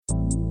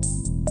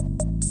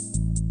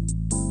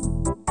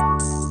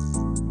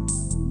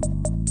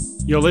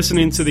You're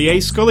listening to the A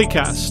Scully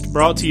cast,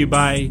 brought to you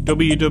by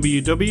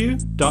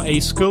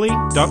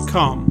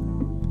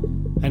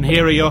www.ascully.com. And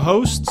here are your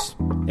hosts,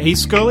 A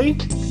Scully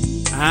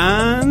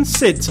and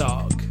Sid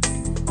Talk.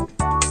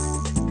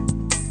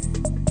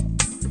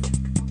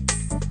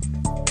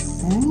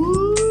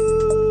 Ooh.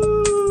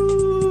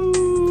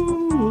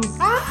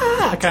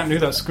 I can't do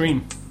that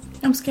scream.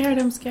 I'm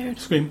scared.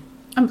 Scream.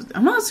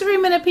 I'm not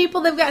screaming at people.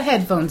 They've got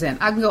headphones in.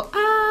 I can go,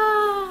 ah.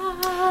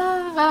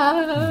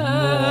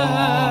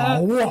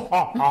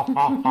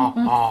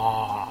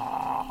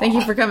 Thank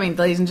you for coming,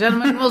 ladies and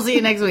gentlemen. We'll see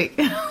you next week.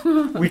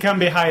 We can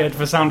be hired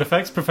for sound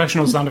effects,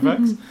 professional sound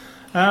effects.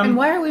 And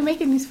why are we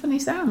making these funny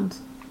sounds?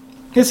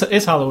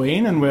 It's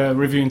Halloween, and we're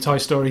reviewing Toy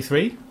Story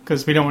 3,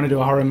 because we don't want to do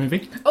a horror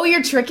movie. Oh,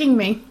 you're tricking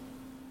me.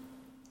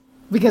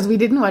 Because we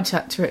didn't watch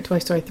Toy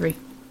Story 3.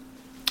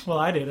 Well,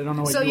 I did. I don't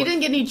know what So you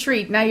didn't get any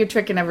treat. Now you're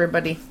tricking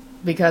everybody.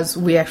 Because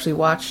we actually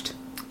watched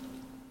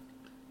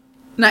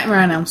Nightmare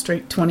on Elm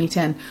Street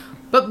 2010.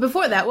 But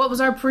before that, what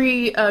was our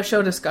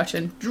pre-show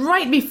discussion?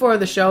 Right before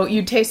the show,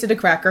 you tasted a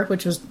cracker,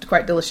 which was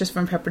quite delicious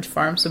from Pepperidge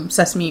Farm, some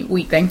sesame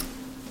wheat thing.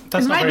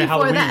 That's and not right very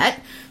before Halloween. that,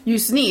 you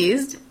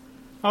sneezed.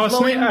 Oh, I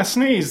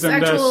sneezed,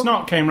 and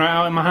snot came right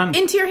out in my hand.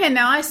 Into your hand.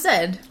 Now, I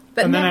said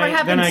that and never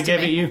happens to me. Then I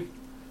gave it you.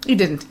 You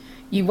didn't.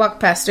 You walked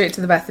past straight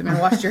to the bathroom and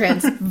washed your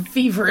hands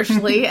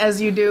feverishly, as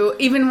you do,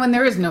 even when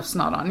there is no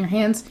snot on your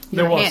hands.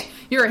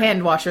 You're a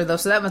hand washer, though,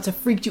 so that must have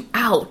freaked you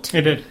out.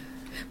 It did.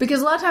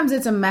 Because a lot of times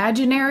it's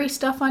imaginary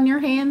stuff on your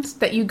hands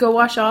that you go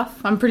wash off.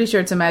 I'm pretty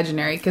sure it's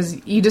imaginary, because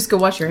you just go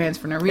wash your hands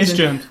for no reason.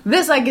 It's germed.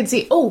 This I could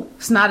see. Oh,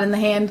 snot in the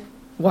hand.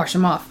 Wash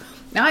them off.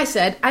 Now I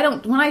said,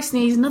 when I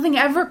sneeze, nothing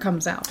ever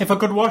comes out. If I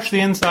could wash the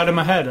inside of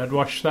my head, I'd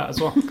wash that as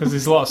well, because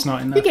there's a lot of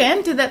snot in there. You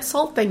can do that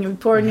salt thing you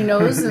pour in your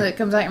nose and it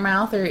comes out your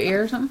mouth or your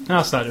ear or something.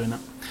 I'll start doing that.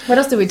 What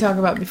else did we talk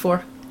about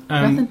before?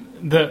 Nothing?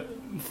 The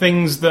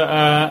things that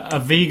are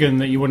vegan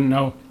that you wouldn't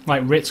know,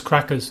 like Ritz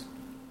crackers.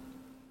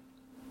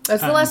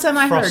 That's the last time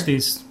I heard.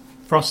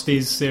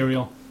 Frosties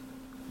cereal.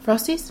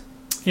 Frosties?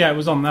 Yeah, it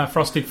was on there.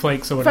 Frosted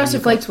Flakes or whatever.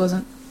 Frosted Flakes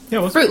wasn't. Yeah,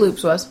 it was. Fruit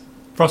Loops was.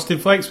 Frosted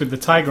Flakes with the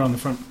tiger on the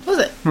front. Was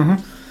it? Mm-hmm.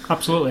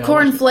 Absolutely.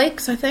 Corn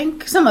Flakes, I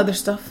think. Some other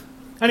stuff.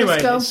 Anyway,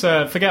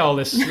 forget all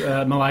this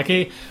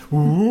malarkey.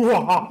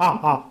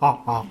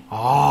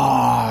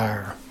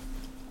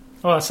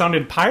 Oh, that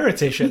sounded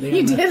piratish at the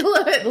end. You did a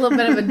little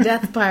bit of a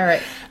death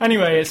pirate.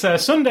 Anyway, it's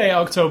Sunday,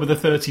 October the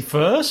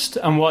 31st.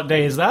 And what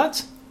day is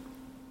that?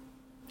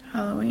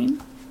 Halloween.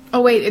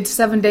 Oh, wait, it's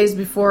 7 days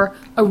before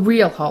a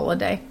real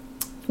holiday.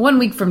 1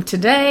 week from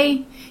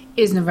today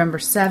is November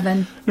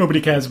 7.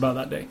 Nobody cares about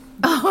that day.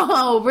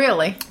 Oh,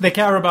 really? They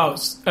care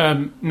about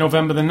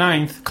November the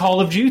 9th,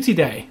 Call of Duty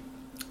Day.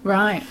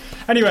 Right.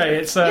 Anyway,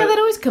 it's... yeah, that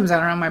always comes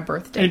out around my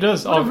birthday. It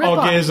does, or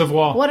Gears of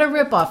War. What a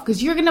ripoff,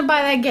 because you're going to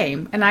buy that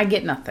game, and I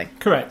get nothing.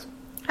 Correct.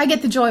 I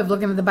get the joy of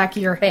looking at the back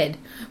of your head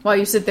while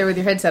you sit there with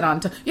your headset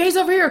on. Yeah, he's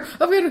over here.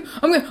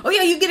 Oh,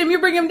 yeah, you get him, you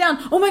bring him down.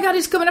 Oh, my God,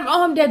 he's coming up.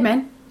 Oh, I'm dead,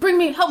 man. Bring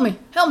me, help me.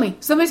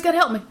 Somebody's got to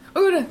help me.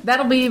 Ooh,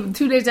 that'll be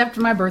 2 days after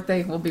my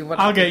birthday. Will be what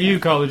I'll get you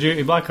Call of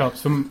Duty Black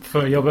Ops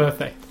for your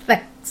birthday.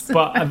 Thanks.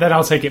 But then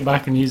I'll take it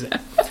back and use it.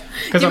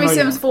 Give me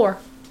Sims 4.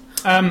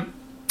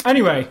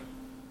 Anyway,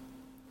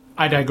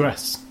 I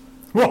digress.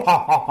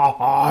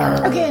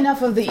 Okay,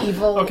 enough of the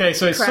evil. Okay,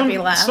 so it's crappy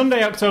laugh.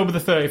 Sunday, October the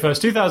 31st,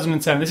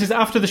 2010. This is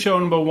after the show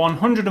number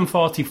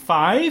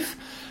 145.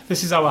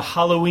 This is our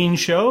Halloween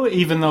show,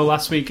 even though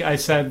last week I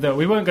said that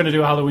we weren't going to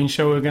do a Halloween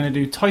show, we were going to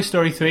do Toy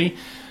Story 3,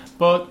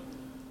 but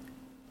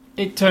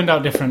it turned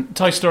out different.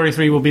 Toy Story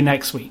 3 will be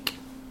next week,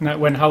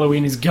 when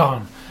Halloween is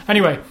gone.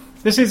 Anyway,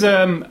 this is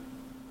the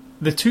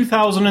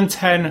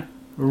 2010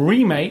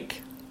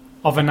 remake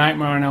of A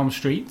Nightmare on Elm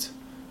Street,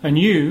 and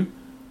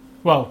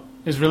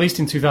is released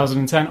in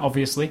 2010,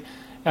 obviously.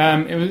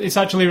 It's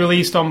actually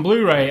released on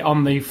Blu-ray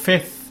on the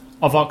 5th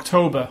of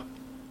October,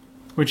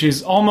 which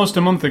is almost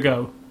a month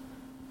ago.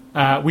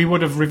 We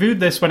would have reviewed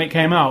this when it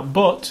came out,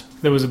 but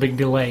there was a big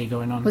delay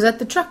going on. Was that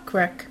the truck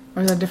wreck?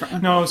 Or was that a different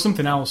one? No, it was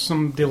something else.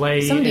 Some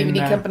delay. Some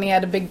DVD company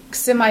had a big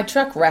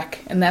semi-truck wreck,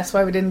 and that's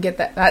why we didn't get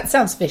that. That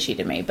sounds fishy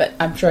to me, but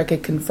I'm sure I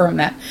could confirm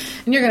that.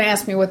 And you're going to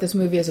ask me what this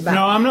movie is about.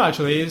 No, I'm not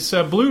actually. It's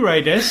a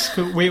Blu-ray disc.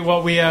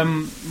 What we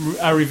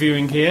are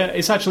reviewing here.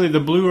 It's actually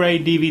the Blu-ray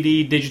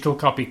DVD digital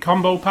copy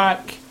combo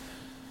pack.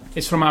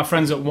 It's from our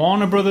friends at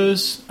Warner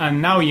Brothers,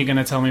 and now you're going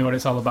to tell me what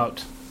it's all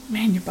about.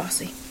 Man, you're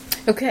bossy.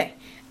 Okay.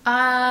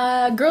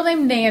 A girl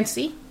named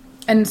Nancy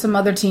and some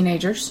other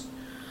teenagers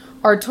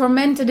are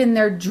tormented in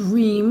their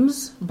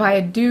dreams by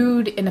a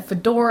dude in a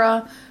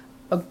fedora,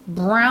 a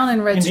brown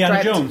and red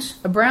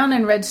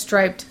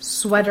striped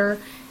sweater,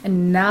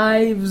 and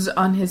knives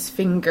on his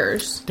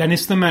fingers.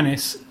 Dennis the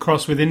Menace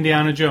crossed with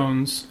Indiana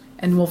Jones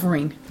and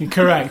Wolverine. You're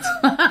correct.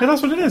 Yeah,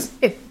 that's what it is.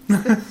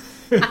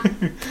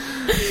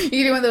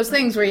 You do one of those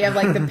things where you have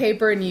like the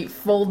paper and you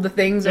fold the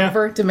things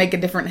over to make a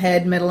different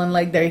head, middle, and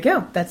leg. There you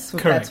go. That's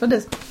what it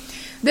is.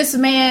 This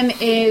man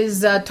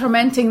is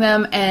tormenting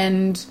them,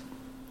 and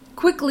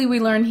quickly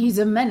we learn he's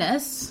a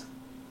menace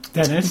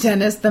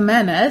Dennis the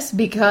Menace,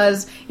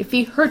 because if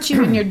he hurts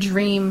you in your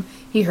dream,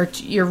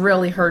 you're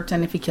really hurt,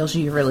 and if he kills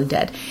you, you're really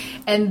dead.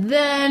 And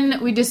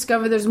then we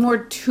discover there's more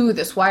to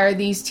this. Why are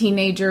these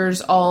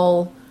teenagers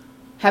all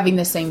having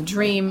the same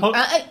dream?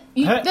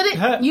 You did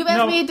it. You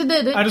asked me to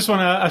did it. I just want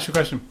to ask you a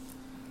question.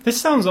 This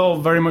sounds all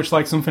very much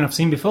like something I've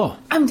seen before.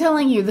 I'm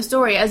telling you the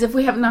story as if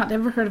we have not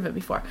ever heard of it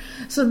before.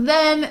 So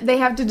then they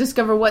have to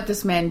discover what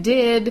this man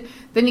did.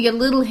 Then you get a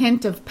little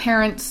hint of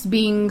parents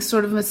being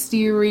sort of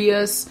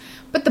mysterious.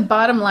 But the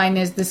bottom line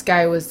is this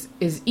guy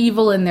is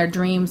evil in their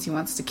dreams. He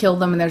wants to kill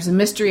them, and there's a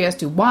mystery as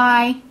to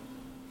why.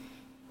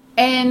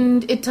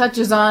 And it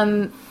touches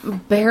on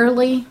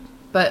barely,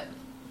 but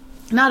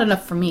not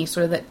enough for me,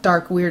 sort of that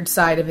dark, weird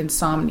side of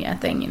insomnia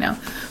thing, you know.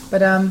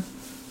 But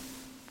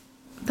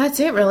that's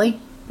it, really.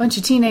 Bunch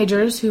of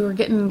teenagers who are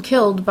getting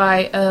killed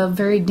by a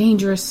very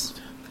dangerous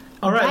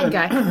bad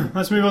guy.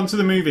 Let's move on to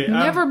the movie.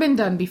 Never been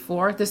done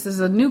before. This is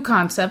a new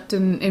concept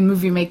in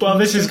movie making. Well,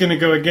 this is going to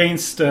go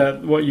against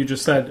what you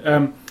just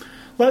said.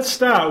 Let's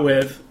start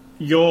with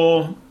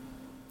yours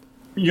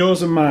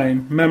and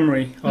mine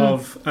memory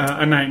of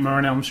A Nightmare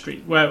on Elm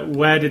Street.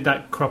 Where did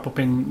that crop up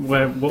in?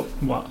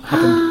 What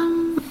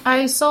happened?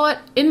 I saw it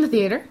in the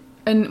theater,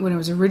 and when it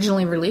was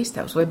originally released,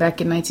 that was way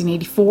back in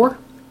 1984.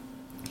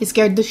 It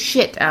scared the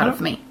shit out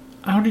of me.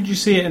 How did you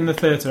see it in the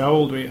theatre? How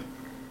old were you?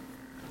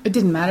 It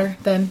didn't matter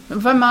then.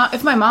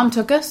 If my mom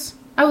took us,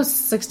 I was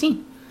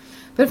 16.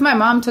 But if my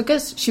mom took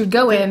us, she would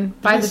go in,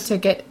 buy the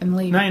ticket, and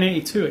leave.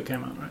 1982 it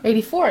came out, right?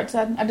 84 it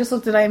said. I just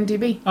looked at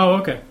IMDb. Oh,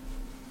 okay.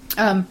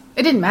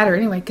 It didn't matter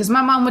anyway, because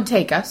my mom would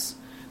take us,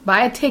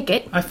 buy a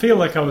ticket. I feel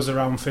like I was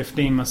around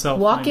 15 myself.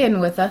 Walk in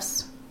with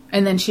us,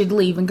 and then she'd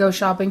leave and go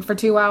shopping for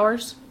 2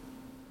 hours.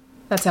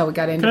 That's how we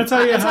got into it.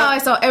 That's how I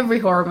saw every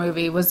horror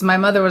movie. Was my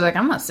mother was like,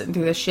 I'm not sitting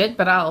through this shit,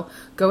 but I'll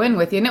go in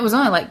with you. And it was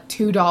only like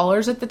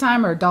 $2 at the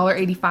time, or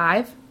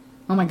 $1.85.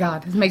 Oh my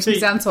god, it makes me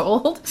sound so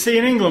old. See,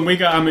 in England, we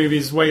got our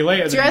movies way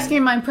later. So you're asking me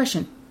my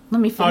impression.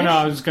 Let me finish. Oh no,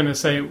 I was going to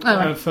say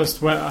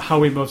first how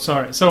we both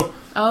saw it. So,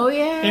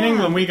 in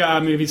England, we got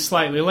our movies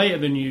slightly later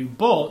than you.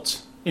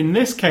 But in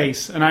this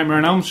case, A Nightmare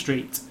on Elm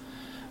Street,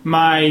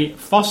 my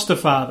foster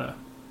father,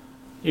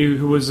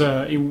 who was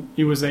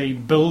he was a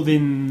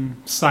building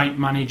site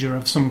manager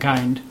of some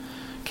kind,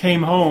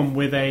 came home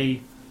with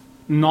a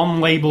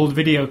non-labeled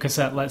video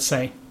cassette, let's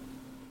say,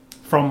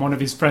 from one of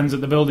his friends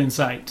at the building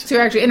site. So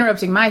you're actually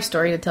interrupting my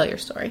story to tell your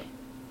story.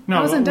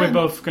 No, we're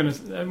both going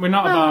to... We're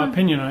not about our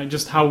opinion on it,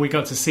 just how we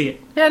got to see it.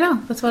 Yeah, I know.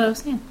 That's what I was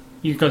saying.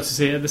 You got to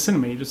see it at the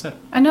cinema, you just said.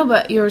 I know,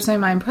 but you were saying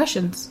my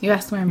impressions. You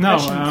asked my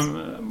impressions.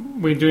 No,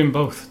 we're doing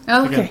both.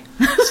 Oh, okay.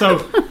 So,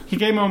 he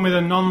came home with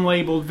a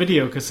non-labeled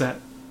video cassette.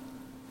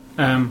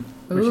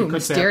 Which you could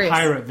mysterious. Say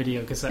a pirate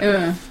video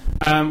cassette.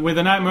 With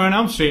A Nightmare on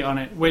Elm Street on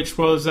it, which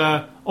was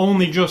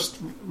only just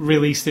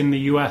released in the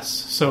US.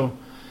 So,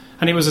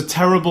 and it was a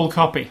terrible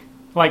copy.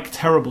 Like,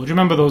 terrible. Do you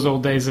remember those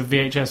old days of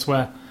VHS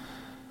where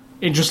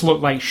it just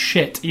looked like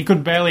shit? You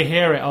could barely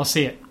hear it or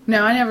see it.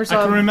 No, I never saw it.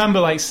 I can remember,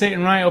 like,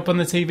 sitting right up on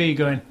the TV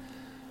going,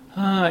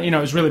 it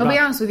was really bad. I'll be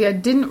honest with you, I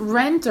didn't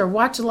rent or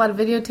watch a lot of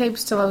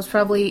videotapes till I was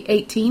probably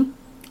 18.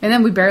 And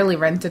then we barely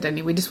rented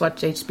any. We just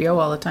watched HBO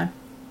all the time.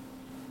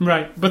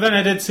 Right, but then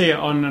I did see it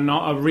on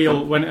a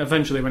real, when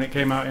it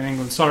came out in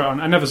England.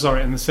 I never saw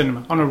it in the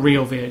cinema, on a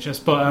real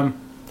VHS, but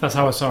that's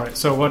how I saw it.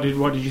 So what did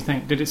you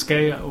think? Did it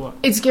scare you or what?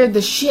 It scared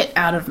the shit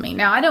out of me.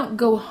 Now, I don't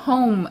go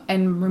home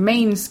and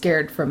remain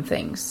scared from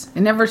things.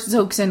 It never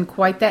soaks in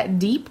quite that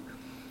deep.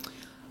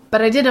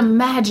 But I did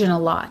imagine a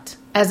lot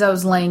as I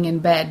was laying in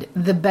bed.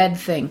 The bed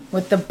thing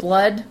with the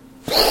blood.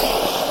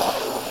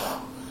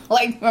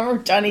 Like,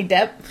 remember Johnny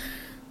Depp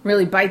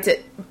really bites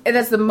it?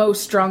 That's the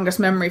most strongest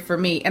memory for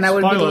me. And I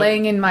would be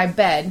laying in my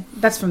bed.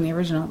 That's from the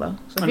original, though.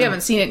 So if you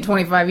haven't seen it in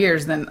 25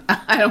 years, then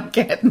I don't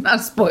get it. Not a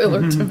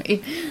spoiler to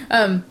me.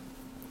 I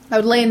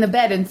would lay in the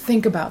bed and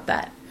think about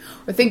that.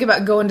 Or think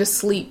about going to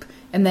sleep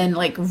and then,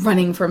 like,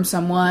 running from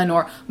someone.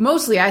 Or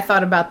mostly I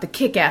thought about the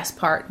kick-ass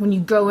part. When you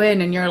go in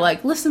and you're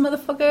like, listen,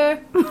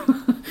 motherfucker,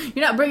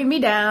 you're not bringing me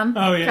down.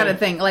 Oh, yeah. Kind of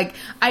thing. Like,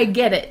 I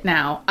get it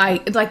now.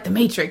 It's like the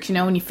Matrix, you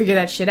know, when you figure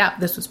that shit out.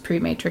 This was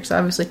pre-Matrix,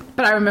 obviously.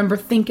 But I remember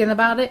thinking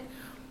about it.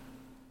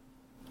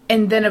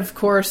 And then, of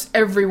course,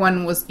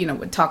 everyone was,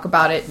 would talk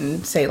about it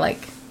and say,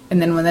 like...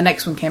 And then when the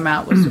next one came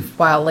out was a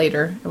while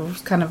later. It was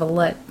kind of a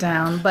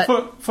letdown.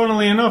 But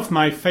funnily enough,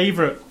 my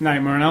favourite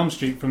Nightmare on Elm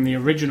Street from the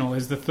original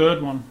is the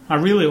third one. I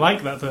really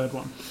like that third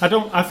one.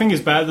 I think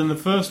it's better than the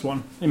first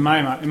one in my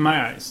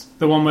eyes.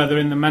 The one where they're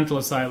in the mental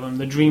asylum,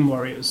 the Dream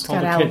Warriors. It's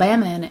got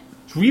Alabama in it.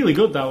 It's really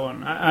good, that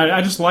one.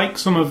 I just like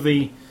some of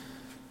the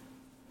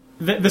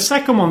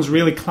second one's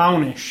really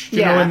clownish.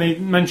 You know when they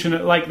mention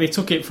it, like they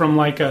took it from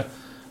like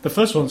the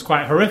first one's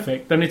quite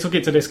horrific. Then they took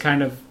it to this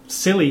kind of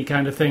silly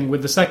kind of thing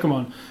with the second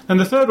one. And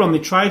the third one, they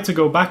tried to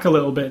go back a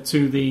little bit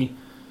to the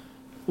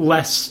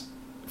less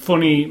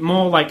funny,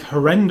 more like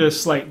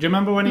horrendous. Like, do you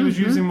remember when he was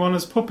using one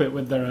as puppet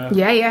with their?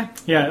 Yeah.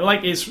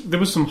 Like there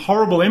was some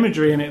horrible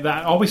imagery in it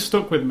that always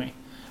stuck with me.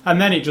 And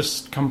then it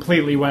just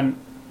completely went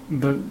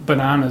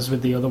bananas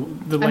with the other.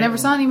 I never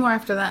saw any more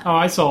after that. Oh,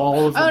 I saw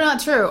all of them. Oh, not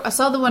true. I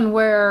saw the one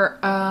where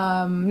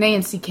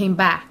Nancy came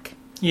back.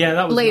 Yeah,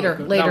 that was later.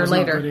 Not good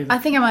either. I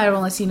think I might have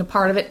only seen a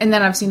part of it, and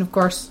then I've seen, of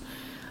course,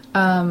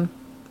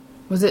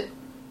 was it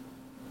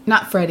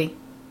not Freddy?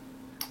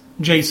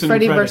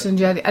 Freddy versus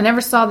Jason. I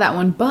never saw that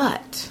one,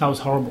 but that was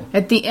horrible.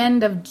 At the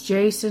end of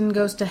Jason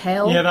Goes to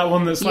Hell, yeah, that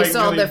one that's you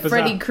saw really the bizarre.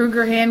 Freddy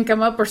Krueger hand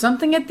come up or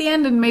something at the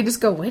end, and made us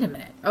go, "Wait a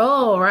minute!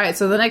 Oh, right."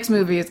 So the next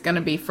movie is going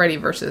to be Freddy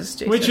versus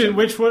Jason,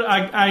 which would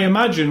I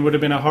imagine would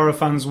have been a horror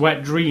fan's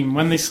wet dream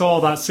when they saw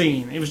that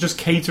scene. It was just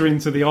catering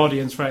to the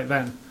audience right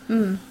then.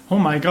 Oh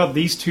my god,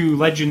 these two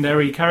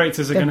legendary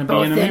characters are going to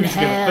be in a movie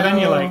together. But then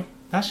you're like,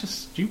 that's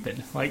just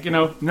stupid. Like,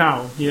 now.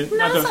 No, it's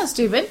not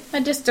stupid. I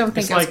just don't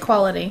think it's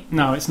quality.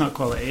 No, it's not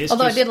quality.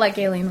 Although I did like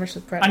Alien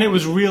vs. Predator. And it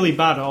was really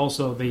bad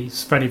also, the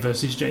Freddy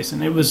vs.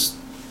 Jason. It was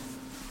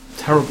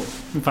terrible,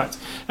 in fact.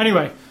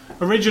 Anyway,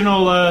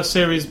 original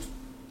series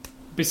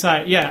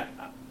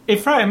it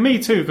frightened me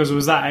too, because it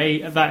was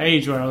that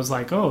age where I was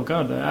like, oh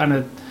god,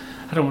 and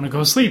I don't want to go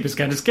to sleep. It's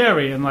kind of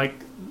scary. And like,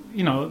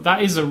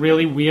 that is a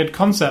really weird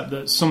concept.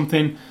 That's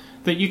something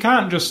that you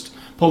can't just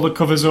pull the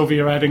covers over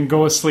your head and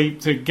go asleep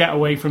to get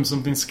away from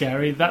something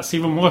scary. That's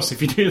even worse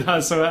if you do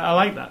that, so I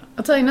like that.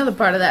 I'll tell you another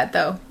part of that,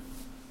 though.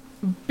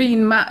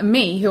 Being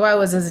me, who I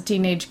was as a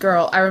teenage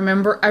girl, I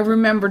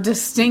remember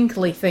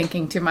distinctly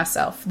thinking to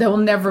myself, there will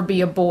never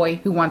be a boy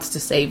who wants to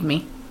save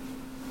me.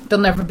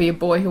 There'll never be a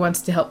boy who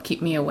wants to help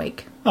keep me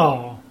awake.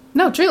 Oh.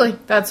 No, truly.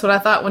 That's what I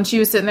thought when she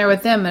was sitting there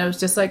with them, and it was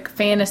just like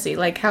fantasy.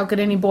 Like, how could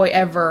any boy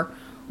ever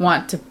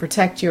want to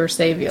protect you or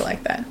save you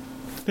like that?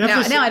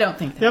 Now I don't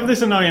think that. They have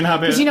this annoying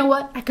habit. Because you know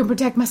what? I can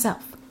protect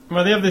myself.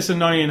 Well, they have this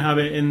annoying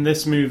habit in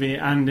this movie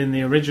and in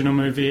the original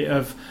movie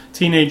of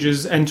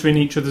teenagers entering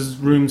each other's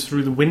rooms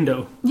through the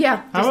window.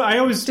 Yeah. I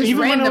always,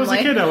 even when I was a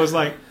kid, I was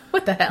like,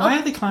 what the hell? Why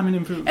are they climbing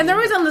in through? And they're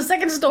always on the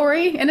second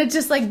story, and it's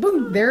just like,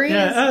 boom, there he is.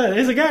 Yeah,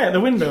 there's a guy at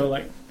the window.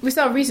 Like, we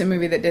saw a recent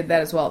movie that did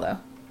that as well, though.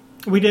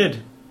 We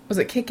did. Was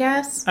it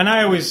Kick-Ass? And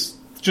I always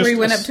just... Where he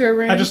went up to a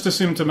room? I just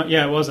assumed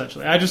yeah, it was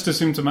actually. I just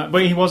assumed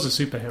but he was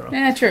a superhero.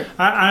 Yeah, true.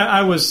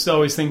 I was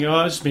always thinking,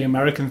 it's just be an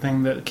American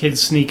thing that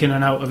kids sneak in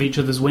and out of each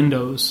other's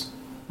windows.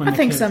 I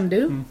think some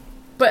do.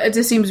 But it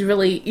just seems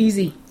really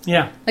easy.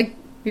 Yeah. Like,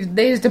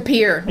 they just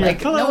appear. Yeah.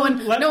 Like, no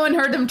one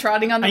heard them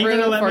trotting on the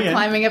roof or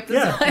climbing up the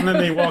side. And then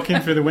they walk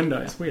in through the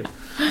window. It's weird.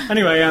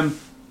 Anyway,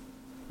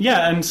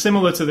 and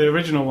similar to the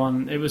original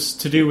one, it was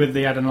to do with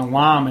they had an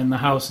alarm in the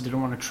house. They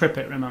didn't want to trip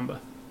it, remember?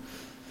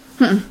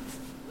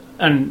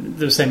 And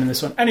the same in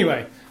this one.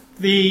 Anyway,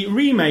 the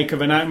remake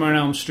of A Nightmare on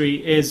Elm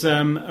Street is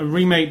a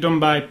remake done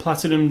by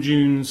Platinum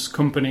Dunes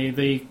Company,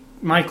 the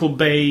Michael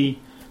Bay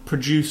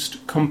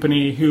produced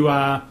company who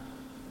are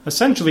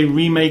essentially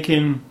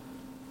remaking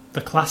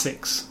the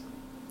classics.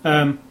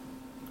 I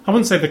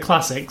wouldn't say the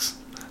classics,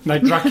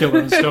 like Dracula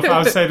and stuff. I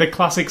would say the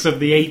classics of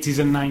the 80s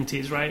and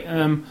 90s, right?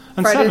 And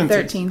Friday 70s. the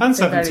 13th. And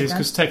 70s,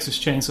 because Texas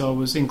Chainsaw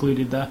was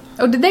included there.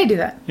 Oh, did they do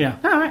that? Yeah.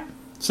 All right.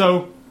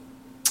 So,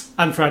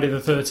 and Friday the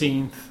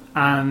 13th,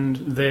 and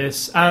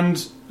this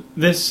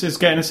is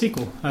getting a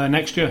sequel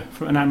next year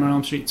for A Nightmare on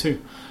Elm Street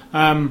 2.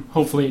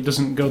 Hopefully it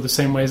doesn't go the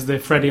same way as the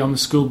Freddy on the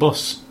School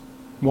Bus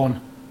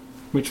one,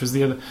 which was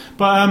the other.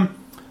 But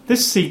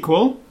this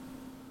sequel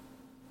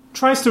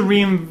tries to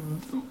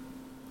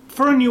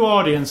for a new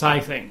audience,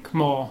 I think,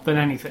 more than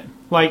anything.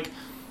 Like,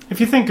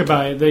 if you think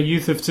about it, the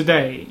youth of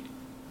today,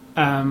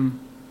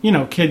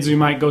 kids who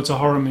might go to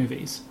horror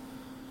movies,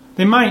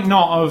 they might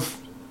not have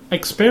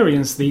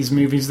experienced these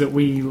movies that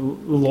we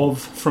love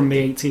from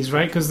the 80s,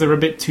 right? Because they're a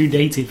bit too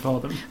dated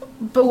for them.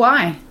 But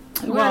why?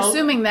 We're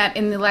assuming that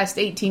in the last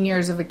 18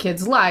 years of a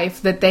kid's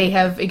life that they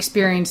have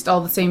experienced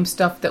all the same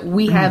stuff that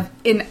we have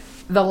in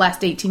the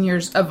last 18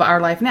 years of our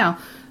life now.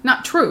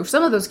 Not true.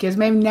 Some of those kids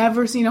may have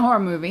never seen a horror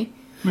movie.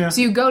 Yeah.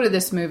 So you go to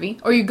this movie,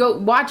 or you go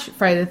watch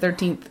Friday the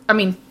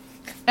 13th,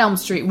 Elm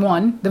Street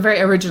 1, the very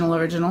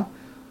original.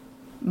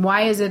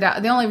 Why is it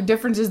out? The only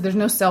difference is there's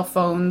no cell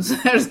phones,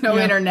 there's no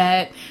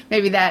internet,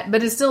 maybe that,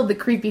 but it's still the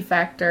creepy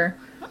factor.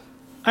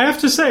 I have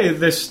to say,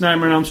 this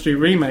Nightmare on Elm Street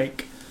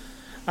remake,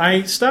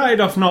 I started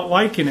off not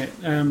liking it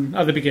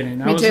at the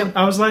beginning. Me too.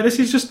 I was like, this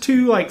is just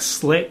too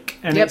slick,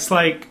 and it's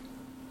like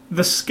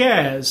the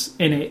scares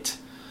in it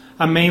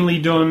are mainly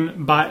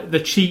done by a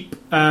cheap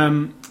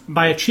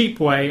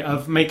way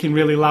of making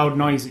really loud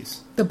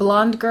noises. The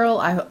blonde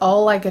girl,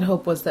 all I could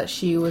hope was that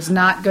she was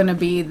not going to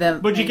be the...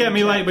 But you get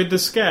me, with the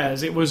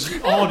scares, it was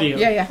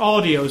audio.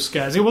 Audio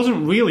scares. It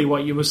wasn't really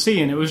what you were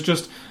seeing. It was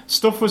just,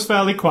 stuff was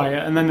fairly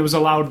quiet, and then there was a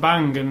loud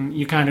bang, and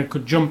you kind of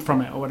could jump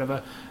from it or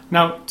whatever.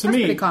 Now, to me...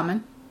 That's pretty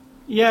common.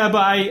 Yeah, but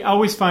I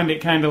always find it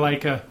kind of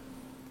like a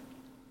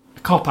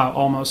cop-out,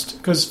 almost.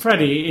 Because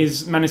Freddy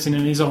is menacing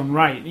in his own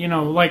right. You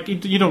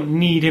don't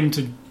need him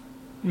to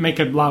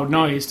make a loud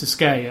noise to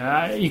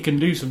scare you. You can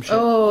do some shit.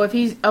 Oh,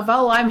 if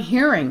all I'm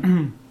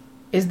hearing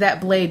is that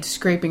blade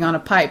scraping on a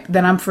pipe,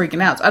 then I'm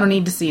freaking out. So I don't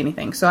need to see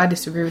anything. So I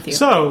disagree with you.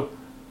 So,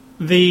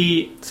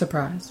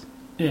 surprise.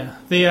 Yeah.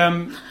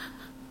 I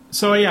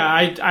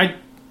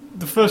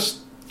the first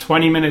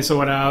 20 minutes or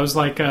whatever, I was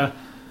like,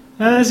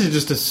 This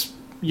is just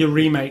your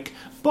remake.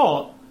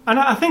 But, and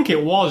I think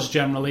it was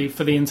generally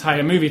for the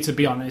entire movie, to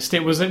be honest.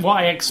 It was what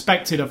I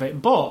expected of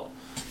it. But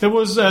there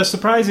was a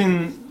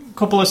surprising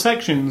couple of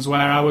sections where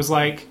I was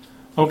like,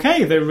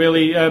 okay, they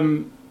really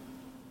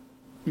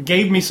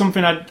gave me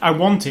something I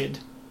wanted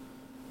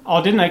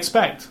or didn't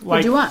expect. Like,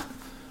 What do you want?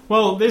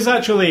 Well, there's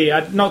actually,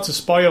 not to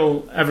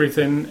spoil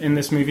everything in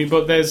this movie,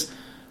 but there's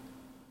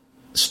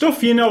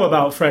stuff you know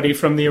about Freddy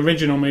from the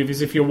original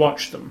movies if you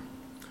watch them.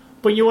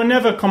 But you were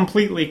never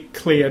completely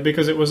clear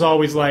because it was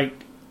always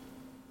like,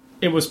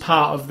 it was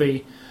part of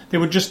the... They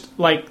would just,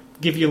 like,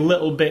 give you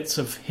little bits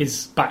of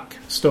his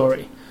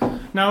backstory.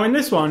 Now, in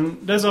this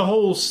one, there's a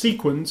whole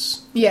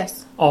sequence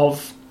Yes.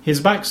 of his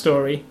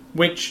backstory,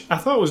 which I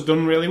thought was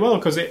done really well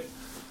because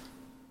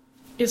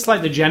it's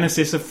like the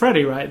genesis of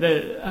Freddy, right?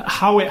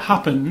 How it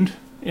happened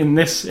in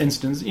this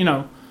instance, you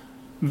know,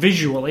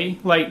 visually,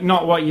 like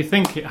not what you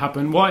think it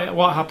happened,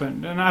 what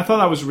happened, and I thought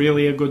that was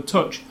really a good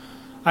touch.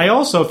 I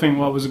also think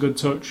what was a good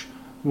touch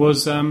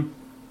was the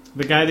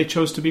guy they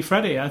chose to be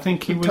Freddy. I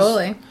think he was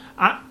Totally.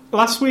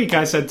 Last week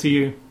I said to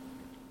you,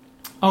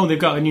 "Oh, they've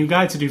got a new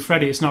guy to do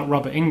Freddy. It's not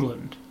Robert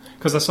Englund,"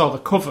 because I saw the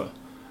cover,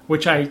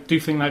 which I do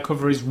think that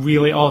cover is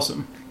really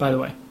awesome, by the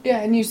way.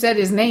 Yeah, and you said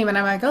his name, and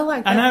I'm like, oh,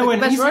 like And I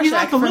went, he's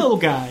like a from... little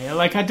guy.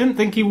 Like, I didn't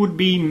think he would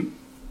be...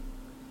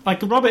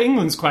 Like, Robert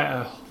Englund's quite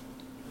a...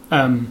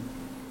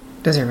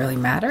 Does it really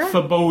matter?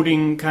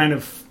 foreboding kind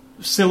of...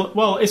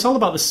 Well, it's all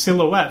about the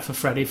silhouette for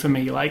Freddy, for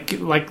me. Like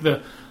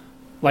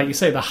you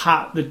say, the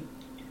hat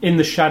in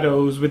the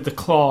shadows with the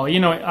claw. You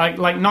know,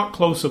 like not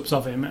close-ups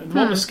of him.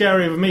 What was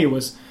scary for me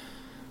was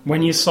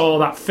when you saw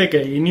that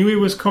figure, you knew he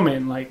was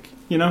coming, like...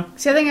 You know?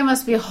 See, I think it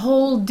must be a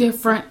whole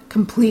different,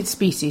 complete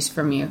species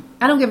from you.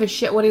 I don't give a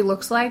shit what he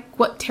looks like.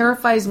 What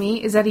terrifies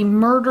me is that he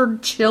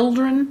murdered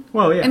children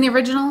in the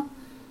original.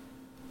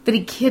 That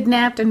he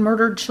kidnapped and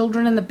murdered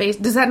children in the base.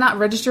 Does that not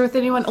register with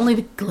anyone? Only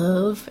the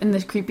glove and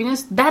the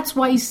creepiness? That's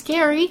why he's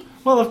scary.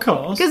 Well, of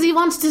course. Because he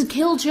wants to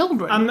kill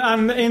children.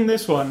 And in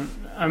this one,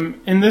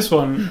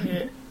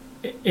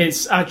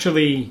 it's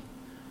actually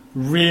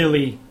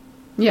really...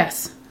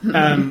 Yes.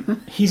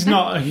 He's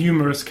not a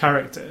humorous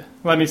character.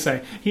 Let me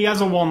say, he has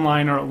a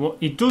one-liner.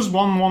 He does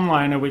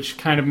one-liner which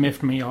kind of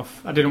miffed me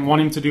off. I didn't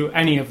want him to do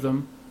any of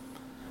them,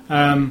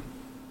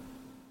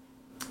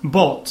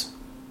 but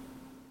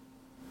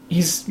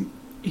he's,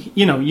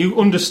 you know, you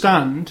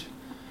understand.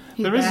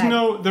 There is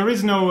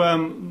no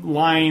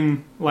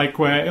line like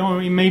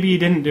where maybe he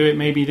didn't do it,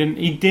 maybe he didn't.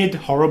 He did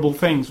horrible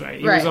things, right?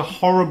 He was a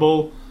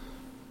horrible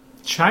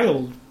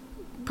child.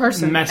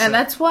 Person. Messer. And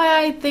that's why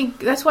I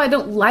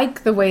don't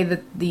like the way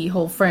that the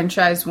whole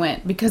franchise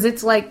went, because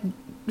it's like,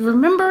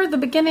 remember the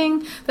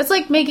beginning? That's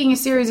like making a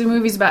series of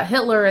movies about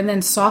Hitler and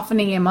then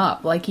softening him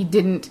up like he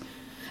didn't,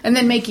 and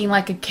then making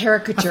like a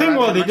caricature of him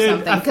or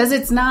something, because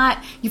it's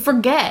not, you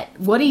forget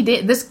what he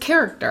did. This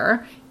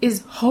character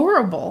is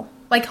horrible,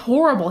 like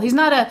horrible. He's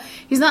not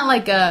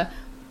like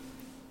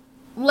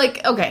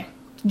okay,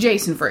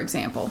 Jason, for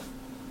example.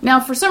 Now,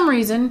 for some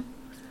reason,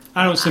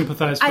 I don't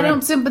sympathize for him. I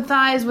don't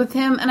sympathize with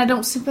him, and I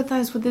don't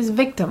sympathize with his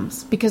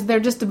victims, because they're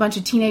just a bunch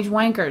of teenage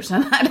wankers,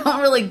 and I don't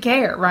really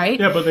care, right?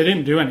 Yeah, but they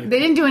didn't do anything. They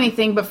didn't do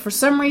anything, but for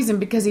some reason,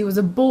 because he was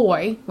a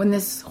boy, when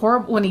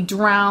he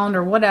drowned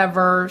or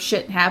whatever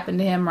shit happened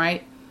to him,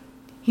 right?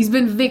 He's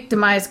been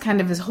victimized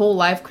kind of his whole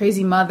life,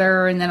 crazy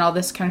mother, and then all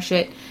this kind of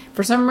shit.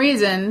 For some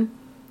reason,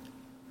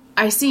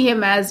 I see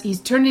him as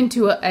he's turned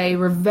into a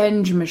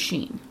revenge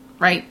machine,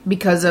 right?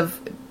 Because of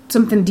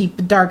something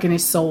deep, dark in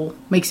his soul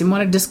makes him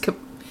want to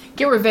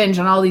get revenge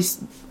on all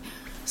these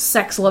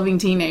sex-loving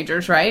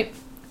teenagers, right?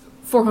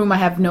 For whom I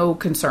have no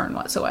concern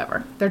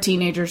whatsoever. They're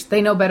teenagers.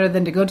 They know better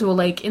than to go to a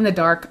lake in the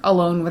dark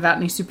alone without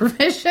any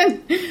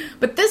supervision.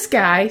 But this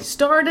guy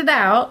started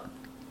out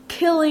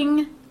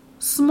killing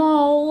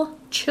small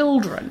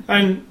children.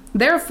 And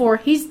therefore,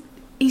 he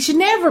should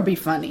never be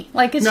funny.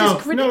 Like, it's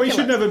just ridiculous. No, he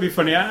should never be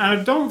funny.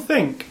 I don't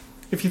think,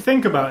 if you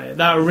think about it,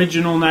 that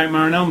original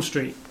Nightmare on Elm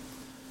Street,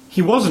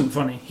 he wasn't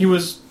funny. He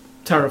was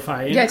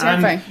terrifying. Yeah,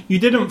 terrifying. And you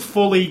didn't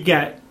fully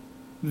get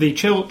the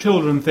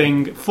children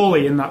thing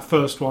fully in that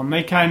first one.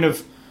 They kind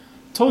of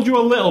told you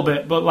a little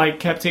bit, but like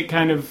kept it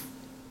kind of...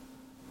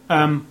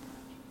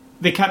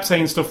 they kept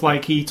saying stuff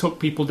like he took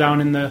people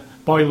down in the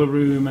boiler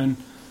room and,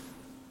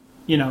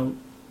 you know...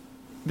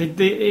 They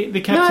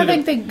kept no, it... I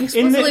think they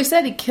explicitly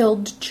said he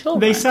killed children.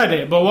 They said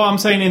it, but what I'm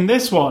saying in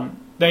this one,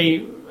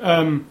 they...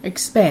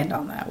 expand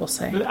on that, we'll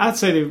say. I'd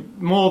say they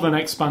more than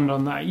expand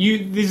on that.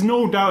 There's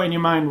no doubt in your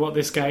mind what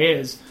this guy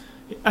is.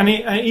 And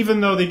even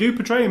though they do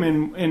portray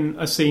him in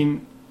a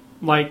scene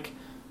like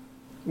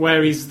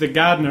where he's the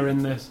gardener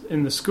in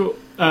the school,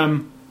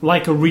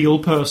 like a real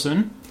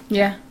person.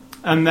 Yeah.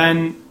 And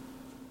then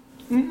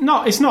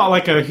it's not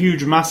like a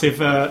huge,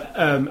 massive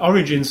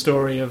origin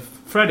story of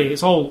Freddy.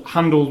 It's all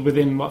handled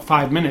within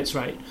 5 minutes,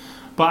 right?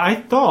 But I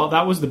thought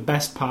that was the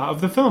best part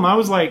of the film. I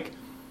was like,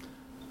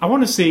 I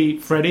want to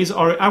see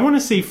I want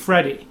to see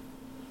Freddy,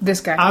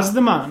 this guy, as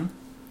the man.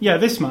 Yeah,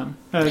 this man,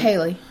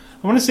 Haley.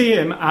 I want to see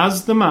him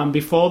as the man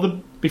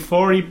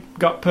before he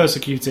got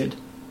persecuted,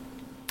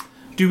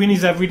 doing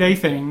his everyday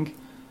thing,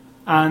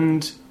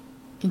 and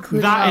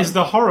Including that is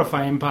the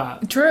horrifying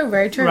part. True,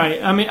 very true.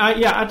 Right. I mean,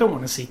 I don't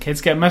want to see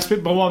kids get messed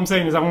with, but what I'm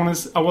saying is I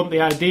want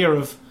the idea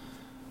of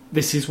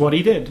this is what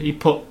he did.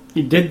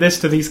 He did this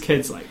to these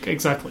kids, like,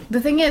 exactly.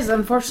 The thing is,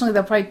 unfortunately,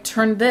 they'll probably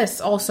turn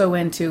this also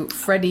into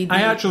Freddy,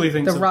 I actually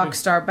think the so, rock too.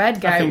 star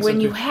bad guy, think so,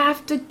 when you too.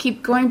 have to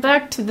keep going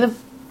back to the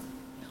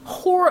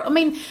horror. I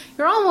mean,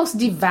 you're almost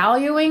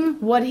devaluing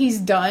what he's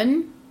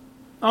done.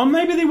 Oh,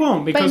 maybe they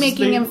won't, because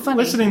making him funny.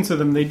 Listening to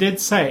them, they did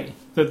say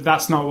that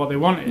that's not what they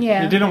wanted.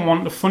 Yeah. They didn't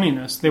want the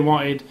funniness. They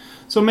wanted...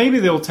 So maybe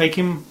they'll take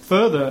him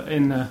further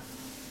in the...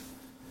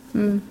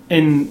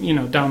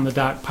 down the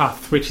dark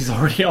path, which he's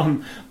already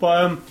on.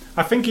 But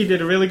I think he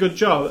did a really good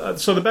job.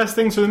 So the best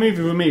things for the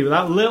movie were me,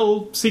 that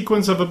little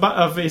sequence of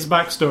his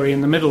backstory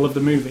in the middle of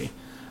the movie.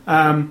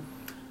 Parts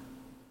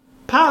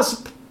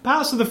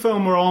of the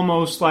film were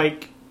almost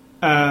like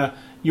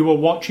you were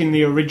watching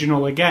the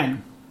original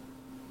again.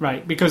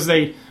 Right, because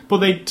they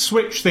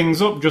switched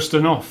things up just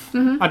enough.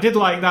 I did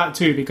like that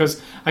too,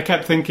 because I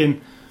kept thinking,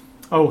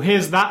 oh,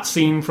 here's that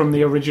scene from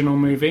the original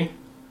movie.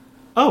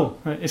 Oh,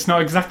 it's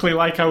not exactly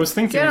like I was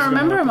thinking. I it was don't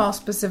gonna remember happen. them all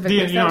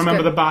specifically. You don't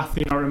remember the bath?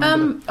 You don't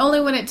remember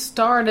only when it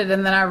started,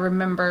 and then I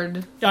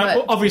remembered.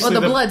 well, obviously, the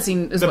blood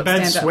scene is the what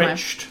bed stands out.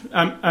 switched.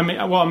 I mean,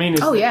 what I mean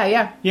is, Oh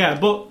yeah. yeah,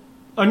 but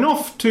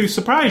enough to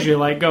surprise you.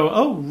 Like, go,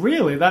 oh,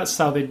 really? That's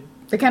how they.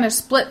 They kind of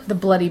split the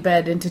bloody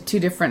bed into two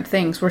different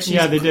things. Where she's,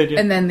 Yeah, they did, yeah.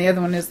 and then the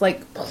other one is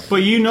like. But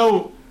That you've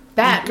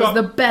was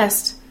the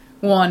best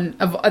one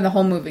of the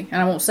whole movie,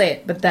 and I won't say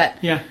it, but that.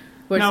 Yeah.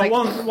 where it's Now, like-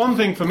 one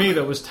thing for me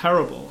that was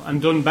terrible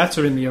and done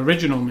better in the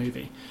original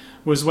movie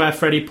was where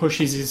Freddy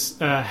pushes his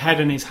head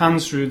and his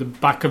hands through the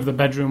back of the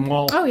bedroom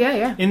wall. Oh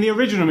yeah. In the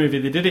original movie,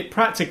 they did it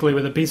practically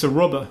with a piece of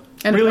rubber.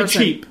 And a really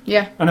person. cheap.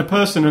 Yeah. And a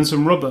person and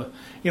some rubber.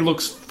 It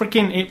looks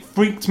freaking... It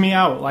freaked me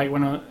out. Like,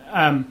 when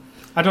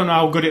I don't know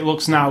how good it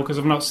looks now, because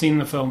I've not seen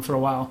the film for a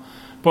while.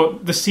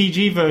 But the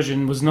CG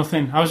version was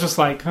nothing. I was just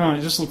like, oh,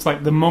 it just looks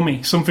like the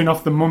Mummy. Something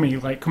off the Mummy,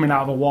 like, coming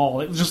out of a wall.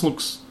 It just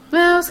looks...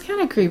 Well, it was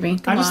kind of creepy.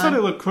 I just thought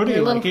it looked cruddy. You're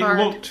a Like, little hard.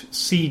 it looked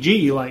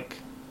CG, like...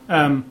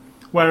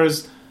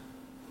 whereas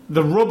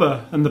the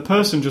rubber and the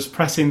person just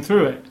pressing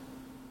through it,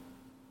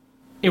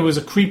 it was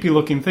a creepy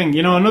looking thing.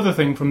 You know, another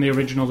thing from the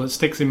original that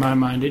sticks in my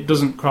mind, it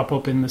doesn't crop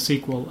up in the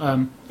sequel,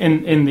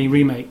 in the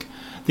remake,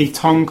 the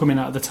tongue coming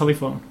out of the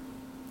telephone.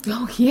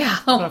 Oh yeah!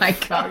 Oh my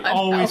god! That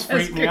always That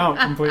was freaked me out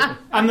completely.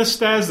 And the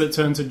stairs that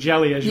turn to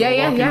jelly as you were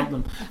walking up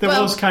them. There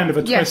was kind of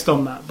a twist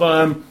on that.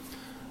 But,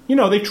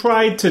 they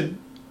tried to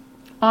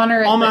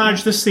honor it,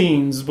 homage the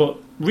scenes, but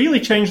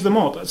really change them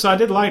up. So I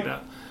did like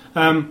that.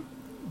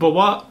 But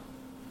what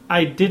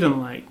I didn't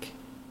like...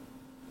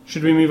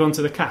 Should we move on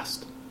to the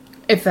cast?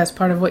 if that's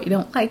part of what you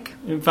don't like.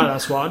 In fact,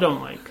 that's what I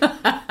don't like.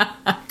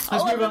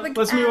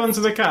 Let's move on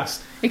to the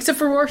cast. Except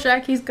for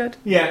Rorschach, he's good.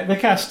 Yeah, the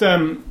cast.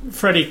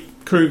 Freddy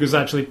Krueger's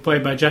actually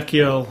played by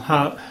Jackie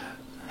Earle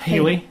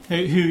Haley, who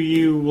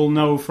you will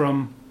know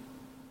from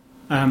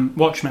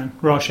Watchmen,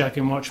 Rorschach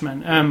in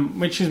Watchmen,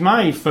 which is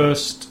my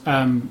first.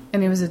 And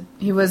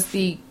he was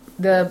the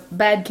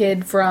bad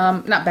kid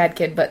from, not bad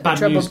kid, but the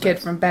troubled kid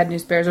from Bad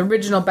News Bears,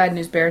 original Bad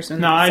News Bears. In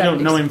no, the I 70s.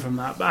 don't know him from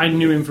that, but I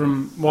knew him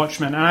from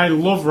Watchmen, and I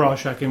love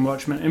Rorschach in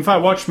Watchmen. In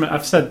fact,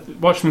 I've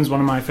said Watchmen's one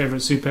of my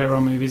favourite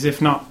superhero movies,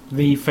 if not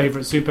the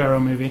favourite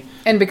superhero movie.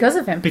 And because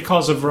of him.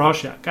 Because of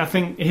Rorschach. I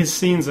think his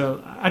scenes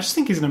I just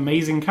think he's an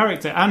amazing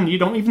character, and you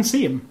don't even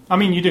see him. I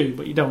mean, you do,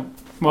 but you don't.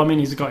 Well, I mean,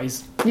 he's got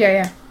his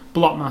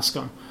blot mask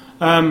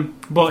on.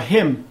 But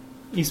him,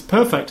 he's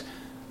perfect.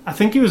 I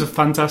think he was a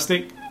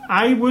fantastic...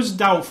 I was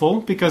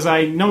doubtful, because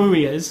I know who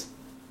he is.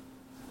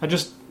 I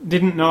just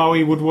didn't know how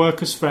he would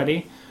work as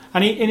Freddy.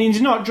 And he's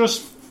not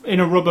just in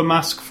a rubber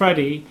mask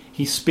Freddy.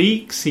 He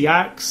speaks, he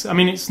acts. I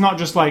mean, it's not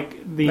just like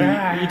he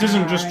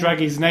doesn't just drag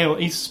his nail.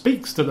 He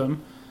speaks to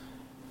them.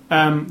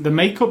 The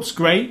makeup's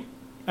great.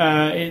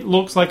 It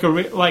looks like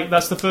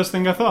that's the first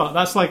thing I thought.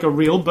 That's like a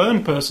real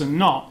burn person,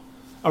 not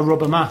a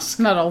rubber mask.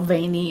 Not all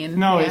veiny and...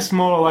 No, it's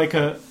more like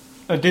a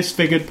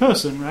disfigured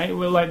person, right?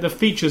 Well, like the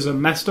features are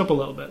messed up a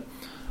little bit.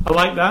 I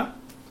like that.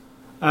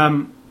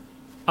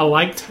 I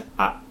liked...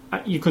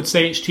 you could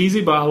say it's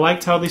cheesy, but I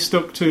liked how they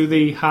stuck to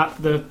the hat,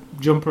 the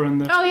jumper, and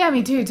the... Oh, yeah,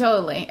 me too,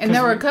 totally. And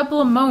there were a couple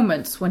of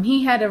moments when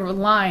he had a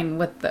line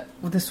with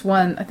this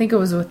one, I think it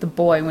was with the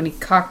boy, when he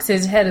cocks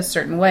his head a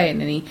certain way, and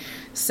then he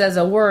says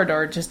a word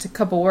or just a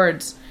couple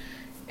words,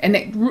 and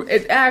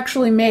it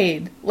actually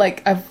made,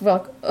 like, I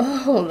felt like,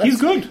 oh...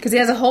 He's good. Because he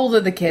has a hold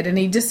of the kid, and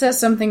he just says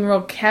something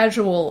real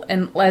casual,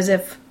 and as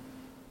if...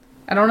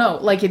 I don't know,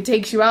 like it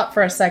takes you out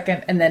for a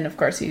second, and then of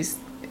course he's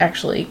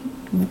actually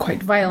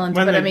quite violent.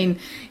 I mean,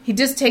 he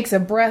just takes a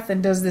breath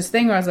and does this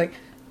thing where I was like,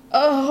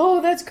 oh,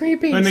 that's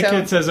creepy. When the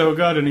kid says, oh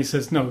God, and he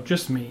says, no,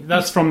 just me.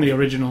 That's from the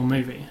original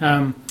movie.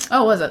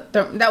 Oh, was it?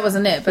 That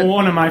wasn't it. But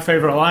one of my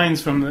favourite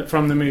lines from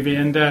the movie,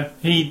 and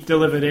he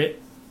delivered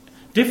it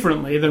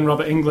differently than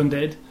Robert Englund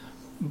did,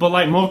 but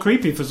like more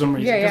creepy for some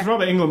reason. Because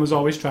Robert Englund was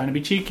always trying to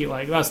be cheeky,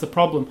 like that's the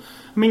problem.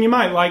 I mean, you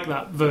might like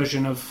that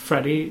version of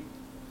Freddy,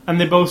 and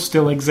they both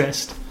still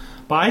exist.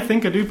 But I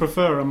think I do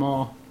prefer a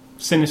more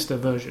sinister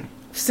version.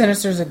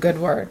 Sinister's a good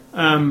word.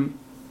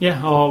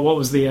 Yeah, or what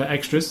was the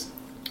extras?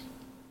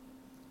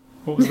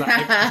 What was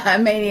that?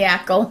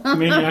 Maniacal.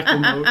 Maniacal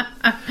mode.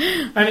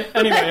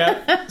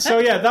 Anyway, so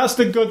yeah, that's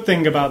the good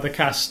thing about the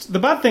cast. The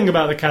bad thing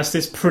about the cast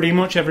is pretty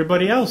much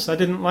everybody else. I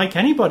didn't like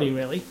anybody,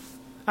 really.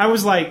 I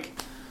was like...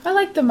 I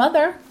like the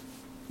mother.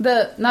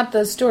 Not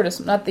the stewardess,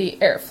 not the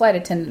flight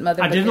attendant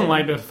mother. I didn't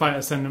like the flight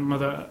attendant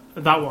mother,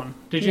 that one.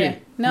 Did you? Yeah.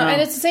 No,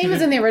 and it's the same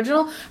as in the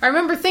original. I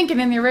remember thinking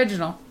in the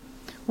original,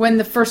 when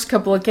the first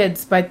couple of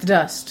kids bite the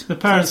dust. The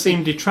parents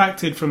seemed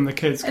detracted from the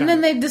kids. And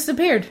then they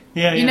disappeared.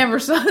 Yeah, You never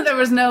saw, there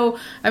was no,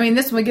 I mean,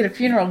 this would get a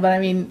funeral, but I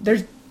mean,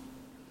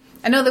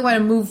 I know they want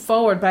to move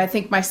forward, but I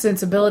think my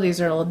sensibilities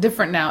are a little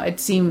different now.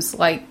 It seems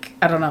like,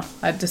 I don't know,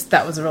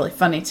 that was really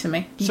funny to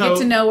me. You get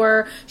to know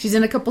her, she's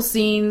in a couple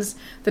scenes,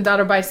 the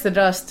daughter bites the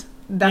dust,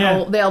 they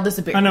all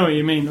disappear. I know what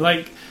you mean.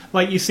 Like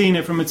you're seeing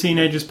it from a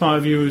teenager's point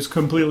of view who's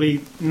completely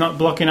not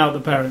blocking out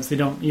the parents. They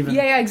don't even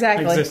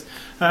exactly. exist.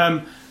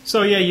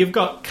 So yeah, you've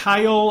got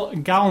Kyle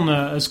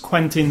Gallner as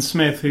Quentin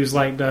Smith, who's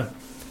like the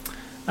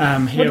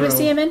hero. What did we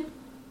see him in?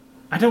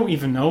 I don't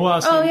even know what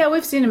I've seen. Oh yeah,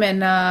 we've seen him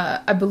in,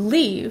 I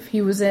believe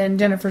he was in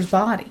Jennifer's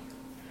Body.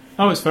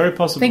 Oh, it's very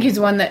possible. I think he's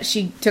the one that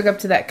she took up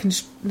to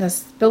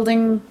this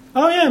building.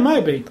 Oh yeah, it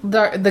might be.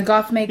 The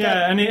goth makeup.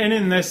 Yeah, and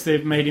in this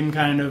they've made him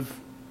kind of...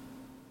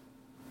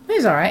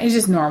 He's alright, he's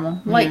just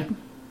normal.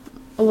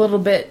 A little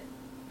bit...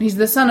 He's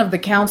the son of the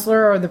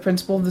counselor or the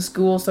principal of the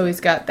school, so he's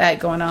got that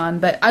going on.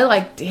 But I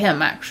liked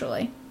him,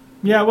 actually.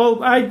 Yeah,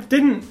 well, I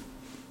didn't...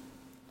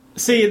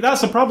 See,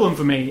 that's a problem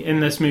for me in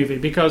this movie,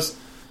 because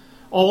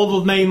all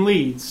the main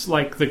leads,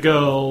 like the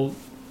girl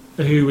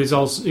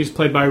who's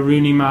played by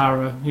Rooney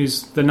Mara,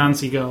 who's the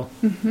Nancy girl,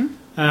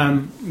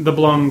 the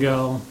blonde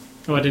girl,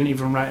 I didn't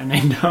even write her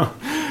name down,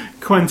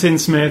 Quentin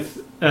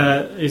Smith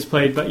is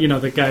played by,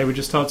 the guy we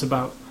just talked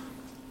about.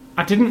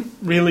 I didn't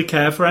really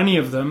care for any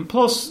of them.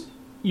 Plus,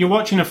 you're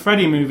watching a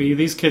Freddy movie,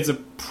 these kids are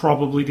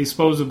probably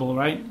disposable,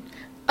 right?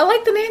 I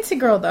like the Nancy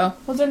girl, though.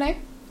 What's her name?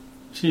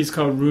 She's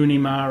called Rooney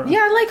Mara. Yeah,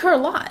 I like her a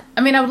lot.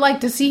 I mean, I would like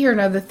to see her in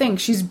other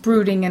things. She's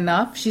brooding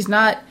enough. She's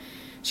like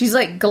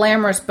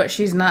glamorous, but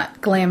she's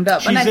not glammed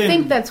up. And I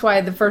think that's why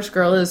the first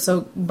girl is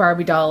so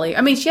Barbie dolly.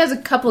 I mean, she has a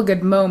couple of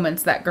good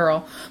moments, that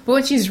girl. But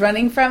when she's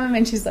running from him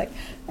and she's like...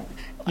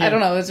 I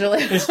don't know, it's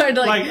really hard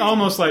to like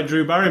almost like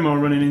Drew Barrymore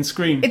running in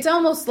Scream. It's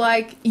almost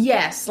like,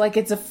 like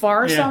it's a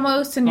farce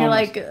almost, and you're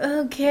like,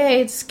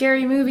 okay, it's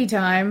scary movie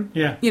time.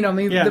 Yeah. The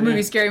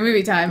movie Scary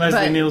Movie Time.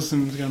 Leslie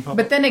Nielsen's going to pop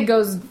But then it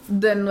goes,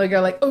 then we go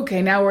like,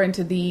 okay, now we're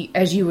into the,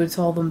 as you would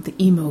call them, the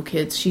emo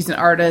kids. She's an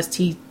artist,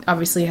 he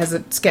obviously has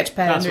a sketch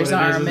pad under his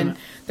arm, and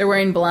they're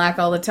wearing black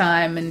all the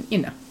time,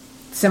 and,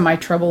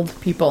 semi-troubled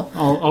people.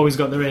 Always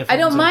got their earphones. I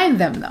don't mind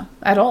them, though,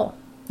 at all.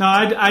 No,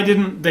 I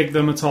didn't dig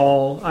them at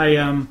all.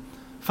 I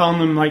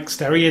found them like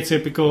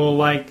stereotypical,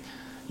 like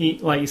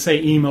you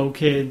say, emo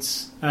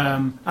kids.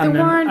 And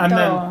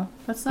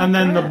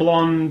then the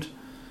blonde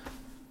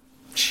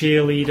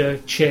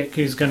cheerleader chick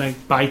who's gonna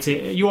bite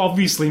it. You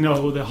obviously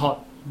know the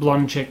hot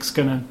blonde chick's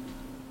gonna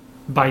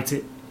bite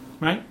it,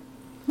 right?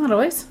 Not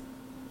always.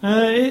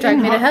 Drag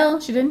Me to Hell.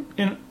 She didn't.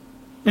 In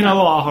a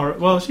lot of horror.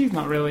 Well, she's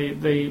not really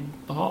the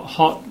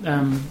hot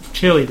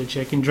cheerleader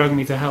chick in Drag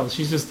Me to Hell.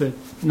 She's just the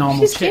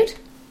normal chick. Cute.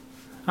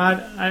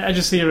 I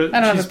just see her. I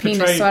don't have a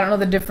penis, so I don't know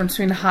the difference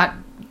between a hot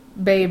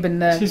babe and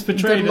the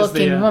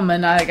good-looking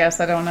woman. I guess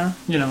I don't know.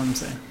 You know what I'm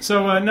saying.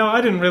 So no,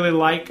 I didn't really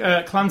like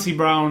Clancy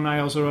Brown. I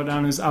also wrote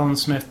down as Alan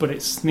Smith, but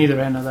it's neither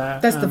here nor there.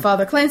 That's the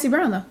father, Clancy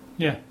Brown, though.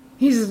 Yeah,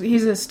 he's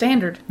a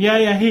standard.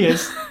 Yeah, he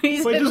is.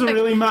 But it doesn't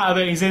really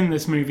matter that he's in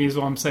this movie, is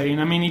what I'm saying.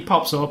 I mean, he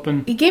pops up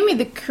and he gave me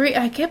the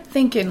I kept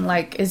thinking,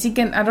 like, is he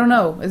gonna? I don't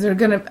know. Is there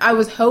gonna? I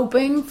was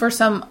hoping for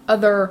some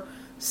other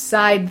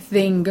side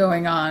thing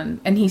going on,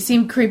 and he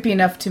seemed creepy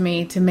enough to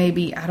me to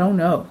maybe, I don't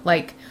know,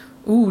 like,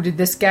 ooh, did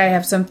this guy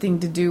have something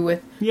to do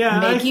with making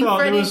I thought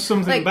Freddy? There was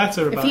something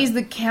better about if he's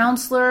the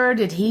counselor,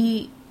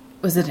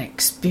 was it an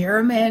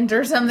experiment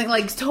or something?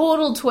 Like,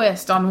 total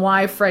twist on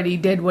why Freddy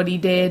did what he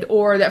did,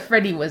 or that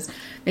Freddy was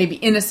maybe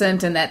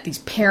innocent and that these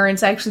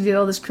parents actually did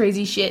all this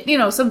crazy shit,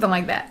 something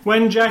like that.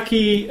 When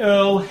Jackie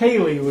Earle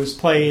Haley was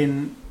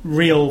playing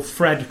real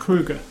Fred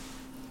Krueger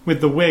with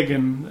the wig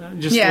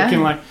and just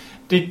looking like...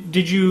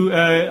 Did you...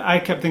 I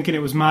kept thinking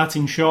it was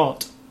Martin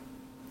Short.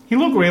 He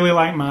looked really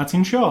like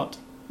Martin Short.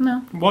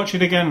 No. Watch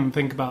it again and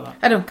think about that.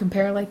 I don't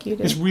compare like you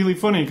do. It's really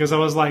funny because I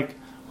was like,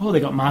 oh, they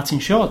got Martin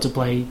Short to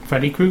play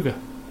Freddy Krueger.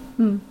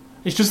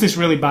 It's just this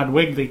really bad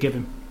wig they give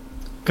him.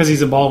 Because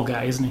he's a bald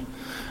guy, isn't he?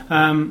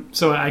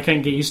 So I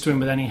can't get used to him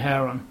with any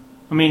hair on.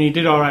 I mean, he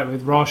did alright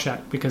with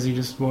Rorschach because he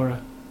just wore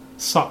a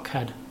sock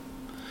head.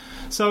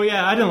 So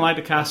yeah, I didn't like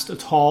the cast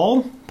at all,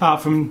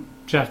 apart from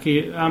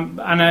Jackie.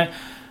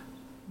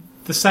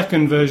 The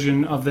second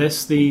version of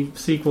this, the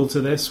sequel to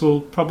this,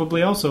 will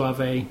probably also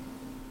have a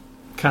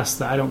cast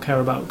that I don't care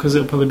about because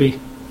it'll probably be...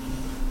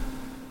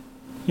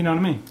 You know what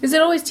I mean? Is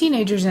it always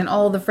teenagers in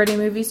all the Freddy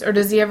movies, or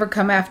does he ever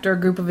come after a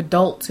group of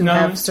adults who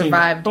have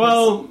survived?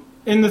 Well,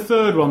 in the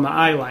third one that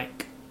I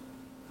like,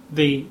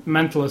 the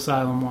mental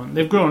asylum one,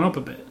 they've grown up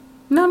a bit.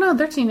 No,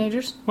 they're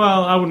teenagers.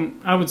 Well,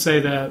 I would say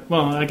that.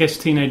 Well, I guess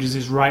teenagers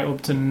is right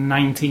up to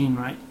 19,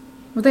 right?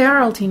 Well, they are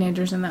all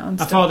teenagers in that one.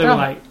 I thought they were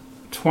like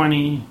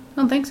 20 I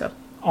don't think so.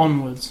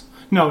 onwards.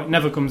 No, it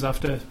never comes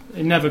after.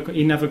 He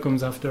never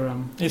comes after.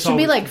 It should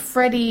be like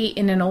Freddy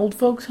in an old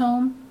folks'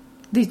 home.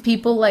 These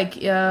people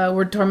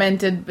were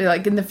tormented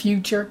like in the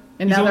future,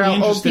 and He's now they're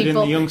only all old interested in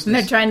people, the youngsters. and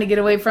they're trying to get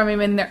away from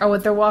him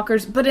with their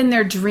walkers. But in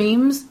their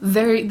dreams,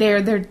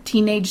 they're their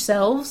teenage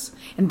selves,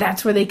 and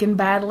that's where they can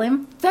battle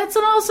him. That's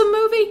an awesome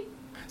movie.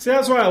 See,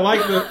 that's why I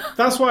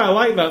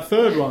like that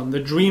third one, the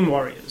Dream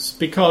Warriors,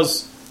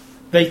 because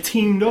they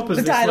teamed up as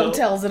The this title little,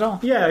 tells it all.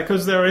 Yeah,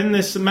 because they're in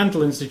this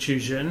mental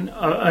institution.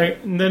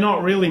 They're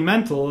not really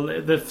mental.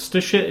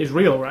 The shit is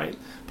real, right?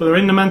 But they're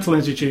in the mental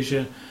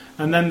institution,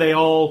 and then they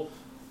all,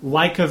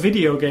 like a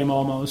video game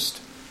almost,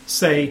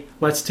 say,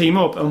 let's team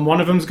up. And one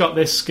of them's got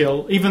this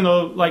skill, even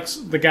though like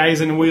the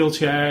guy's in a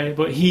wheelchair,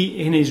 but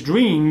he, in his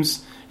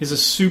dreams, is a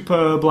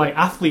superb like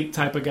athlete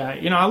type of guy.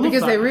 You know, I love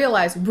because that. they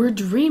realize we're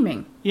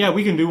dreaming. Yeah,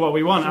 we can do what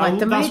we want. Like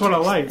the that's Matrix. what I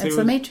liked. It's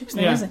the Matrix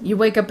thing, isn't it? You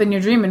wake up in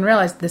your dream and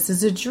realize this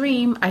is a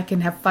dream. I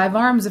can have 5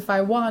 arms if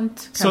I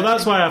want. So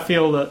that's why I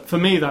feel that, for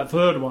me, that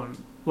third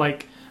one,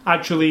 like,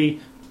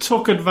 actually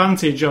took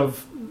advantage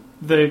of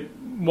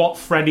what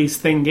Freddy's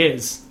thing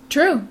is.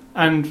 True.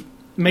 And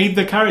made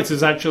the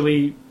characters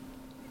actually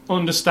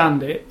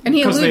understand it. And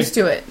he alludes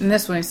to it in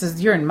this one. He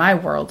says, you're in my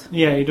world.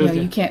 Yeah, he does.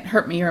 You can't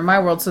hurt me. You're in my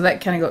world. So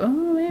that kind of goes,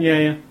 oh, man.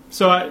 Yeah.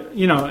 So,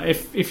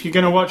 if you're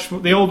going to watch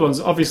the old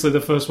ones, obviously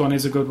the first one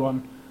is a good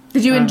one.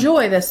 Did you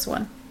enjoy this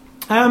one?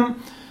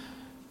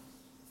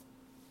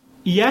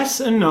 Yes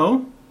and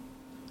no.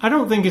 I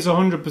don't think it's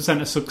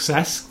 100% a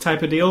success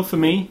type of deal for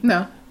me.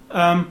 No.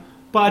 But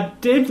I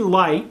did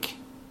like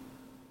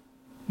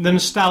the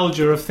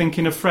nostalgia of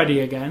thinking of Freddy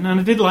again, and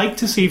I did like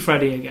to see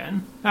Freddy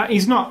again.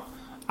 He's not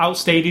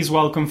outstayed his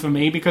welcome for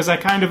me, because I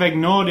kind of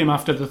ignored him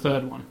after the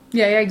third one.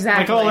 Yeah,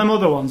 exactly. Like all them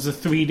other ones, the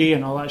 3D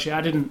and all that shit,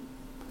 I didn't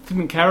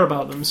care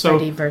about them. So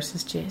Freddy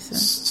versus Jason.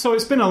 So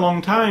it's been a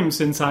long time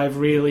since I've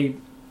really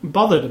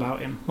bothered about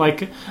him.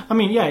 Like, I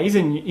mean, yeah, he's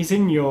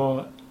in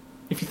your.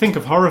 If you think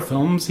of horror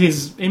films,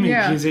 his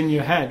image is in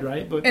your head,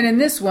 right? But and in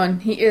this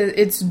one,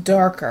 it's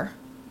darker.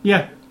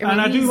 Yeah,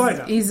 I do like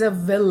that. He's a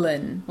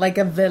villain, like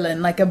a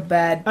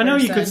bad person. I know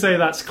you could say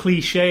that's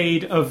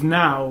cliched of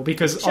now,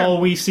 because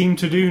all we seem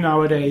to do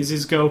nowadays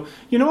is go,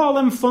 all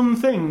them fun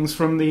things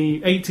from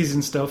the 80s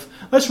and stuff,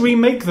 let's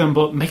remake them,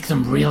 but make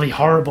them really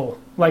horrible.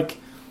 Like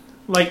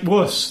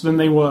worse than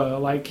they were,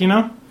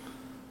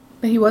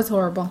 But he was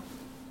horrible.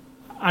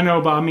 I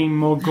know, but I mean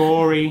more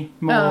gory,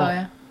 more... Oh,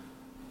 yeah.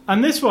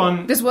 And this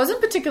one... This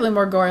wasn't particularly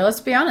more gory, let's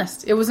be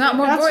honest. It was not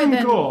more gory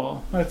than...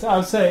 gore, I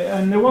would say,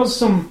 and there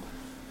was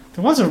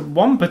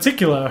one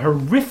particular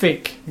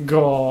horrific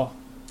gore.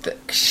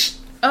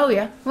 Oh,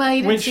 yeah. Well,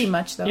 you didn't see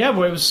much, though. Yeah,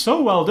 but it was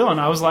so well done.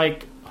 I was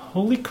like,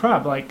 holy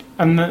crap.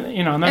 And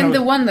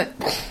the one that...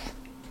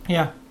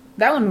 Yeah.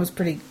 That one was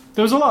pretty...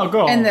 There was a lot of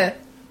gore. And at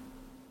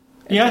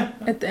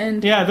the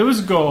end. Yeah, there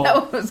was gore.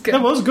 That was good.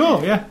 There was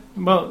gore, yeah.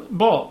 But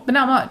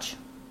not much.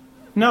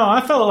 No,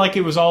 I felt like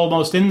it was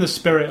almost in the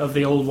spirit of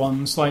the old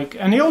ones.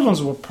 And the old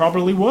ones were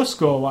probably worse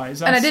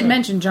gore-wise. And I did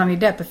mention Johnny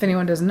Depp, if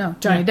anyone doesn't know.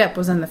 Johnny Depp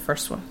was in the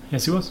first one.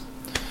 Yes, he was.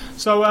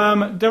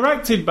 So,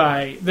 directed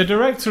by the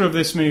director of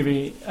this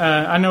movie.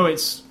 I know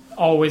it's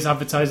always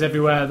advertised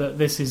everywhere that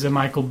this is a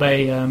Michael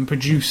Bay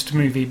produced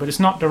movie, but it's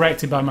not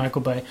directed by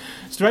Michael Bay.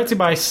 It's directed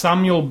by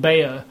Samuel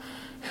Bayer,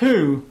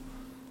 who,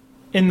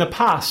 in the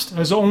past,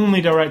 has only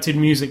directed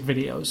music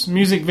videos.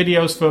 Music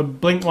videos for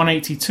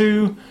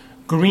Blink-182,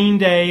 Green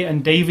Day,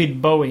 and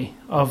David Bowie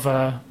of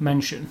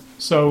mention.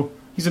 So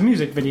he's a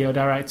music video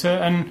director,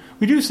 and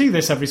we do see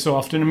this every so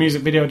often. A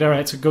music video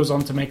director goes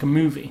on to make a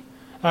movie.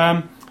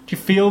 Do you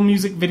feel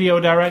music video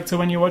director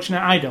when you're watching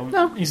it? I don't.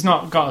 No. He's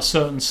not got a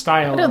certain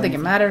style. I don't think it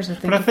matters.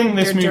 But I think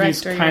this movie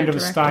is kind of a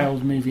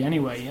styled movie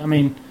anyway. I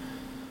mean,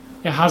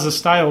 it has a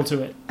style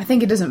to it. I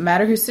think it doesn't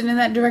matter who's sitting in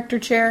that director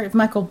chair. If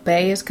Michael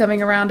Bay is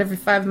coming around every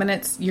 5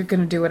 minutes, you're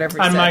going to do whatever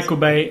he says. And Michael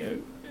Bay...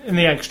 In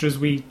the extras,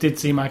 we did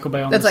see Michael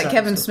Bay on That's the like set.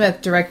 Kevin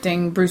Smith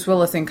directing Bruce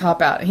Willis in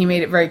Cop Out. He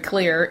made it very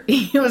clear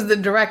he was the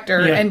director,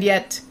 and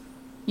yet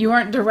you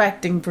aren't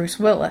directing Bruce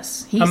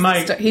Willis.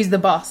 He's the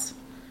boss.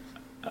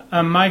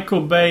 And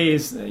Michael Bay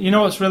is... You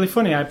know what's really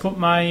funny? I put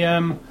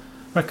my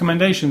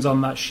recommendations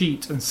on that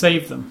sheet and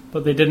saved them,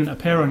 but they didn't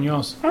appear on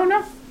yours. Oh,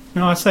 no.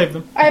 No, I saved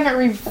them. I haven't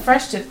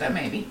refreshed it, though,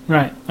 maybe.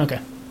 Right, okay.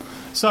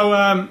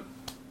 So,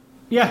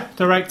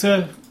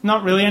 director...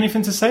 Not really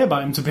anything to say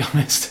about him, to be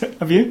honest.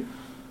 Have you?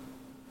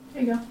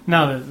 There you go.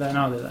 Now they're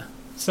there.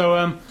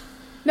 So,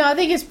 no, I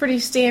think it's pretty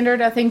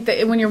standard. I think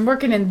that when you're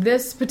working in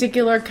this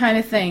particular kind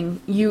of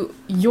thing,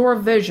 your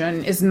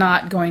vision is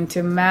not going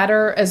to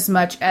matter as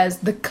much as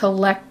the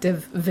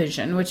collective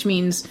vision, which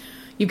means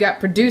you've got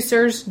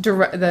producers,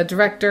 the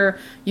director,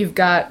 you've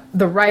got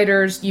the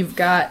writers, you've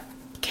got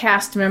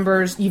cast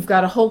members, you've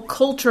got a whole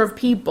culture of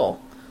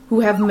people who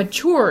have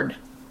matured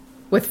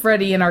with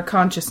Freddy in our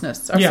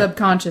consciousness, our Yeah.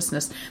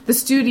 subconsciousness. The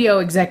studio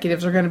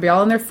executives are going to be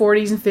all in their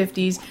 40s and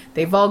 50s.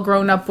 They've all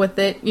grown up with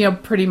it,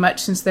 pretty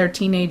much since their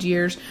teenage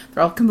years.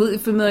 They're all completely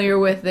familiar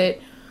with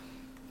it.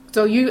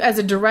 So you, as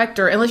a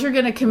director, unless you're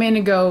going to come in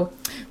and go,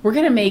 we're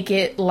going to make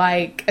it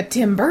like a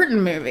Tim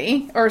Burton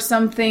movie or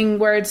something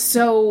where it's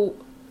so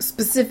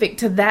specific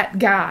to that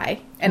guy.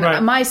 And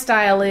Right. my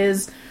style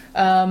is,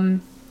 we're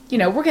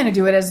going to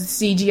do it as a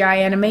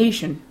CGI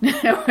animation.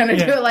 We're going to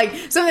do it like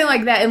something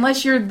like that.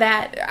 Unless you're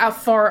that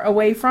far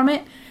away from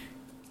it,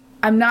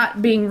 I'm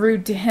not being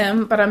rude to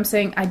him, but I'm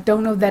saying I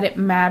don't know that it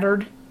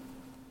mattered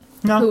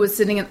who was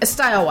sitting in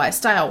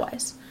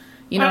style-wise.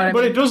 You know what I mean?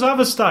 But it does have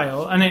a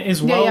style, and it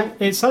is well. Yeah.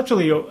 It's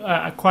actually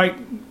quite.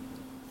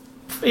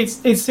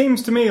 It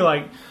seems to me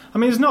like, I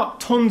mean, there's not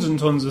tons and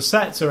tons of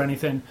sets or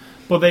anything,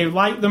 but they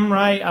light them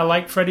right. I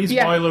like Freddy's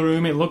boiler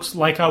room. It looks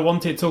like I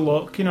want it to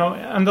look,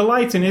 and the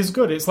lighting is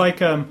good. It's like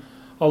a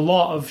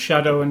lot of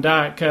shadow and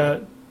dark,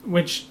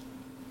 which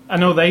I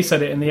know they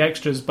said it in the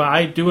extras, but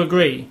I do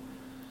agree.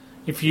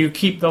 If you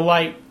keep the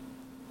light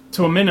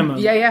to a minimum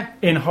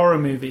in horror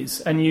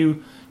movies, and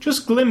you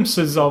just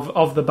glimpses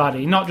of the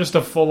baddie, not just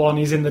a full-on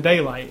he's in the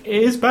daylight,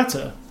 it is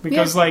better.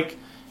 Because, you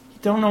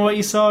don't know what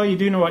you saw, you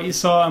do know what you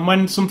saw, and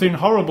when something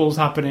horrible's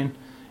happening,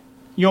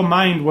 your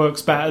mind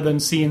works better than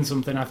seeing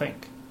something, I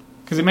think.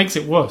 Because it makes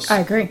it worse. I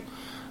agree.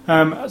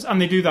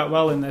 And they do that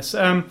well in this.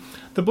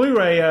 The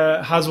Blu-ray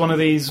has one of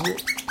these,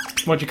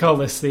 what do you call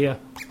this? The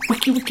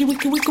wiki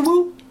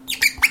woo?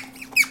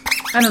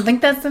 I don't think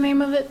that's the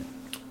name of it.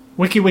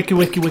 Wiki woo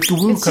It's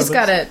covers. just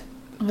got a...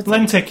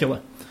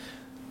 Lenticular.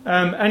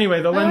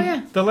 Anyway,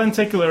 the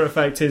lenticular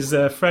effect is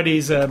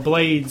Freddy's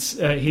blades.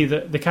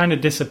 They kind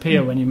of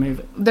disappear when you move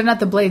it. They're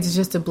not the blades; it's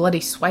just a bloody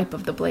swipe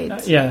of the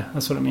blades. Yeah,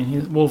 that's what I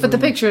mean. But the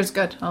picture is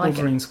good. I like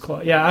Wolverine's claw.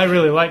 Yeah, I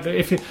really like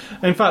it.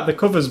 In fact, the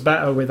cover's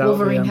better without.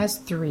 Wolverine has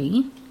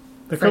 3.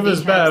 The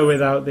cover's better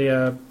without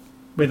the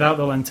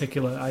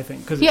lenticular, I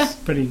think, because it's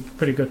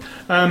pretty good.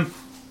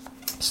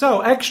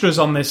 So extras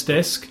on this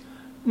disc,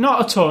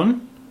 not a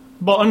ton,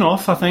 but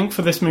enough, I think,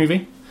 for this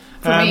movie.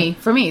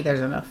 For me, there's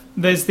enough.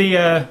 There's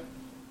the,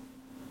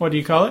 what do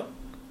you call it?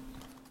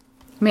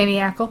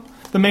 Maniacal.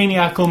 The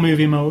maniacal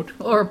movie mode.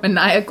 Or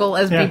maniacal,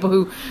 as people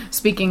who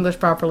speak English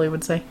properly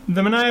would say.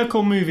 The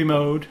maniacal movie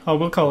mode,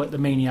 we'll call it the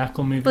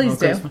maniacal movie mode.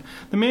 Please do.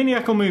 The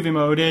maniacal movie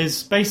mode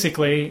is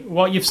basically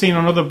what you've seen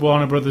on other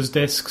Warner Brothers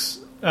discs.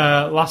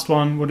 Last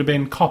one would have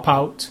been Cop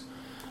Out,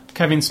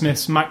 Kevin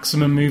Smith's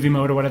maximum movie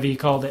mode, or whatever you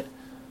called it.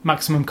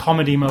 Maximum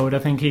comedy mode, I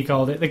think he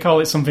called it. They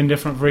call it something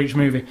different for each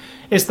movie.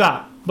 It's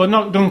that, but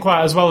not done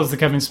quite as well as the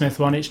Kevin Smith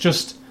one. It's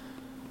just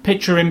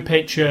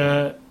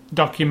picture-in-picture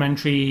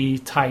documentary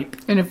type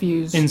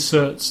interviews,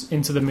 inserts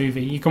into the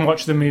movie. You can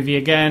watch the movie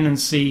again and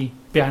see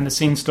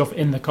behind-the-scenes stuff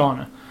in the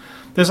corner.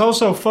 There's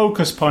also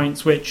focus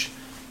points, which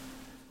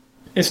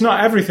it's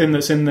not everything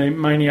that's in the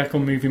maniacal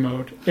movie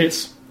mode.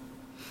 It's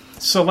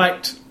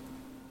select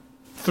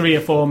 3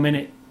 or 4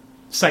 minute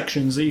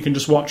sections that you can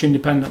just watch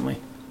independently.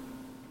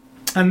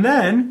 And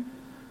then,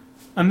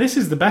 and this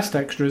is the best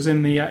extras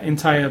in the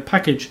entire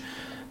package,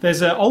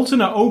 there's an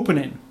alternate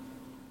opening,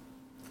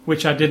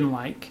 which I didn't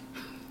like,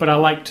 but I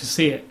liked to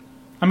see it.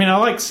 I mean, I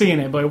liked seeing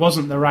it, but it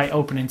wasn't the right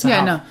opening to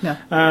have.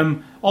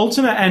 No.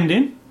 Alternate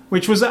ending,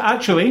 which was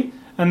actually,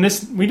 and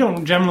this we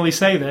don't generally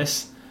say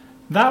this,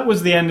 that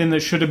was the ending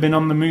that should have been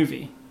on the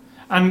movie.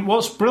 And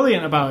what's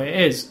brilliant about it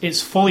is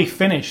it's fully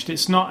finished.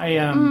 It's not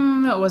a...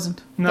 no, it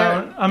wasn't.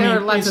 No,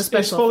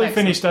 it's fully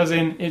finished as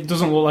in it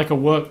doesn't look like a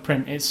work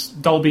print. It's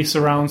Dolby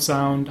surround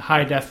sound,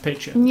 high-def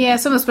picture. Yeah,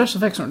 some of the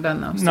special effects weren't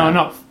done, though. So. No,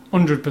 not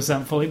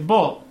 100% fully,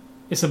 but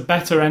it's a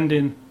better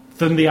ending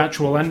than the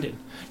actual ending.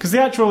 Because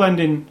the actual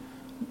ending,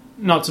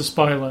 not to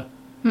spoiler,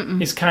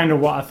 is kind of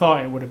what I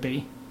thought it would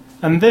be.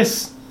 And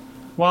this...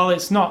 While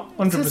it's not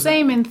 100%...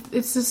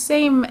 It's the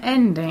same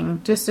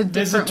ending, just a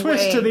different way.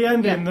 There's a twist to the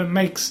ending that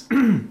makes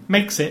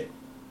makes it,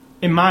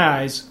 in my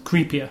eyes,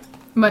 creepier.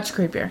 Much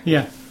creepier.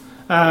 Yeah.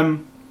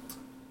 And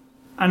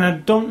I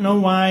don't know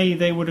why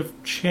they would have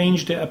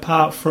changed it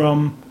apart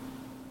from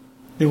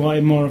they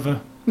wanted more of a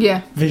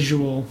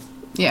visual...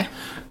 Yeah.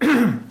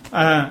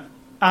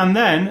 And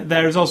then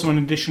there's also an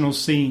additional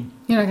scene.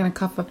 You're not going to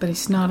cough up any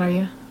snot, are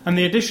you? And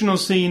the additional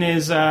scene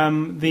is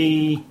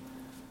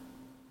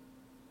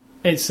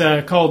It's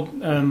called...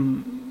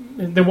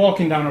 they're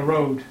walking down a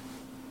road,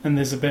 and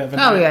there's a bit of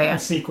a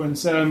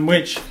sequence,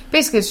 which...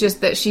 Basically, it's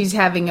just that she's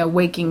having a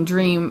waking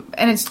dream,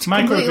 and it's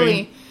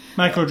completely...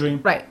 Micro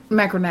dream. Right,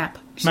 micro nap.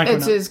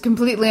 It's just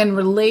completely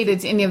unrelated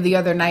to any of the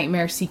other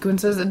nightmare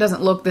sequences. It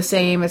doesn't look the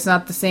same. It's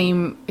not the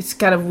same. It's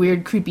got a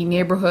weird, creepy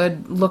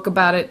neighborhood look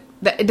about it.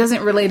 It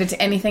doesn't relate it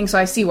to anything, so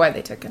I see why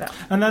they took it out.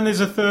 And then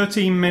there's a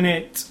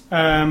 13-minute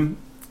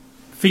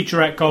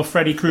featurette called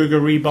Freddy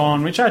Krueger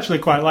Reborn, which I actually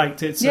quite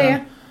liked. It's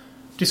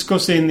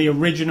discussing the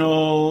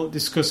original,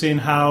 discussing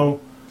how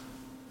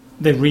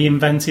they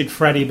reinvented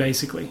Freddy,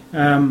 basically.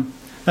 Then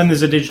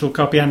there's a digital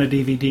copy and a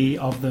DVD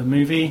of the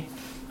movie,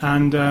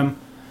 and a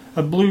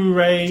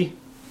Blu-ray,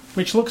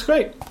 which looks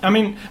great. I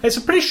mean, it's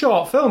a pretty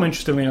short film,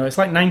 interestingly enough. It's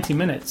like 90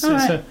 minutes.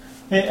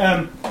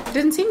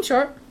 Didn't seem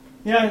short.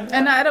 Yeah.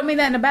 And I don't mean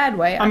that in a bad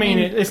way. I mean,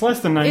 it's less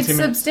than 90 it's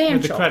minutes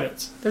substantial. with the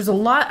credits. There's a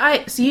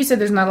lot. So you said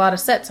there's not a lot of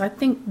sets. I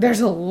think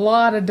there's a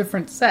lot of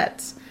different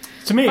sets.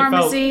 To me,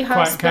 Pharmacy, it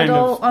felt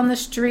hospital, on the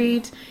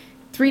street,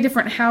 3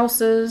 different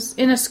houses,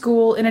 in a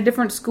school, in a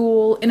different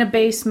school, in a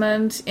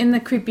basement, in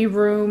the creepy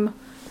room.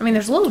 I mean,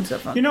 there's loads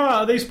of them. You know,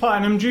 out of these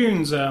Platinum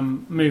Dunes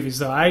movies,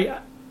 though, I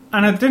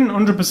didn't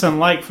 100%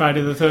 like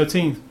Friday the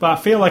 13th, but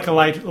I feel like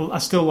I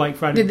still like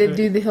Friday Did the 13th. they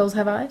do The Hills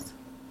Have Eyes?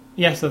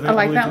 Yes, I think I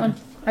like that they one.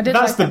 did. I did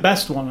That's like the that.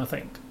 best one, I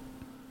think.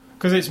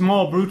 Because it's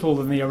more brutal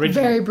than the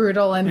original. Very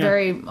brutal and Yeah.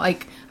 very,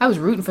 like, I was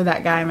rooting for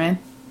that guy, man.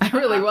 I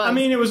really was. I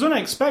mean, it was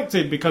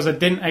unexpected because I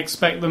didn't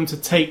expect them to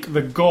take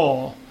the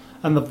gore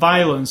and the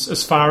violence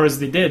as far as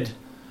they did.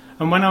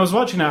 And when I was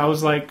watching it, I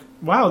was like,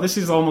 wow, this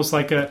is almost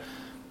like a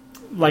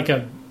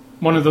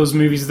one of those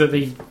movies that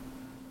they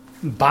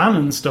ban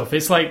and stuff.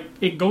 It's like,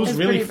 it goes It's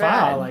really pretty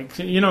far. bad. Like,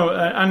 you know,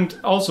 and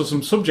also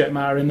some subject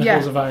matter in The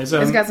Hills of Eyes.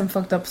 It's got some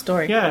fucked up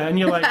story. Yeah, and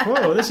you're like,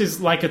 whoa, this is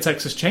like a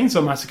Texas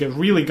Chainsaw Massacre,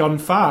 really gone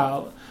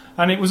far.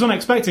 And it was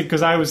unexpected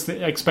because I was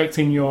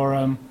expecting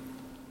your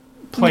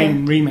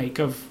plain remake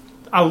of...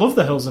 I love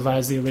The Hills of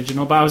Eyes, the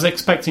original, but I was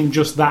expecting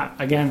just that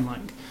again.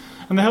 Like,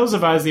 and The Hills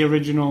of Eyes, the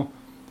original,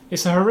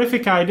 it's a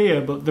horrific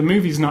idea, but the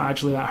movie's not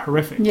actually that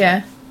horrific.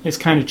 Yeah. It's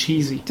kind of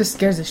cheesy. Just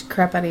scares the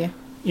crap out of you.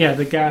 Yeah,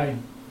 the guy,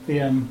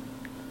 the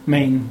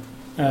main...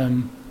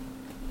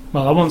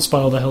 well, I won't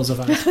spoil The Hills of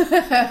Eyes.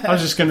 I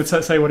was just going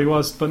to say what he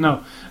was, but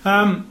no.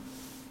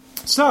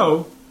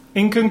 So,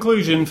 in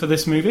conclusion for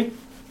this movie,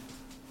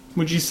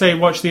 would you say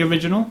watch the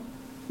original?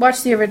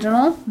 Watch the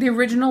original. The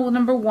original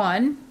number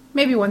 1.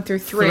 Maybe 1 through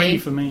 3. 3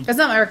 for me. That's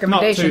not my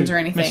recommendations Not 2. or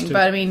anything, Missed 2.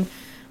 but I mean...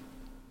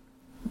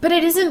 But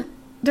it isn't...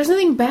 There's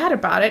nothing bad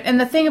about it. And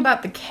the thing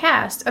about the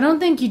cast,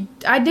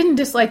 I didn't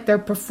dislike their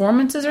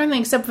performances or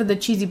anything, except for the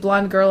cheesy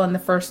blonde girl and the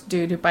first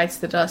dude who bites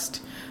the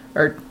dust.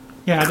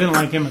 Yeah, I didn't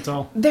like him at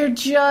all. They're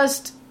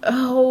just...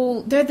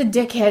 they're the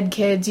dickhead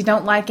kids you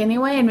don't like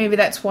anyway, and maybe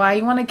that's why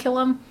you want to kill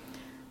them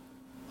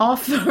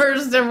off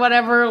first or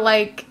whatever,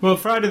 like... Well,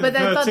 Friday the But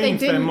I thought 13th,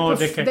 they're more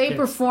dickhead they kids.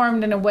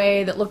 performed in a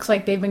way that looks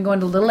like they've been going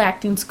to little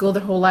acting school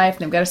their whole life,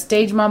 and they've got a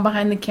stage mom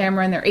behind the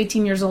camera, and they're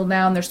 18 years old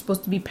now, and they're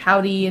supposed to be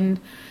pouty, and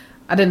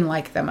I didn't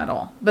like them at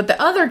all. But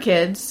the other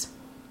kids,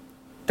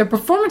 their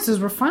performances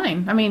were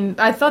fine. I mean,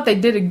 I thought they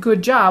did a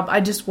good job.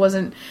 I just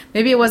wasn't...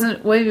 Maybe it was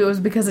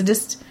because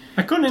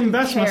I couldn't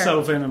invest care.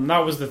 myself in them, that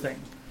was the thing.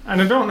 And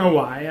I don't know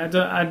why.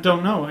 I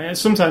don't know.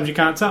 Sometimes you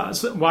can't tell.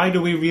 Why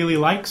do we really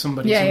like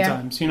somebody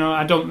sometimes? You know,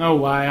 I don't know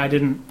why I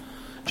didn't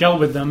gel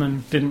with them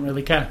and didn't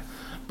really care.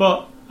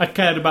 But I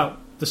cared about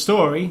the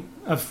story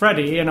of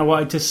Freddy and I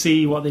wanted to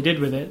see what they did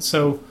with it.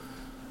 So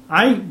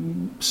I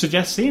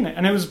suggest seeing it.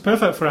 And it was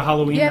perfect for a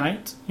Halloween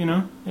night, you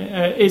know.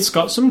 It's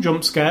got some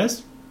jump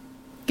scares.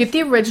 get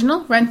the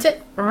original, rent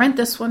it, or rent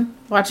this one,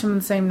 watch them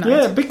the same night.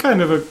 Yeah, it'd be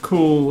kind of a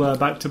cool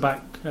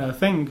back-to-back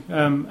thing.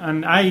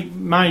 And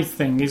my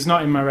thing is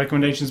not in my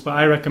recommendations, but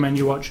I recommend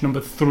you watch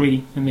number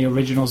 3 in the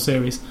original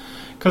series.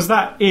 Because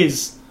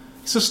it's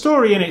a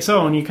story in its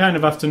own. You kind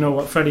of have to know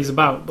what Freddy's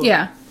about. But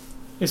yeah.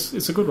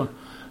 It's a good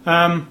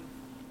one.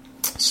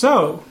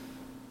 So,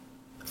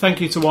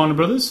 thank you to Warner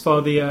Brothers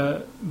for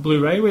the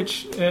Blu-ray,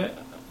 which,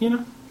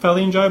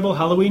 fairly enjoyable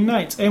Halloween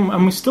night.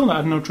 And we still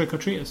had no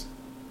trick-or-treaters.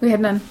 We had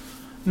none.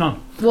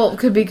 None. Well, it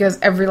could be because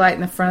every light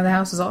in the front of the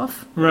house is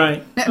off.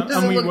 Right. They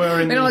don't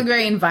look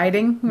very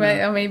inviting,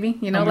 right? Or maybe,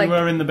 we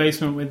were in the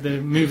basement with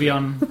the movie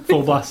on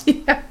full blast.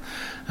 Yeah.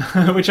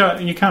 Which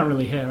you can't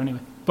really hear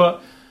anyway.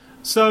 But,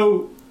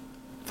 so,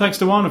 thanks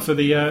to Warner for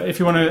the... if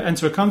you want to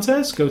enter a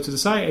contest, go to the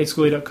site,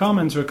 aschoolie.com,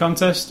 enter a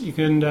contest. You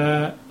can...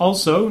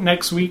 also,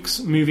 next week's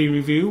movie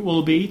review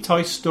will be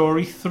Toy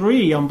Story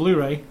 3 on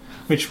Blu-ray,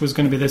 which was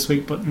going to be this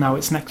week, but now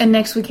it's next week. And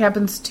next week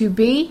happens to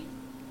be...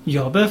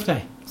 Your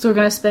birthday. So we're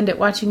going to spend it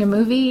watching a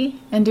movie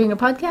and doing a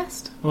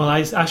podcast? Well, I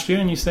asked you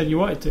and you said you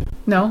wanted to.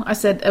 No, I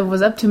said it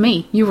was up to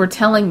me. You were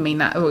telling me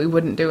not we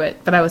wouldn't do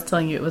it, but I was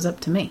telling you it was up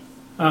to me.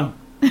 Oh.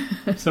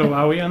 So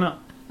are we or not?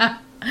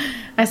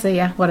 I say,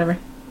 yeah, whatever.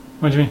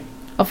 What do you mean?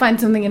 I'll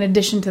find something in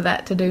addition to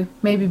that to do.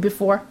 Maybe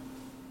before.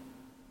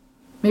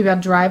 Maybe I'll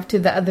drive to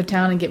the other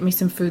town and get me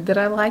some food that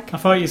I like. I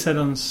thought you said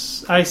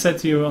I said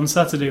to you on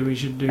Saturday we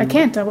should do... I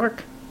can't, I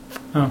work.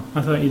 Oh,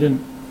 I thought you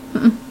didn't.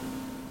 Mm-mm.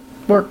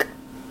 Work.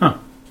 Oh.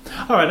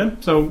 Alright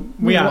then, so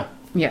we are.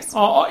 Yes.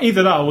 Or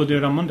either that or we'll do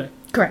it on Monday.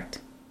 Correct.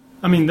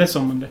 I mean this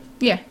on Monday.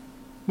 Yeah.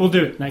 We'll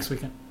do it next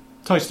weekend.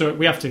 Toy Story,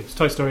 we have to. It's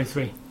Toy Story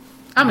 3.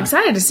 I'm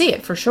excited to see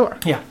it, for sure.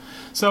 Yeah.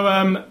 So,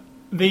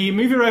 the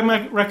movie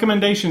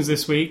recommendations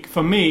this week,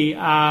 for me,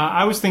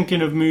 I was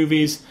thinking of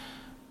movies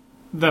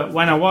that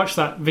when I watched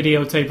that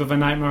videotape of A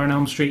Nightmare on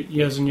Elm Street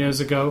years and years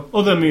ago,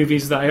 other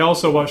movies that I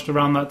also watched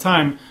around that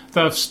time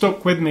that have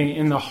stuck with me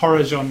in the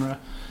horror genre.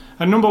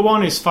 And number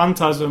 1 is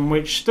Phantasm,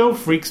 which still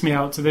freaks me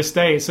out to this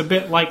day. It's a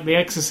bit like The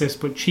Exorcist,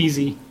 but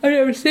cheesy. I've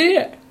never seen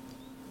it.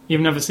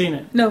 You've never seen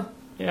it? No.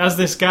 It has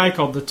this guy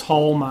called the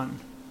Tall Man,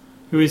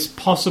 who is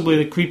possibly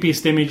the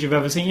creepiest image you've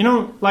ever seen. You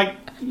know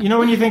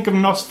when you think of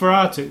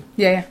Nosferatu?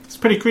 Yeah. It's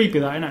pretty creepy,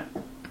 that, isn't it?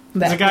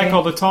 There's a guy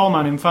called the Tall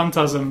Man in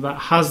Phantasm that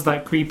has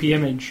that creepy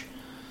image.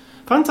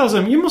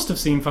 Phantasm, you must have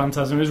seen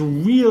Phantasm. It was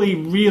really,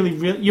 really,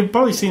 really... You've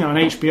probably seen it on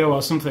HBO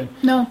or something.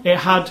 No. It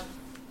had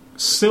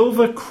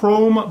silver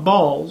chrome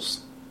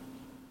balls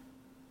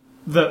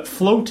that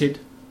floated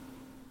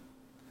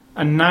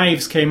and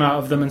knives came out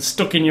of them and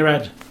stuck in your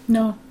head.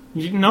 No.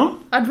 You know?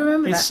 I'd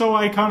remember It's that. so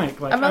iconic.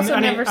 Like, I've also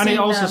never and seen it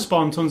also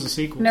spawned tons of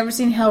sequels. Never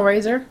seen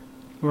Hellraiser.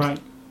 Right.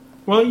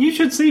 Well, you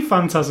should see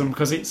Phantasm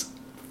because it's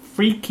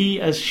freaky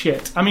as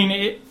shit. I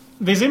mean,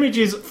 there's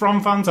images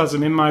from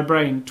Phantasm in my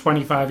brain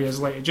 25 years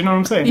later. Do you know what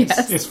I'm saying?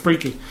 Yes. It's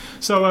freaky.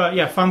 So,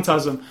 yeah,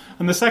 Phantasm.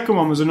 And the second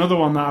one was another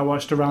one that I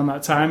watched around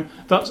that time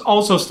that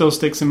also still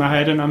sticks in my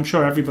head, and I'm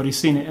sure everybody's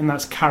seen it, and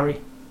that's Carrie.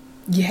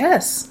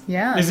 Yes.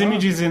 Yeah. There's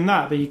images in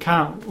that you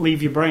can't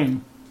leave your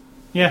brain.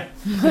 Yeah.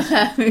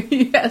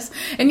 Yes.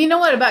 And you know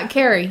what about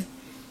Carrie?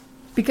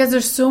 Because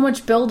there's so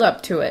much build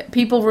up to it.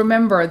 People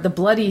remember the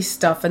bloody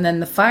stuff and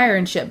then the fire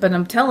and shit, but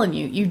I'm telling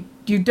you,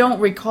 you don't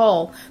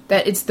recall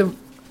that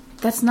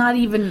that's not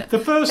even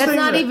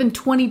even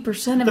 20%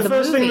 of the movie. The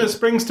first thing that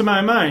springs to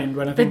my mind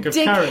when I think of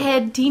Carrie, the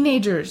dickhead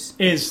teenagers,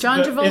 is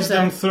John Travolta, is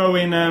them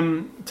throwing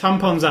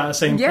tampons at us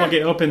saying plug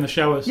it up in the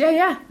showers.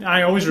 Yeah.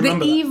 I always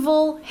remember the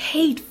evil,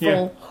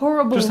 hateful,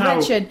 horrible,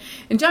 wretched.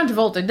 And John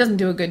Travolta doesn't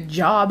do a good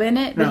job in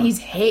it, but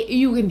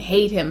you can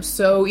hate him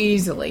so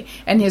easily.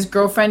 And his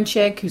girlfriend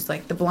chick, who's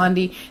like the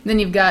blondie, and then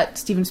you've got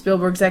Steven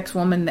Spielberg's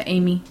ex-woman, the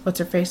Amy, what's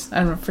her face? I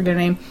don't know, forget her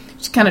name.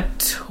 She's kind of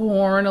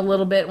torn a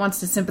little bit, wants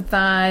to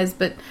sympathize,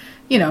 but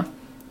you know,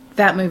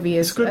 that movie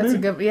is a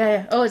good.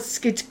 Yeah. Oh, it's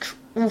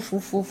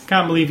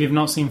Can't believe you've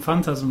not seen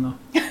Phantasm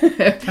though.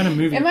 Kind of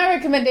movie. And my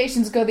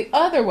recommendations go the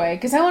other way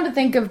because I want to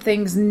think of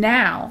things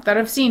now that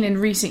I've seen in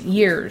recent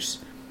years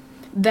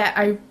that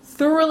I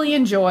thoroughly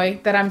enjoy,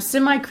 that I'm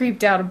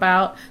semi-creeped out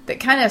about, that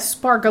kind of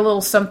spark a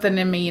little something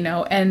in me, you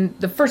know. And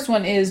the first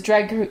one is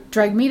Drag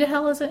Me to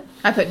Hell, is it?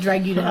 I put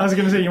Drag You to Hell. I was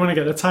going to say, you want to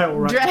get the title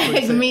right.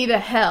 Drag Me to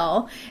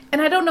Hell.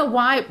 And I don't know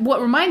why,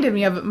 what reminded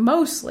me of it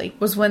mostly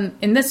was when,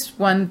 in this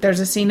one, there's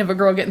a scene of a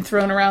girl getting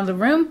thrown around the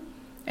room,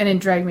 and in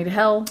Drag Me to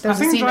Hell,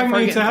 there's a scene of her getting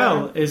Drag Me to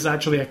Hell thrown. is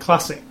actually a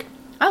classic.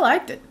 I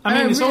liked it.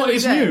 I mean,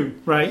 it's did. new,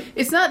 right?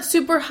 It's not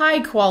super high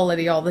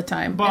quality all the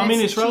time. But I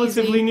mean, it's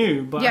relatively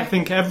new. But I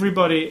think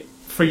everybody,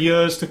 for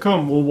years to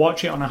come, will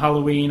watch it on a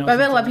Halloween. But I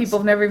bet a lot of people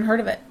have never even heard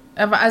of it.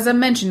 As I'm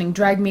mentioning,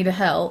 Drag Me to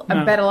Hell.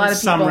 I bet a lot of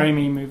people. Sam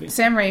Raimi movie.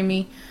 Sam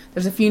Raimi.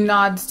 There's a few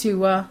nods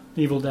to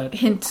Evil Dead.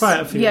 Hints.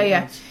 Quite a few.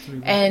 Yeah.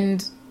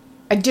 And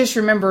I just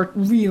remember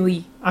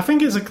really. I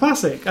think it's a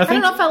classic. I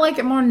don't know if I like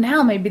it more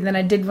now maybe than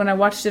I did when I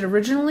watched it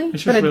originally,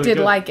 but I really did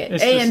good. like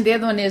it. And the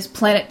other one is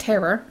Planet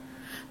Terror,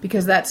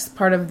 because that's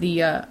part of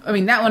the. I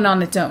mean, that one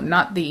on its own,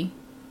 not the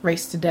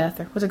Race to Death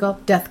or what's it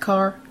called? Death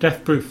Car.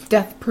 Death Proof.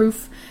 Death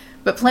Proof,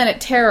 but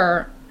Planet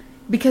Terror,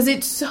 because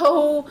it's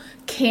so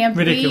campy.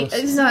 Ridiculous.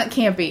 It's not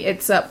campy.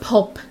 It's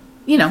pulp.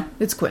 You know,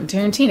 it's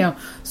Quentin Tarantino,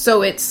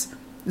 so it's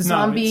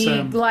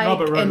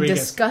zombie-like and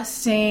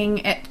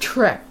disgusting. And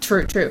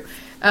true.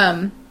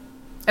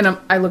 And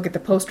I look at the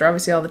poster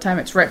obviously all the time.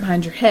 It's right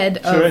behind your head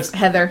of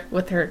Heather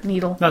with her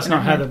needle. That's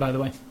not Heather, by the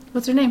way.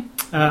 What's her name?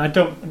 I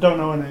don't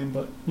know her name,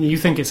 but you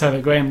think it's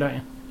Heather Graham, don't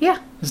you? Yeah.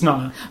 It's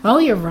not her. Oh,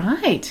 you're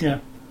right. Yeah.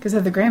 Because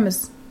Heather Graham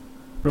is...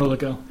 Roller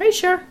Girl. Are you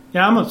sure?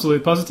 Yeah, I'm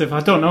absolutely positive. I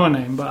don't know her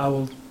name, but I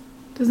will...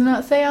 Does it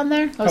not say on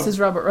there? Oh, it says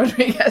Robert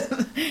Rodriguez.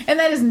 And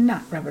that is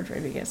not Robert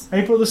Rodriguez.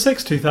 April the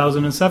 6th,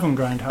 2007,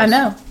 Grindhouse. I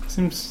know.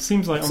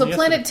 Seems like So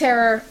Planet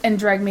Terror and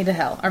Drag Me to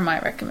Hell are my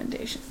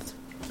recommendations.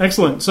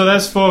 Excellent. So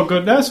there's four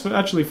good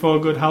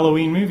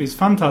Halloween movies.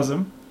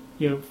 Phantasm,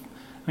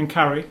 and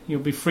Carrie, you'll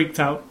be freaked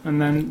out. And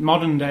then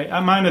modern day.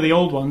 Mine are the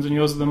old ones, and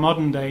yours are the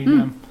modern day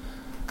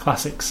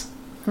classics.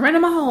 Rent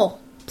them all.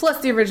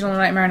 Plus the original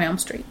Nightmare on Elm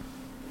Street.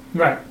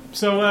 Right.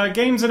 So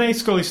games and A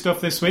Scully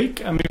stuff this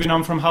week. I'm moving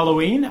on from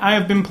Halloween. I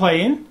have been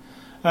playing.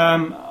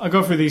 I'll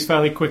go through these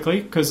fairly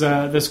quickly because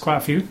there's quite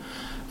a few.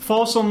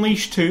 Force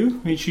Unleashed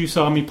 2, which you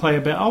saw me play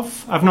a bit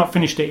of. I've not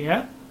finished it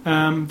yet.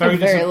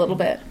 Very little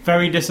bit.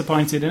 Very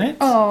disappointed in it.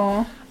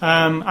 Oh.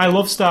 I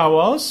love Star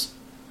Wars.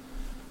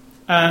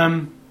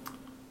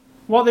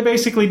 What they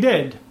basically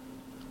did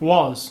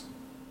was,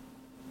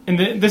 and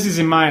this is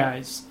in my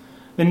eyes,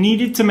 they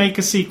needed to make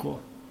a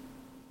sequel.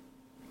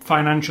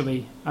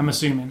 Financially, I'm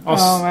assuming.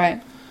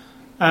 Right.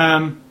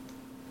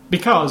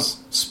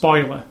 Because,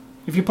 spoiler,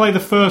 if you play the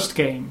first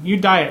game, you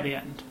die at the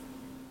end.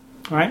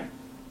 Right?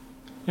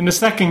 In the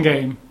second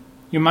game,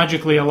 you're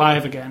magically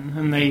alive again,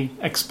 and they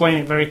explain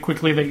it very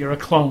quickly that you're a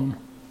clone.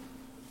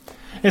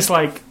 It's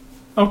like,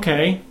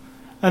 okay,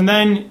 and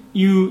then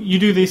you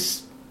do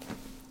this,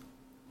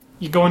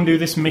 you go and do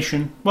this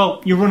mission.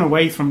 Well, you run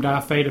away from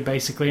Darth Vader,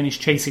 basically, and he's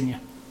chasing you.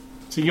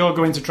 So you're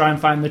going to try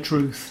and find the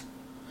truth.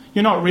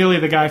 You're not really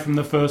the guy from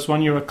the first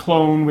one, you're a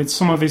clone with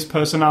some of his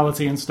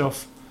personality and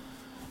stuff.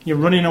 You're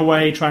running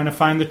away, trying to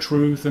find the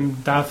truth,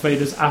 and Darth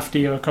Vader's after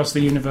you across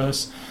the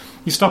universe.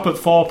 You stop at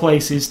 4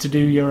 places to do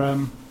your,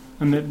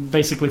 and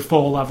basically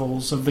 4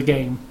 levels of the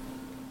game.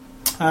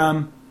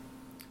 And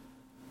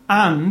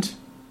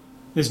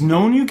There's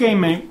no new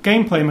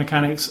gameplay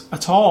mechanics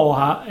at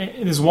all.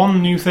 There's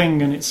one new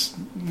thing, and it's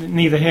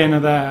neither here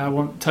nor there. I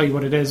won't tell you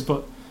what it is,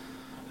 but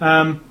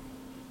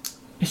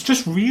it's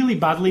just really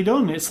badly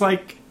done. It's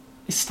like,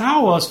 it's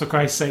Star Wars, for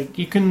Christ's sake.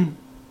 You can,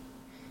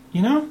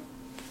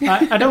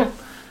 I don't...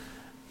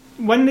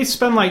 When they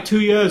spend like 2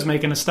 years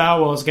making a Star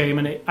Wars game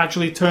and it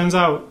actually turns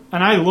out...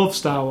 And I love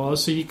Star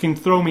Wars, so you can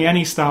throw me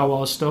any Star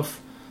Wars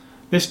stuff.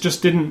 This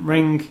just didn't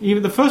ring.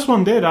 Even the first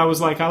one did. I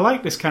was like, I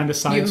like this kind of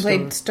side story. You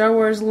played Star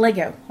Wars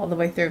Lego all the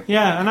way through.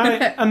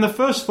 Yeah, and the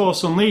first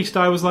Force Unleashed,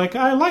 I was like,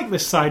 I like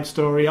this side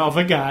story of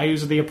a guy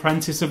who's the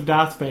apprentice of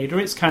Darth Vader.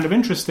 It's kind of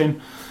interesting.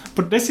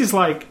 But this is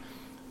like,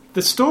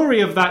 the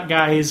story of that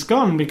guy is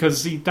gone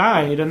because he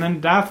died, and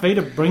then Darth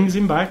Vader brings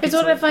him back. It's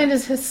what I find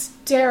is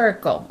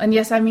hysterical. And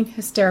yes, I mean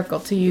hysterical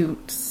to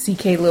you,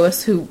 C.K.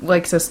 Lewis, who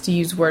likes us to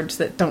use words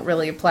that don't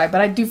really apply.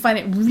 But I do find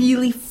it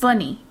really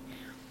funny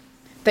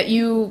that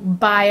you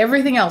buy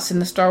everything else in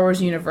the Star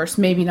Wars universe,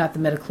 maybe not the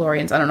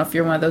midichlorians. I don't know if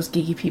you're one of those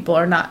geeky people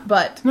or not,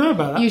 but know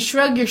about that. You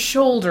shrug your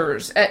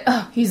shoulders at,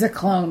 oh, he's a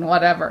clone,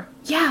 whatever.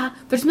 Yeah,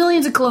 there's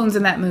millions of clones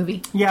in that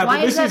movie. Yeah, why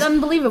but is that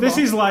unbelievable? This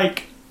is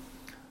like...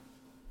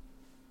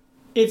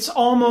 It's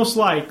almost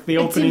like the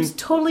opening... It seems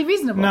totally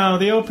reasonable. No,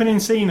 the opening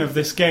scene of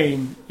this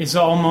game is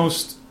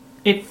almost...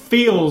 It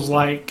feels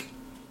like...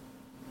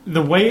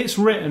 The way it's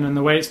written and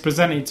the way it's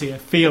presented to you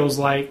feels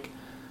like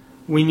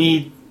we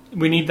need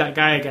that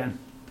guy again.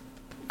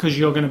 Because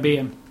you're going to be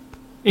him.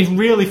 It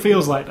really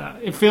feels like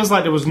that. It feels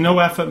like there was no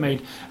effort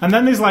made. And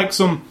then there's like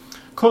some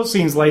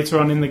cutscenes later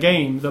on in the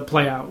game that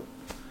play out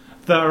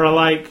that are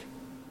like,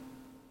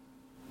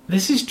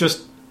 this is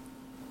just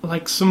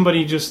like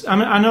somebody just... I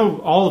mean, I know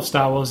all of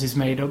Star Wars is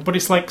made up, but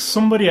it's like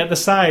somebody at the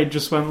side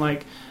just went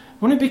like,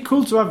 wouldn't it be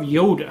cool to have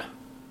Yoda?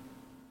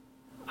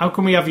 How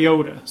can we have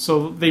Yoda?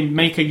 So they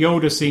make a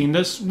Yoda scene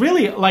that's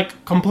really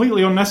like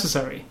completely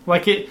unnecessary.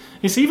 Like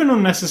it's even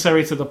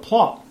unnecessary to the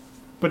plot.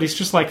 But it's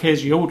just like,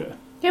 here's Yoda.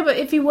 Yeah, but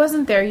if he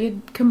wasn't there,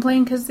 you'd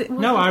complain because it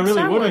wasn't. No, I really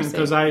Star wouldn't, Wars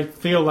because I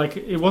feel like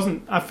it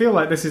wasn't... I feel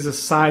like this is a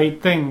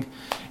side thing.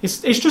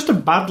 It's just a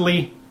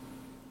badly...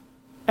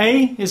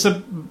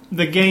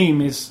 The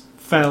game is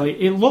fairly...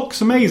 It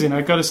looks amazing,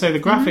 I've got to say. The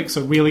graphics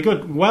are really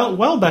good.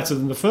 Well better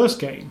than the first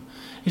game.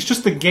 It's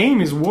just the game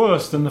is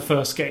worse than the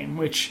first game,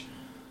 which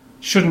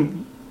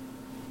shouldn't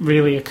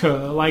really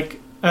occur.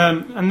 Like,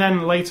 and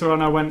then later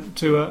on I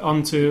went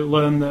on to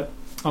learn that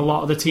a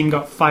lot of the team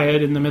got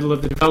fired in the middle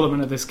of the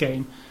development of this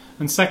game.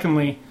 And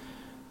secondly,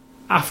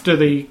 after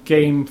the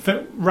game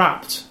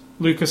wrapped,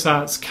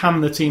 LucasArts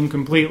canned the team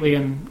completely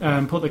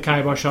and put the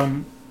kibosh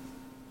on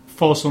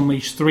Force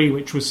Unleashed 3,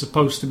 which was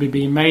supposed to be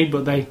being made,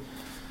 but they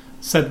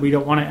said we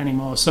don't want it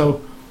anymore.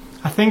 So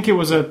I think it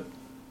was a...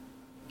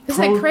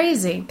 Isn't that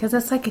crazy? Because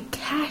that's like a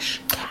cash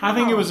cow. I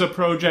think it was a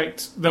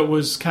project that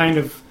was kind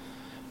of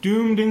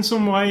doomed in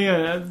some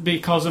way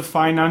because of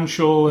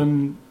financial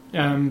and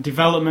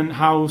development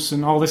house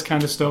and all this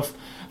kind of stuff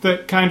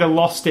that kind of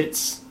lost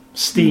its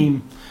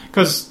steam.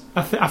 Because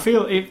I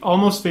feel it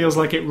almost feels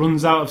like it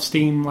runs out of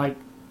steam like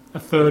a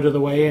third of the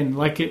way in.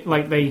 Like it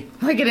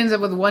ends up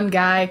with one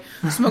guy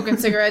smoking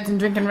cigarettes and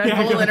drinking Red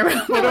Bull in a room.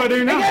 What do I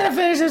do now? I gotta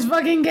finish this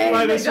fucking game.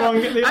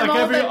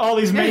 Like all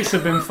these mates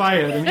have been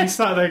fired, and he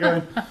sat there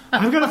going,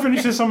 "I've got to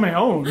finish this on my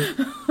own."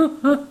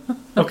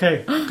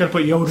 Okay, gotta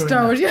put Yoda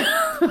Star Wars, in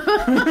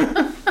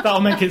there.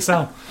 That'll make it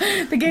sell.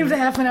 The game's a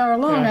half an hour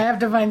long. Yeah. I have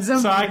to find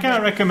something. So I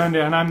can't recommend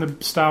it, and I'm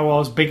the Star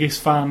Wars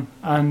biggest fan.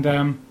 And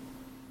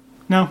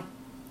no,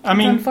 I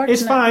mean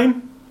it's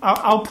fine.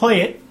 I'll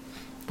play it.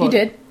 You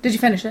did? Did you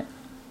finish it?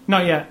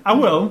 Not yet. I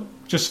will,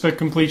 just for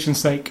completion's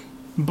sake.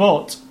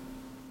 But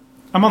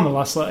I'm on the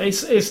last level.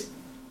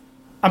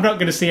 I'm not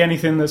going to see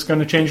anything that's going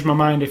to change my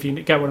mind, if you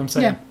get what I'm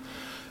saying.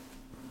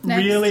 Yeah.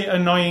 Really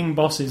annoying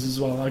bosses as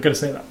well, I've got to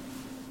say that.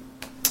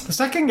 The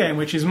second game,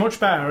 which is much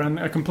better and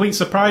a complete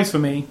surprise for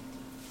me,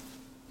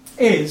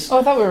 is... Oh,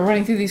 I thought we were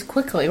running through these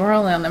quickly. We're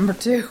only on number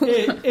 2.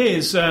 It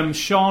is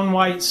Shaun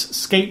White's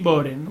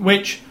Skateboarding,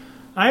 which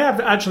I have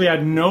actually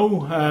had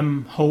no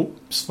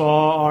hopes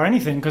for or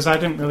anything, because I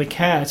didn't really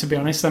care, to be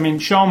honest. I mean,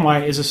 Shaun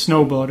White is a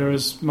snowboarder,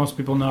 as most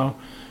people know,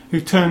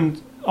 who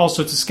turned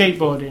also to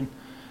skateboarding,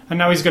 and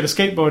now he's got a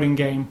skateboarding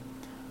game,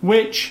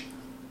 which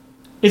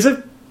is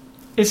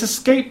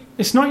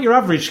it's not your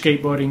average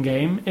skateboarding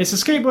game. It's a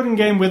skateboarding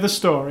game with a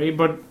story,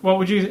 but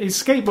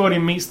it's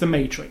skateboarding meets The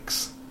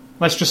Matrix.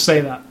 Let's just say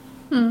that.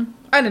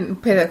 I didn't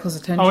pay that close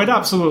attention. Oh, it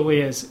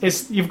absolutely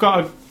is. You've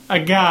got a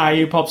guy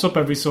who pops up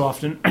every so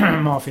often,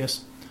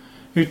 Morpheus,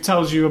 who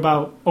tells you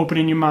about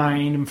opening your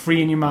mind and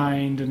freeing your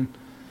mind, and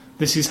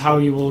this is how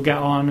you will get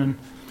on.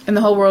 And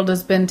the whole world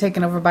has been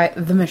taken over by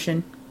the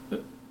Mission.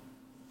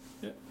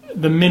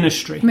 The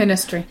Ministry.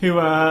 Who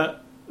are...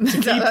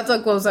 That's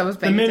how close I was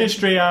paying The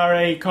Ministry are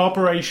a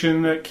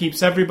corporation that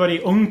keeps everybody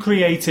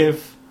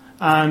uncreative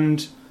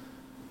and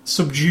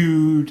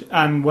subdued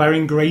and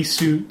wearing grey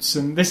suits,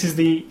 and this is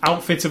the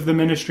outfit of the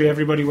Ministry.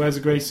 Everybody wears a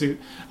grey suit,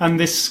 and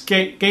the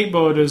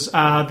skateboarders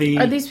are the...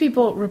 Are these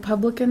people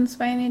Republicans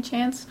by any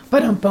chance?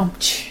 And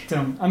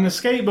the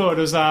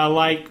skateboarders are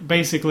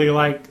basically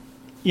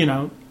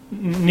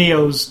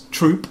Neo's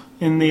troop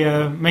in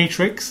the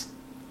Matrix,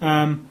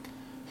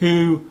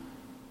 who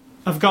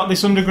have got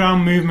this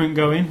underground movement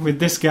going with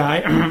this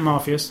guy,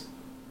 Morpheus,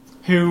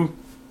 who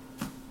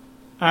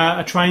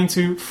are trying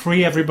to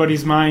free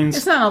everybody's minds.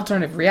 It's not an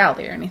alternative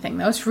reality or anything,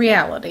 though. It's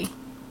reality.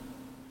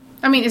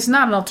 I mean, it's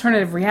not an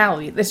alternative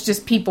reality. It's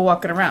just people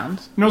walking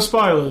around. No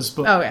spoilers,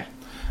 but... Oh, yeah.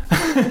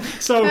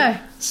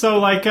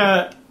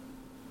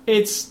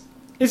 It's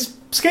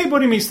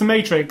skateboarding meets the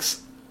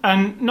Matrix,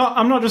 and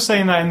I'm not just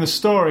saying that in the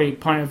story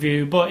point of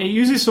view, but it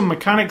uses some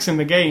mechanics in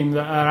the game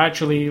that are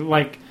actually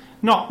like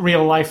not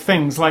real life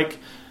things. Like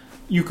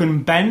you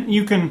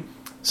can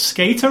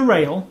skate a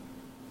rail,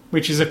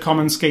 which is a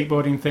common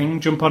skateboarding thing.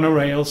 Jump on a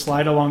rail,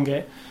 slide along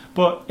it.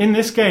 But in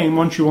this game,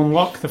 once you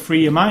unlock the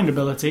free your mind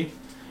ability,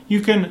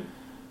 you can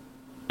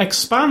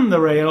expand the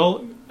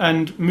rail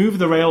and move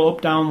the rail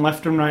up, down,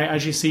 left and right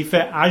as you see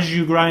fit, as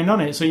you grind on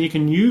it. So you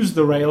can use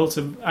the rail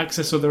to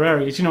access other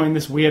areas, in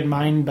this weird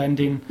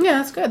mind-bending... Yeah,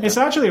 that's good. It's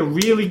actually a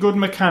really good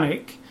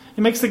mechanic.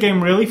 It makes the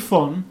game really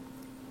fun,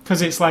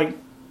 because it's like,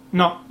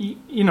 not...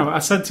 I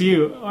said to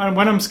you,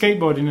 when I'm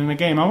skateboarding in a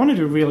game, I want to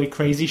do really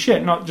crazy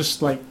shit, not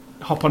just like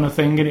hop on a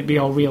thing and it be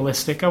all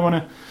realistic. I want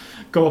to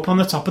go up on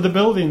the top of the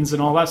buildings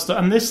and all that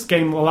stuff. And this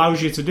game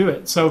allows you to do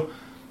it. So...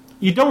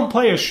 You don't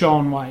play as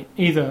Shaun White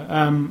either.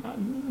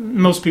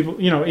 Most people,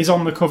 he's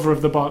on the cover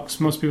of the box.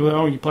 Most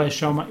people, you play as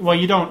Shaun White. Well,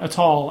 you don't at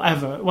all,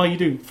 ever. Well, you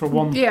do, for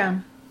one.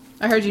 Yeah.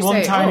 I heard you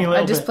say,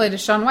 I just played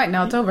as Shaun White,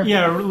 now it's over.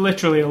 Yeah,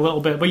 literally a little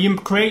bit. But you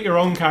create your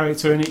own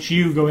character, and it's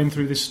you going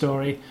through this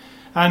story.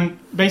 And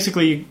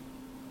basically,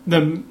 the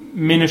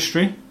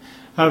Ministry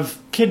have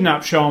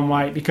kidnapped Shaun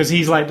White because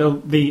he's like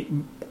the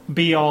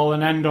be-all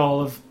and end-all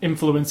of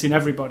influencing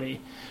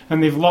everybody.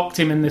 And they've locked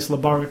him in this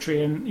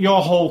laboratory, and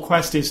your whole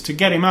quest is to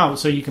get him out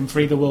so you can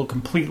free the world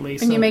completely.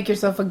 And you make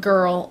yourself a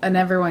girl, and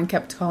everyone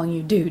kept calling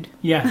you dude.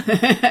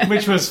 Yeah,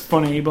 which was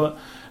funny, but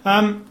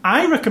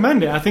I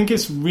recommend it. I think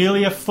it's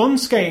really a fun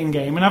skating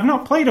game, and I've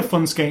not played a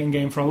fun skating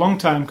game for a long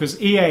time,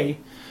 because EA,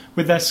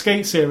 with their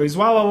Skate series,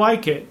 while I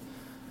like it,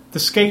 the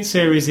Skate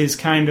series is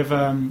kind of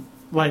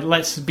like,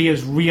 let's be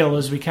as real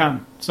as we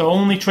can. So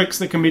only tricks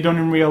that can be done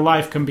in real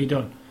life can be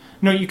done.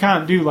 No, you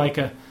can't do like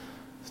a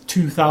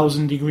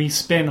 2,000 degree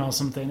spin or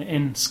something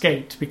in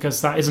Skate,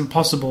 because that isn't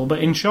possible. But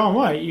in Shaun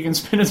White, you can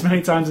spin as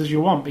many times as you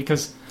want,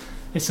 because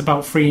it's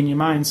about freeing your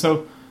mind.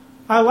 So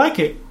I like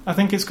it. I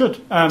think it's good.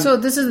 So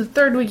this is the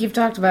third week you've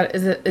talked about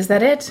it. Is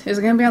that it? Is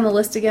it going to be on the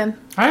list again?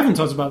 I haven't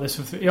talked about this.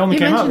 It only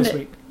came out this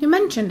week. You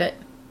mentioned it.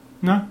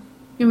 No?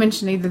 You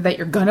mentioned either that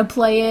you're going to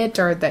play it,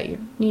 or that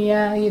you...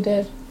 Yeah, you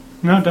did.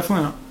 No,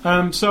 definitely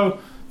not. So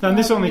then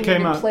this only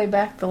came out... play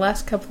back the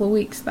last couple of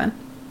weeks then.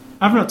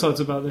 I've not talked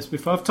about this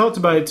before. I've talked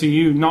about it to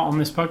you, not on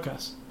this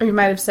podcast. Or you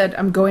might have said,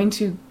 I'm going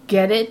to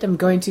get it, I'm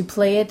going to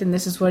play it, and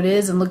this is what it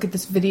is, and look at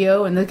this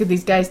video, and look at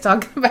these guys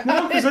talking about it.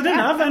 No, because I didn't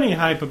have any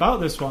hype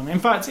about this one. In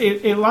fact,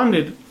 it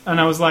landed, and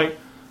I was like,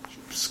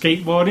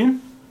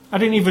 skateboarding? I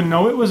didn't even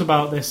know it was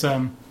about this.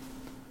 I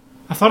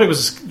thought it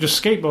was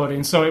just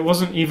skateboarding, so it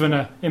wasn't even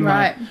I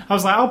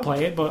was like, I'll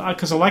play it, but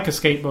because I like a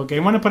skateboard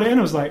game. When I put it in,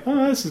 I was like,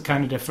 oh, this is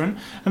kind of different.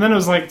 And then I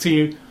was like to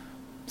you,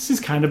 this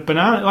is kind of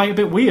banana, like a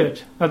bit weird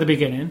at the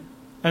beginning.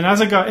 And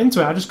as I got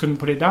into it, I just couldn't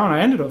put it down.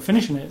 I ended up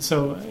finishing it.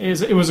 So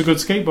it was a good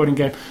skateboarding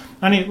game.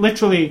 And it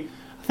literally,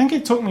 I think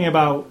it took me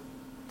about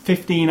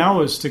 15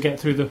 hours to get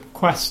through the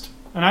quest.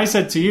 And I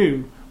said to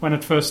you, when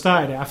I'd first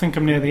started it, I think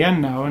I'm near the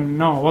end now. And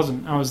no, I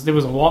wasn't. There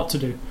was a lot to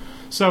do.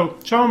 So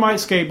Shaun White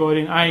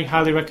skateboarding, I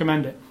highly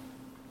recommend it.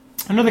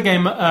 Another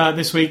game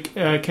this week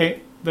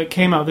that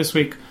came out this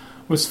week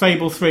was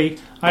Fable 3.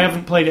 I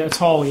haven't played it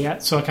at all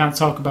yet, so I can't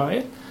talk about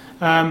it.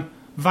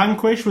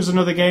 Vanquish was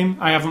another game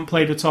I haven't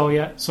played at all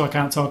yet, so I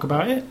can't talk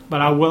about it,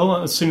 but I will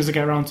as soon as I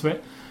get around to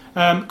it.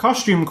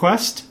 Costume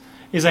Quest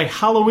is a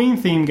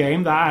Halloween-themed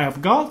game that I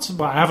have got,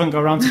 but I haven't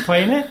got around to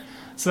playing it,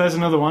 so there's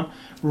another one.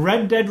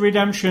 Red Dead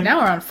Redemption...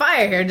 Now we're on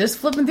fire here, just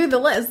flipping through the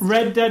list.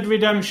 Red Dead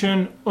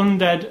Redemption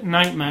Undead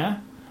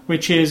Nightmare,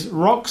 which is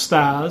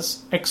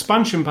Rockstar's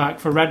expansion pack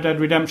for Red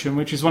Dead Redemption,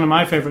 which is one of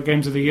my favourite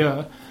games of the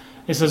year.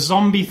 It's a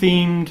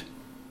zombie-themed...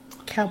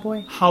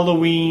 Cowboy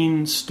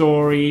Halloween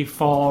story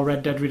for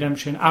Red Dead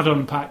Redemption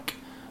add-on pack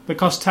that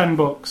costs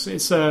 $10.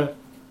 It's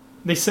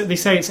they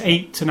say it's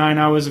 8 to 9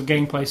 hours of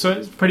gameplay, so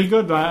it's pretty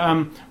good.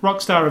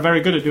 Rockstar are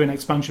very good at doing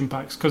expansion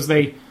packs because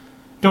they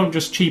don't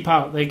just cheap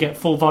out; they get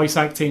full voice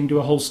acting, do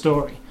a whole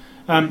story.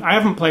 I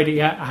haven't played it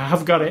yet. I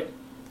have got it,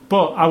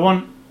 but I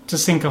want to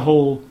sink a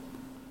whole,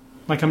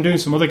 like I'm doing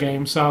some other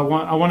games. So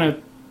I want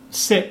to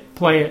sit,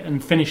 play it,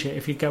 and finish it.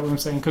 If you get what I'm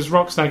saying, because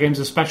Rockstar games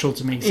are special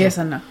to me. So. Yes,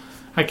 I know.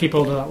 I keep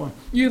hold of that one.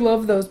 You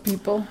love those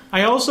people.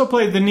 I also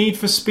played the Need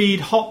for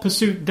Speed Hot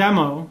Pursuit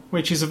demo,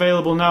 which is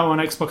available now on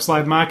Xbox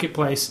Live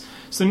Marketplace.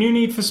 It's the new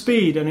Need for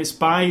Speed, and it's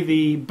by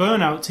the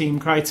Burnout team,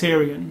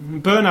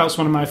 Criterion. Burnout's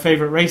one of my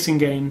favourite racing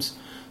games,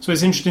 so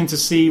it's interesting to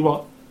see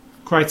what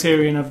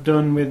Criterion have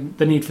done with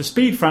the Need for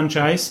Speed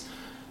franchise.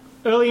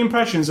 Early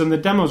impressions, and the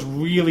demo's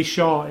really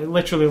short. It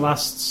literally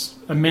lasts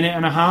a minute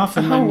and a half,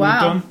 and then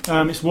you're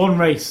done. It's one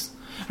race.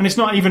 And it's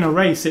not even a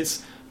race,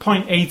 it's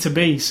point A to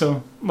B.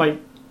 So, like,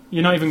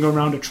 you're not even going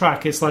around a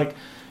track. It's like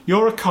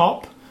you're a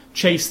cop,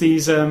 chase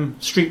these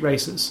street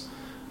racers,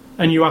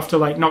 and you have to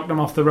like knock them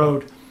off the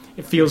road.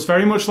 It feels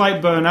very much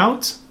like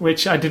Burnout,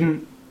 which I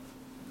didn't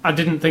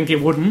think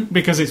it wouldn't,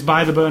 because it's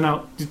by the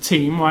Burnout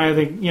team. Why are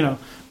they,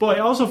 But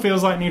it also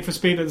feels like Need for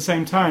Speed at the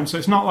same time. So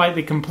it's not like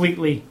they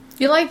completely...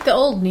 You liked the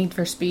old Need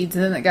for Speeds,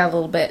 and then it got a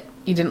little bit...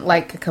 You didn't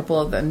like a couple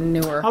of the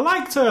newer... I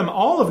liked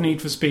all of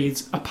Need for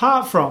Speeds,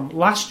 apart from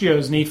last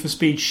year's Need for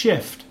Speed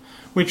Shift,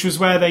 which was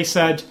where they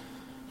said,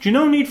 do you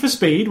know Need for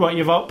Speed, what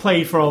you've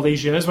played for all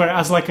these years, where it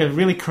has like a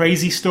really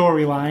crazy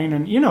storyline,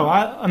 and,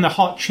 and the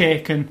hot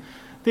chick, and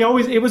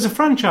it was a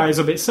franchise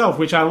of itself,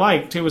 which I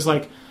liked. It was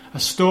like a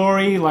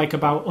story like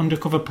about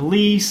undercover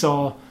police,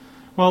 or...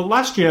 Well,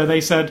 last year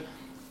they said...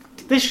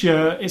 This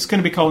year, it's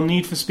going to be called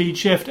Need for Speed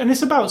Shift, and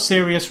it's about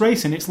serious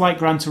racing. It's like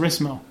Gran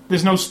Turismo.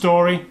 There's no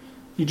story.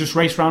 You just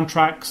race around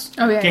tracks,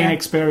 gain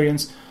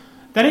experience.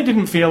 Then it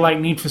didn't feel like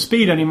Need for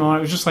Speed anymore.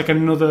 It was just like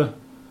another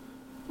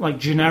like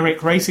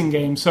generic racing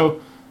game.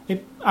 So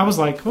I was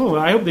like, oh,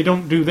 I hope they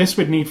don't do this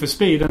with Need for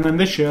Speed. And then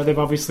this year, they've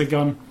obviously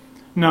gone,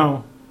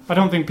 no, I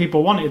don't think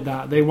people wanted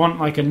that. They want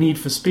like a Need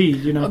for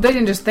Speed, Well, they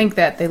didn't just think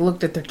that. They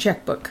looked at their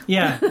checkbook.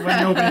 Yeah,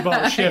 when nobody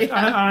bought a Shift.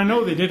 Yeah. And I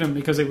know they didn't,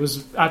 because it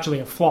was actually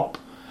a flop.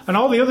 And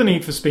all the other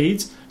Need for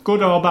Speeds,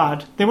 good or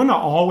bad, they were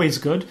not always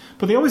good,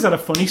 but they always had a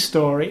funny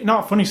story.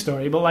 Not a funny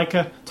story, but like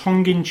a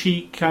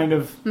tongue-in-cheek kind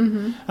of...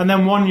 Mm-hmm. And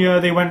then one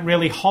year they went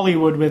really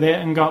Hollywood with it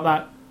and got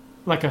that,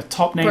 like a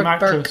top-name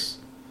actress.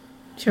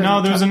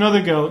 No, there was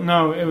another girl.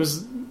 No, it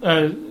was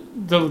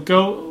the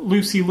girl,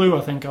 Lucy Liu,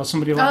 I think, or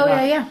somebody like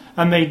that. Oh, yeah.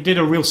 And they did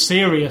a real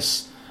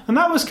serious... And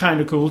that was kind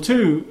of cool,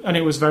 too, and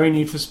it was very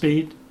Need for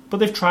Speed. But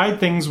they've tried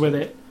things with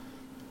it.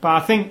 But I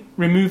think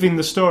removing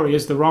the story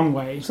is the wrong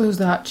way. So who's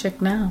the hot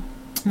chick now?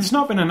 It's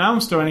not been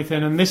announced or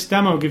anything, and this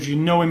demo gives you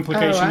no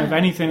implication of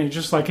anything. It's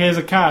just like, here's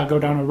a car, go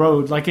down a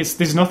road. Like,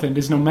 there's nothing.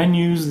 There's no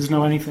menus, there's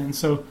no anything.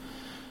 So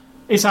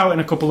it's out in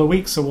a couple of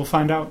weeks, so we'll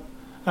find out.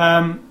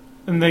 And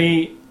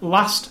the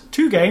last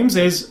two games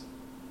is,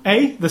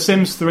 The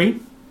Sims 3,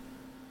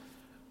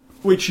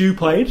 which you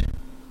played.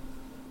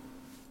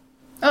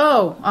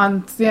 Oh,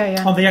 on the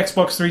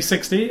Xbox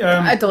 360.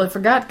 I totally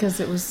forgot, because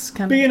it was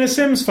kind of... Being a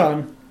Sims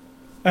fan...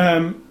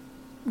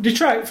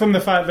 detract from the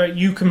fact that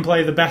you can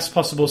play the best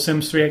possible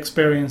Sims 3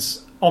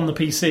 experience on the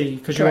PC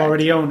because you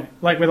already own it,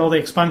 like with all the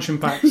expansion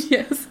packs.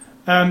 Yes.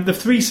 The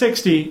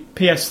 360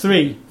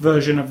 PS3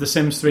 version of The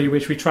Sims 3,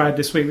 which we tried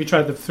this week, we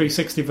tried the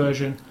 360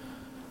 version.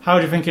 How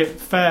do you think it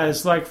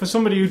fares? Like, for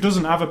somebody who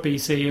doesn't have a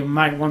PC and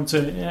might want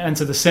to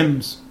enter The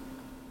Sims.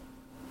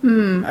 I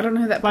don't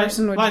know who that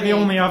person would be. Like, they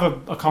only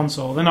have a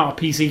console. They're not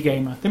a PC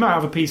gamer. They might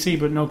have a PC,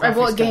 but no graphics.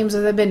 What games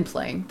have they been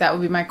playing? That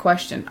would be my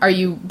question. Are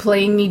you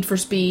playing Need for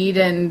Speed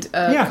and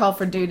Call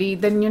for Duty?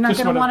 Then you're not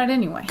going to want it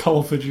anyway.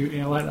 Call for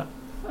Duty, I like that.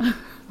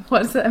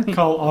 What does that mean?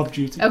 Call of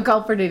Duty. Oh,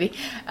 Call for Duty.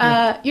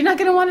 You're not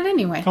going to want it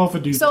anyway. Call for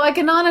Duty. So I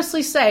can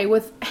honestly say,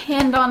 with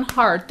hand on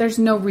heart, there's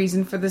no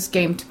reason for this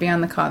game to be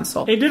on the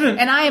console. It didn't.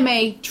 And I am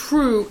a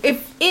true...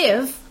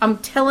 If I'm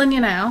telling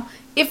you now,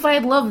 if I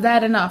had loved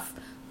that enough,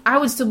 I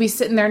would still be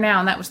sitting there now,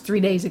 and that was 3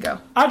 days ago.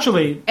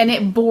 Actually... And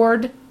it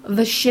bored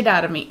the shit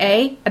out of me.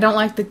 I don't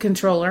like the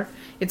controller.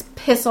 It's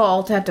piss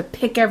all to have to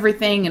pick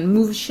everything and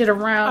move shit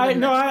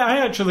around.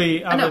 I actually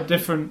have a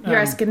different... You're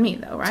asking me,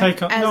 though,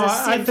 right?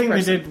 I think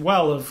they did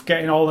well of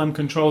getting all them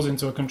controls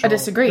into a controller. I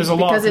disagree,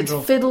 because it's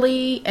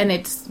fiddly, and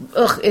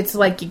it's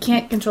like you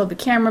can't control the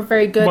camera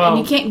very good, and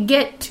you can't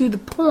get to the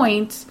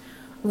point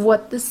of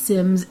what The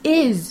Sims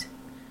is.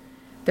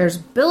 There's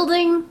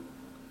building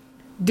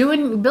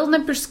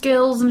up your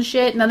skills and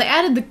shit. Now, they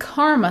added the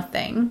karma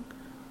thing,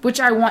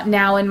 which I want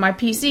now in my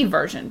PC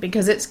version,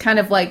 because it's kind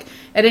of like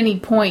at any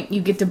point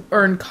you get to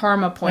earn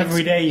karma points.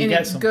 Every day you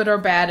get some. Good or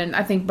bad, and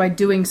I think by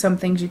doing some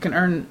things you can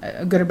earn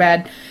good or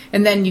bad,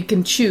 and then you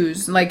can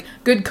choose. Like,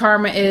 good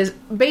karma is,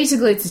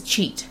 basically it's a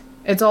cheat.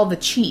 It's all the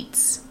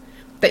cheats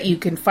that you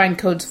can find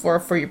codes for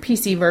your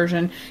PC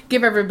version.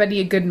 Give everybody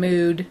a good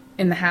mood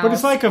in the house. But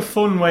it's like a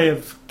fun way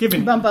of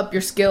giving. Bump up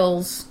your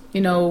skills,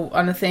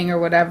 on a thing or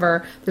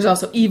whatever. There's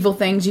also evil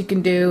things you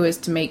can do, is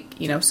to make,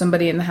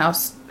 somebody in the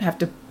house have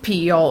to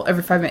pee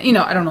every 5 minutes.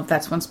 I don't know if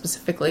that's one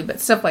specifically, but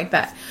stuff like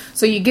that.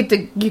 So you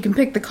can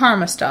pick the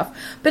karma stuff.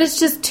 But it's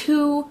just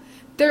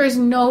there is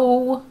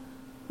no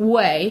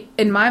way,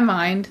 in my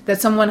mind,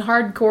 that someone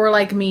hardcore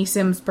like me,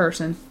 Sims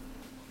person,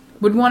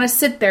 would want to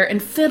sit there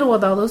and fiddle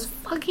with all those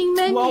fucking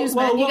menus,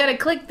 man. You gotta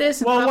click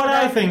this and what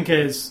I think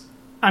is,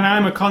 and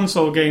I'm a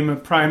console gamer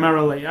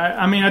primarily.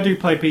 I mean, I do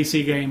play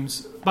PC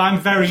games, but I'm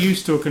very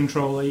used to a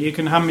controller. You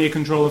can hand me a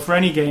controller for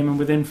any game, and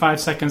within 5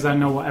 seconds I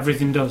know what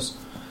everything does.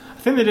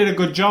 I think they did a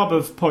good job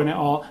of putting it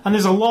all, and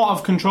there's a lot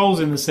of controls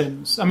in The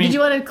Sims. I mean, did you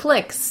want to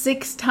click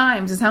 6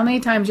 times? Is how many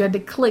times you had to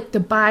click to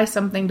buy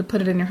something to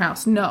put it in your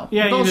house? No.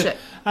 Yeah, bullshit.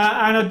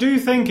 And I do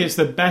think it's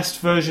the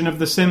best version of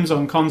The Sims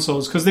on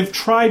consoles, because they've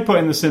tried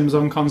putting The Sims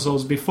on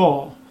consoles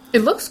before. It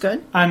looks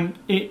good. And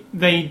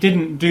they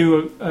didn't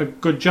do a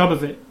good job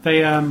of it.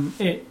 They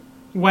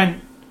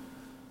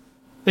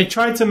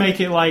tried to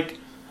make it like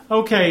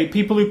okay,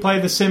 people who play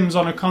The Sims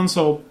on a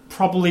console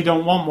probably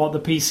don't want what the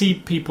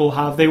PC people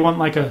have. They want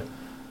like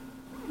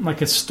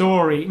a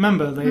story.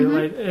 Remember,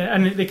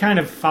 and they kind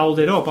of fouled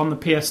it up on the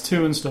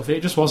PS2 and stuff.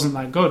 It just wasn't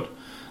that good.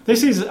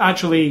 This is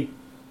actually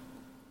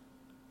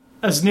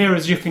as near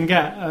as you can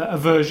get a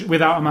version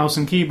without a mouse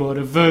and keyboard,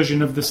 a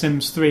version of The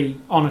Sims 3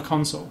 on a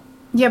console.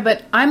 Yeah,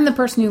 but I'm the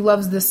person who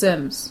loves The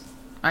Sims.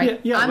 Right?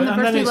 Yeah, I'm the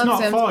person who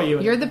loves Sims. For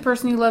you. You're the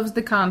person who loves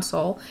the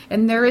console,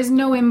 and there is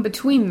no in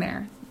between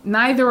there.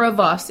 Neither of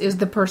us is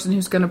the person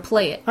who's going to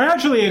play it. I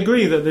actually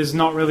agree that there's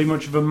not really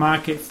much of a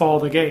market for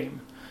the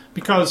game,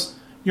 because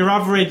your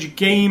average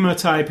gamer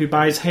type who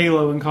buys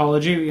Halo and Call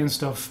of Duty and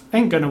stuff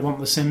ain't going to want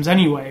The Sims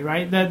anyway,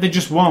 right? They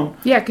just won't.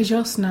 Yeah, because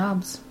you're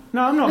snobs.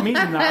 No, I'm not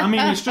meaning that. I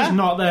mean, it's just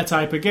not their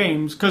type of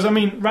games. Because, I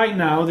mean, right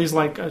now, there's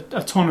like a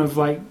ton of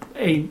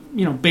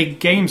big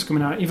games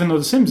coming out, even though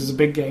The Sims is a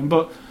big game,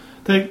 but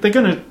they're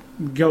going to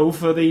go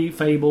for the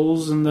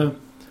Fables and the...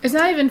 It's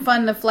not even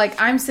fun if,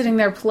 I'm sitting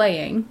there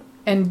playing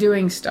and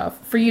doing stuff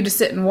for you to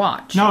sit and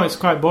watch. No, it's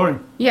quite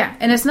boring. Yeah,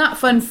 and it's not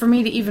fun for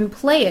me to even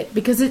play it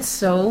because it's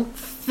so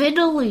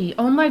fiddly.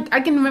 Oh my,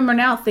 I can remember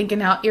now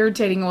thinking how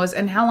irritating it was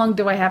and how long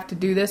do I have to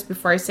do this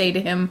before I say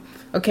to him,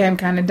 okay, I'm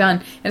kind of done.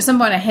 And at some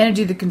point I handed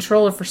you the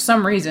controller for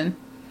some reason,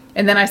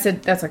 and then I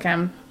said, that's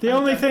okay, The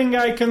only thing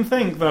I can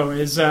think, though,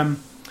 is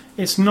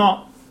it's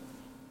not...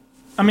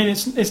 I mean,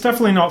 it's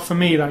definitely not for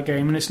me, that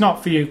game, and it's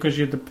not for you because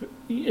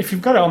if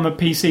you've got it on the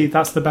PC,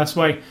 that's the best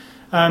way.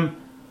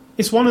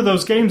 It's one of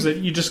those games that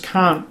you just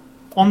can't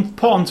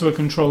put onto a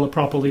controller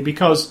properly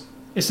because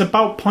it's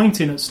about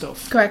pointing at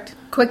stuff. Correct.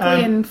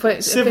 Quickly and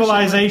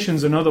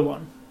Civilization's another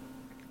one.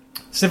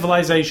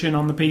 Civilization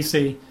on the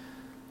PC.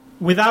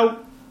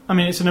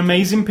 It's an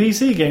amazing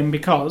PC game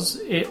because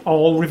it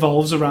all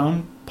revolves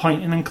around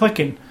pointing and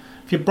clicking.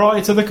 If you brought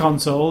it to the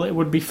console, it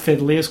would be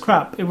fiddly as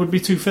crap. It would be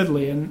too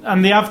fiddly.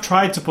 And they have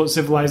tried to put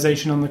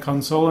Civilization on the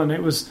console, and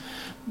it was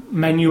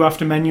menu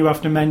after menu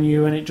after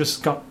menu, and it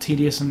just got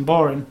tedious and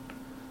boring.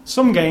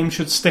 Some games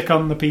should stick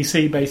on the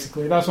PC,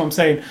 basically. That's what I'm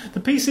saying. The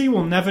PC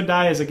will never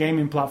die as a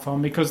gaming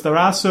platform because there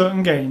are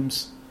certain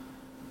games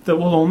that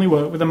will only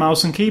work with a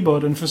mouse and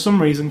keyboard, and for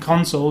some reason,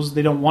 consoles,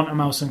 they don't want a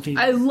mouse and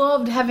keyboard. I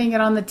loved having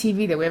it on the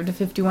TV, that we have the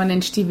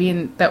 51-inch TV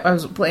and that I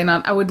was playing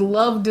on. I would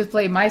love to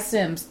play my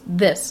Sims,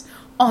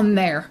 on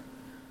there.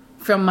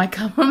 From my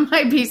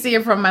PC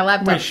or from my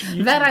laptop.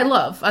 I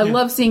love. I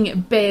love seeing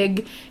it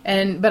big,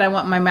 but I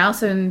want my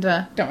mouse and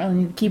don't really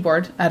need a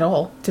keyboard at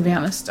all, to be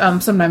honest.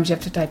 Sometimes you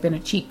have to type in a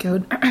cheat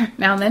code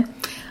now and then.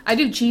 I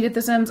do cheat at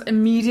The Sims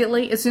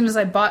immediately. As soon as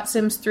I bought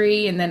Sims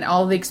 3 and then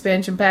all the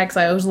expansion packs,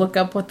 I always look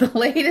up what the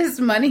latest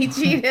money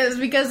cheat is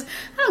because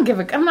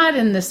I'm not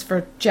in this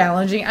for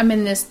challenging. I'm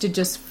in this to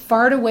just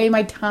fart away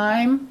my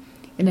time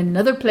in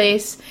another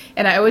place,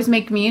 and I always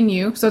make me and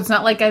you, so it's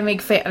not like I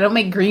don't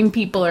make green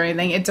people or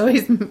anything. It's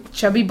always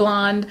chubby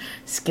blonde,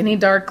 skinny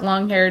dark,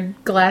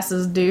 long-haired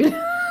glasses dude.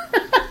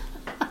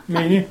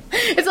 Me?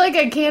 It's like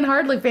I can't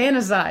hardly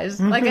fantasize.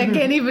 Like I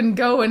can't even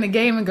go in a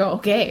game and go,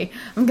 okay,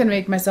 I'm gonna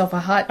make myself a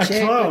hot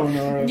chick. A clone,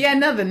 or... Yeah,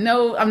 nothing.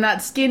 No, I'm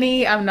not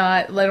skinny. I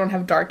don't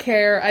have dark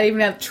hair. I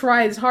even have to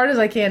try as hard as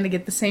I can to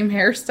get the same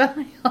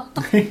hairstyle.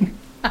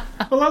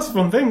 Well, that's the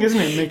fun thing, isn't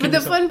it? But the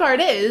fun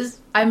part is,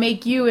 I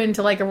make you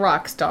into a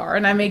rock star,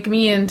 and I make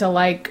me into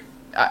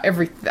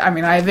everything. I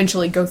mean, I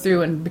eventually go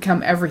through and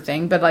become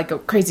everything, but a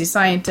crazy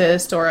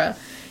scientist or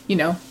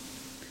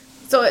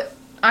So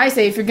I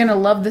say, if you're gonna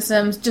love The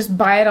Sims, just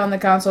buy it on the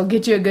console,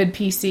 get you a good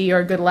PC or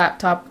a good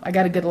laptop. I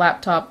got a good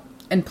laptop,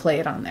 and play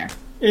it on there.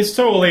 It's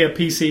totally a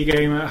PC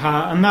game at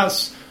heart, and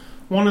that's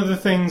one of the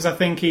things I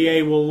think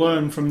EA will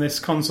learn from this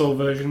console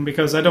version,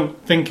 because I don't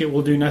think it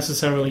will do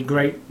necessarily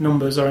great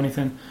numbers or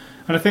anything.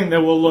 And I think they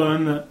will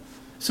learn that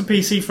it's a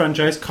PC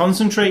franchise.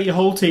 Concentrate your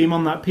whole team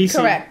on that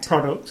PC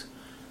product,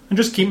 and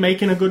just keep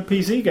making a good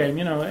PC game.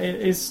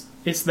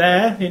 It's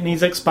there. It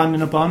needs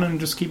expanding upon, and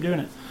just keep doing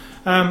it.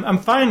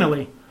 And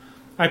finally,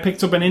 I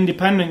picked up an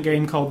independent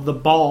game called The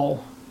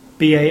Ball,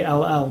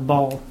 B-A-L-L,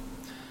 Ball,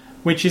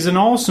 which is an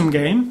awesome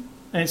game.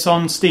 It's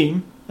on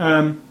Steam.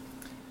 And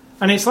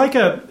it's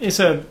it's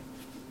a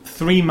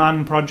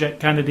 3-man project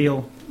kind of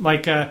deal,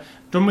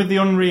 done with the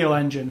Unreal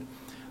Engine.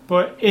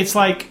 But it's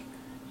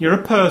you're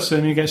a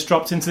person who gets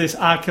dropped into this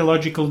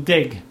archaeological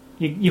dig.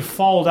 You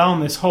fall down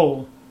this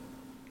hole.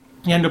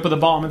 You end up at the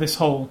bottom of this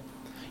hole.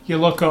 You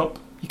look up.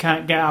 You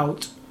can't get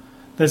out.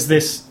 There's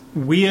this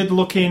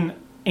weird-looking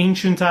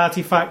ancient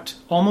artifact,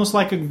 almost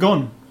like a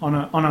gun on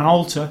an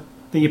altar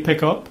that you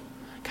pick up,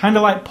 kind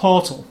of like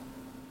Portal.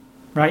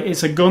 Right?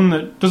 It's a gun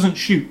that doesn't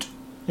shoot.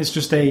 It's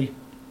just a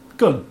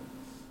gun.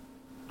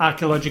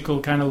 Archaeological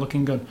kind of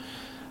looking gun.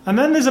 And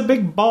then there's a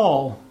big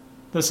ball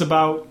that's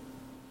about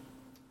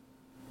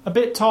a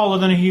bit taller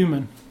than a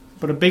human,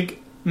 but a big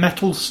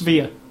metal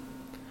sphere.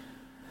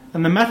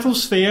 And the metal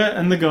sphere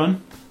and the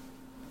gun,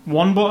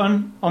 one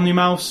button on your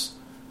mouse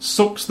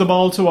sucks the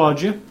ball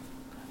towards you,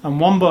 and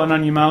one button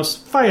on your mouse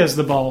fires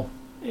the ball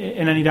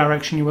in any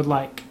direction you would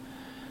like.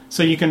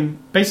 So you can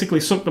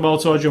basically suck the ball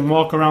towards you and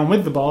walk around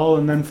with the ball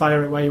and then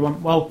fire it where you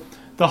want. Well,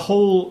 the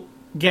whole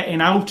getting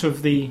out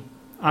of the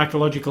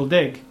archaeological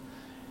dig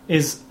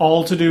is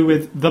all to do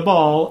with the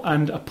ball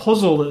and a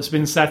puzzle that's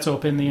been set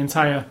up in the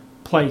entire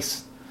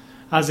place.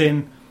 As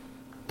in,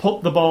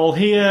 put the ball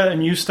here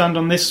and you stand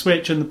on this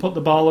switch and put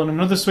the ball on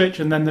another switch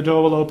and then the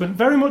door will open.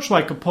 Very much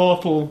like a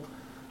portal.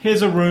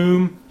 Here's a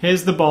room,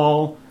 here's the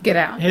ball. Get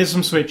out. Here's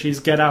some switches,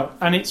 get out.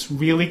 And it's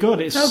really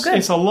good. It's good.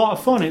 It's a lot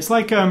of fun. It's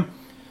like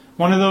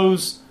one of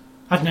those,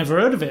 I'd never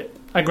heard of it.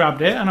 I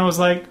grabbed it and I was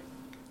like,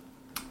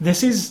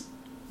 this is,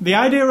 the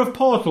idea of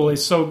Portal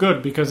is so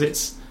good because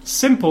it's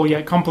simple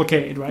yet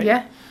complicated, right?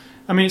 Yeah.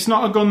 I mean, it's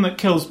not a gun that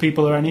kills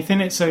people or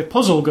anything. It's a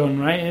puzzle gun,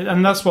 right?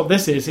 And that's what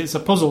this is. It's a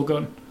puzzle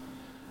gun.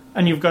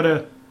 And you've got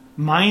to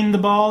mine the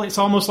ball. It's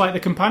almost like the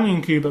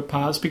companion cube at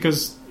parts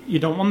because you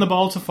don't want the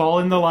ball to fall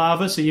in the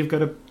lava, so you've got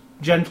to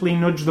gently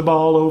nudge the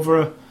ball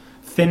over a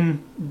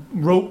thin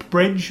rope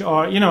bridge.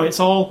 Or, it's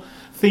all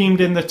themed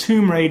in the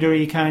Tomb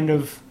Raider-y kind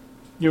of,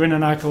 you're in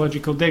an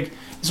archaeological dig.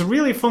 It's a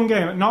really fun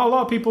game. Not a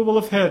lot of people will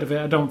have heard of it,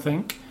 I don't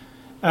think.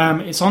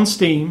 It's on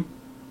Steam.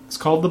 It's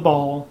called The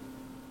Ball.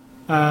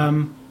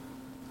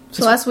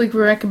 So last week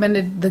we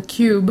recommended The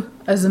Cube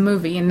as a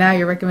movie, and now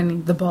you're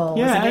recommending The Ball as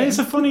a Yeah, game. it's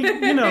a funny,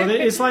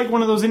 it's like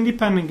one of those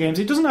independent games.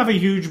 It doesn't have a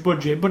huge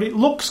budget, but it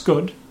looks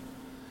good.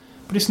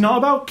 But it's not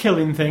about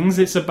killing things.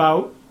 It's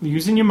about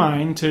using your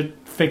mind to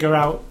figure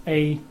out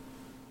and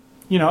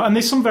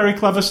there's some very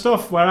clever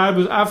stuff where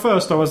at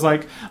first I was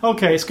like,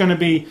 okay, it's going to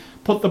be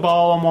put the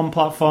ball on one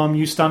platform,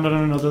 you stand on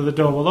another, the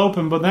door will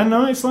open. But then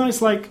no,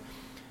 it's like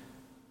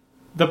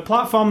the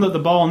platform that the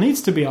ball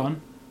needs to be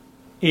on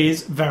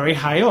is very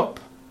high up.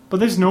 But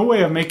there's no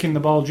way of making the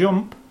ball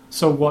jump,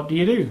 so what do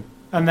you do?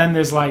 And then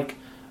there's like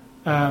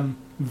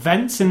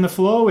vents in the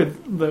floor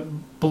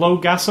that blow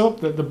gas up,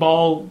 that the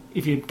ball,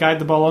 if you guide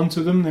the ball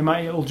onto them,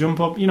 it'll jump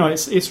up.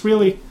 It's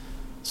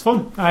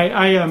fun.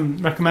 I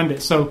recommend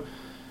it. So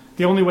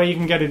the only way you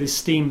can get it is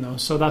Steam, though,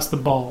 so that's The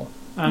Ball.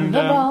 And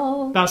The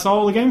Ball. That's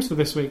all the games for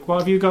this week. What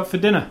have you got for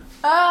dinner?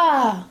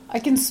 I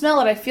can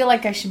smell it. I feel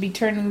like I should be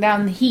turning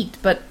down the heat,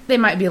 but they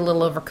might be a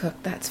little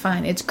overcooked. That's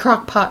fine. It's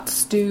crockpot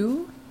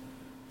stew.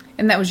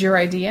 And that was your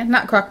idea.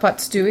 Not crockpot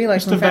stewy, like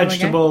Just a from Family Guy.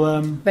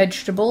 vegetable.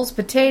 Vegetables.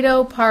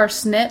 Potato,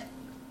 parsnip,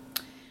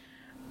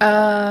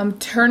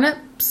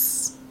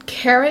 turnips,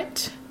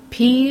 carrot,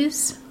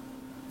 peas,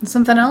 and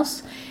something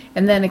else.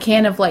 And then a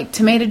can of like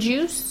tomato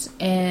juice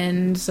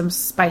and some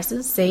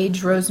spices.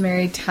 Sage,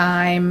 rosemary,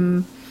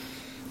 thyme,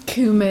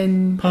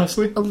 cumin.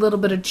 Parsley? A little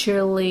bit of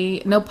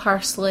chili. No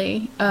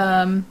parsley.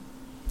 A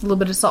little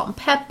bit of salt and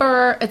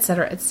pepper,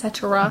 etc.,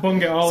 etc.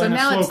 Bung it all in a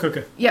slow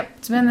cooker. Yep,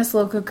 it's been in the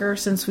slow cooker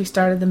since we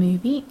started the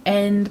movie,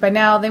 and by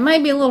now they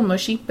might be a little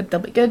mushy, but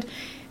they'll be good.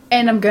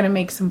 And I'm gonna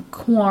make some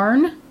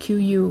corn,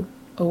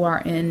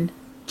 Quorn,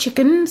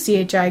 chicken,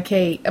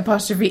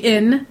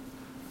 CHIK''N,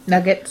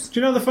 nuggets. Do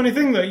you know the funny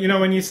thing that,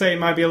 when you say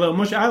it might be a little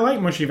mushy, I like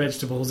mushy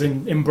vegetables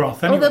in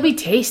broth anyway. Oh, they'll be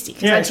tasty,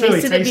 because Yeah, I it's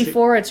really tasted it tasty.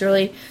 before. It's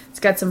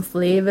got some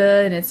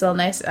flavor, and it's all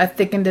nice. I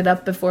thickened it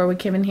up before we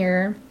came in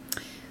here.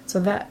 So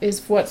that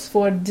is what's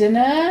for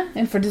dinner.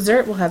 And for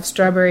dessert, we'll have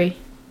strawberry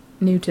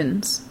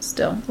Newtons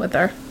still with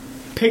our...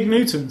 Pig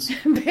Newtons.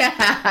 Oh,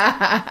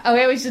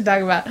 yeah, we should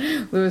talk about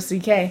Louis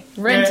C.K.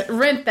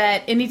 Rent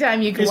that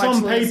anytime you can It's watch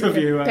on Louis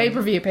pay-per-view, CK.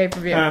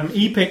 Pay-per-view.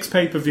 Epix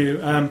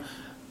pay-per-view.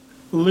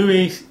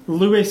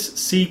 Louis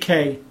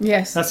C.K.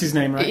 Yes. That's his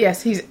name, right?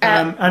 Yes, he's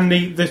at... and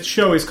the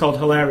show is called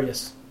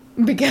Hilarious.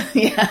 Because,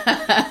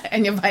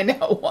 and you'll find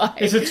out why.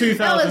 It's a 2010.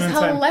 That was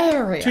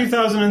hilarious.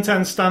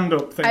 2010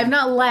 stand-up thing. I've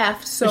not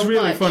laughed so much. It's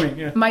really funny,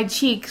 yeah. My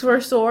cheeks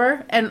were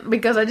sore, and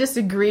because I just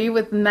agree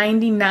with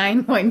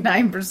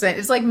 99.9%.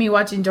 It's like me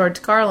watching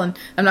George Carlin.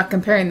 I'm not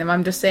comparing them.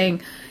 I'm just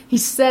saying he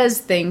says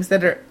things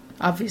that are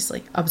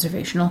obviously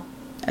observational,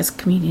 as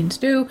comedians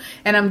do.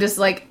 And I'm just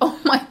like, oh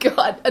my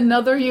God,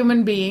 another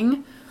human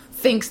being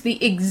thinks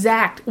the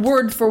exact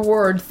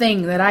word-for-word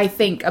thing that I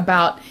think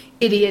about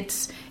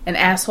idiots and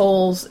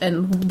assholes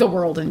and the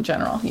world in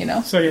general,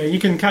 So yeah, you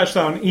can catch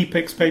that on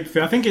Epix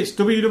pay-per-view. I think it's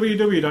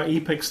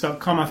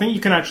www.epix.com. I think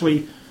you can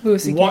actually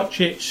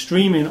watch it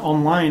streaming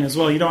online as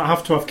well. You don't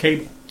have to have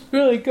cable.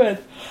 Really good.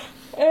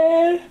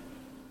 And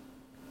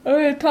I'm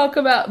going to talk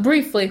about,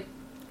 briefly,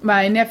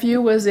 my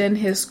nephew was in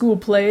his school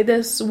play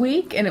this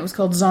week, and it was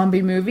called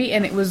Zombie Movie,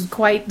 and it was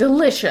quite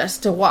delicious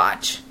to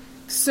watch.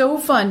 So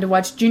fun to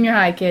watch junior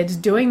high kids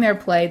doing their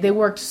play. They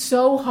worked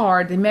so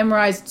hard. They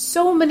memorized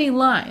so many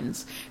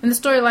lines. And the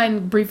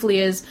storyline briefly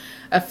is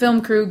a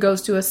film crew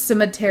goes to a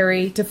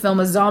cemetery to film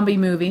a zombie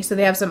movie. So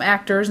they have some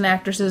actors and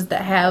actresses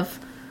that have,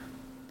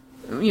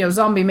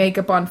 zombie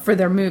makeup on for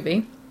their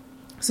movie.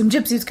 Some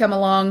gypsies come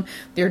along.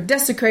 They're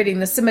desecrating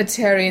the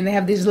cemetery, and they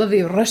have these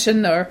lovely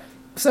Russian or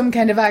some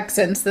kind of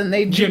accents. Then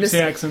they do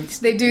Gypsy accents.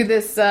 They do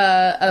this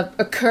a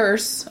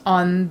curse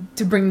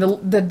to bring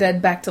the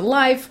dead back to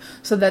life,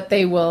 so that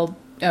they will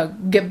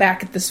get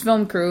back at this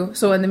film crew.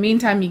 So in the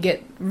meantime, you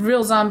get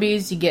real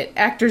zombies, you get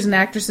actors and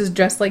actresses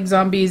dressed like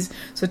zombies.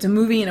 So it's a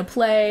movie and a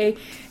play,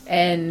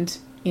 and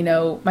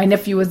my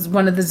nephew was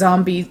one of the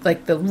zombies,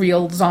 like the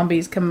real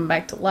zombies coming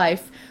back to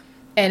life.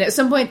 And at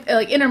some point,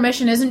 like,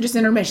 intermission isn't just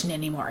intermission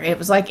anymore. It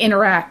was like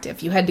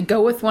interactive. You had to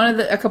go with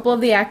a couple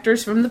of the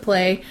actors from the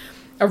play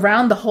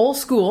around the whole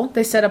school.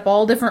 They set up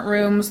all different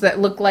rooms that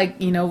looked like,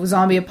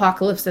 zombie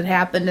apocalypse had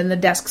happened, and the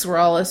desks were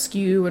all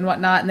askew and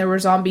whatnot, and there were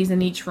zombies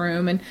in each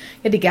room, and you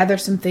had to gather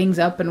some things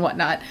up and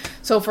whatnot.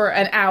 So for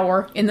an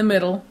hour in the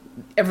middle,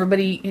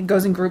 everybody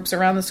goes in groups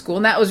around the school,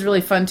 and that was really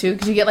fun too,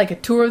 because you get like a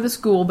tour of the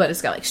school, but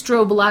it's got like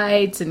strobe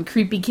lights and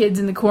creepy kids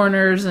in the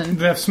corners, and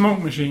they have smoke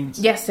machines.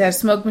 Yes, they have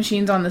smoke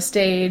machines on the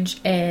stage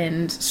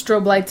and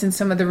strobe lights in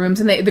some of the rooms.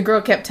 And the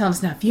girl kept telling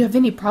us, now, if you have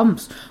any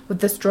problems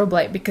with the strobe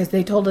light, because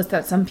they told us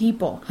that some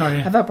people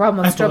have a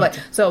problem with strobe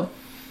light. So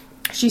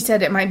she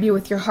said it might be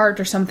with your heart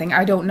or something.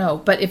 I don't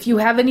know. But if you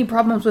have any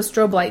problems with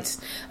strobe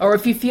lights, or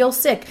if you feel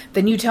sick,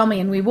 then you tell me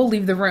and we will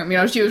leave the room.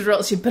 She was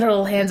real. She put her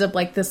little hands up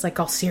like this, like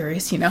all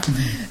serious,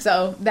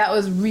 So that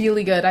was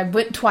really good. I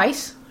went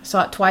twice. I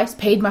saw it twice.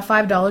 Paid my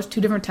 $5 2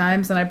 different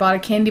times, and I bought a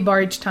candy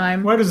bar each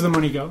time. Where does the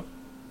money go?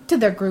 To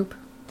their group,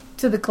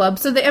 to the club.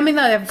 So they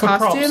have for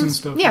costumes. Props and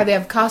stuff. Yeah, they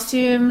have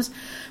costumes.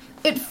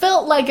 It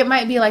felt like it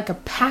might be like a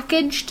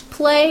packaged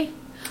play.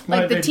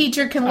 Like the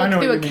teacher can look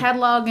through a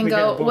catalog and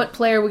go, what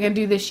play are we going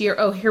to do this year?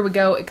 Oh, here we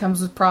go. It comes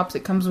with props.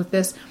 It comes with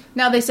this.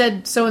 Now, they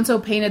said so-and-so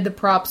painted the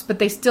props, but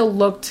they still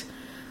looked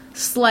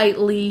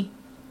slightly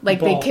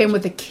like they came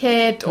with a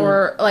kit,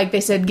 or like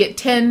they said, get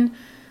 10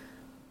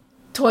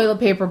 toilet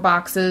paper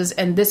boxes,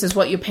 and this is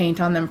what you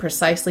paint on them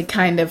precisely,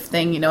 kind of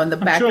thing, and the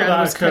background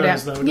was cut out.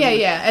 Though,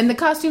 yeah. And the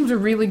costumes are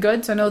really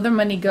good, so I know their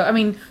money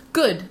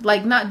good.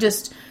 Like, not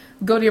just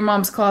go to your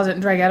mom's closet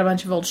and drag out a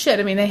bunch of old shit.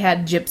 I mean, they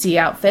had gypsy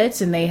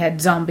outfits, and they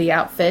had zombie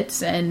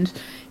outfits, and,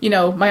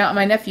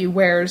 my nephew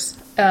wears,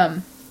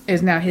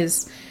 is now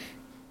his,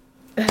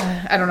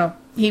 I don't know,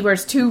 he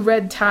wears 2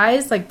 red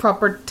ties, like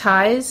proper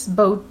ties,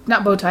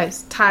 not bow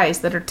ties,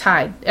 ties that are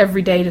tied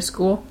every day to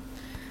school.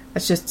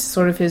 That's just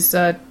sort of his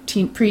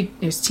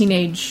his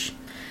teenage,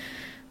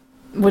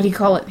 what do you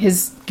call it?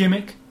 His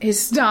gimmick? His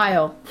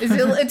style.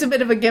 It's a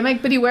bit of a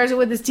gimmick, but he wears it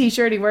with his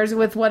t-shirt, he wears it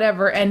with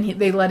whatever, and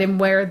they let him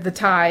wear the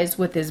ties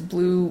with his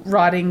blue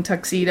rotting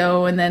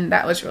tuxedo, and then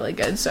that was really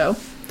good. So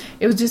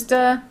it was just,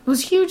 it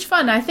was huge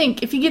fun. I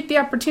think if you get the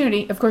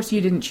opportunity, of course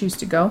you didn't choose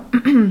to go,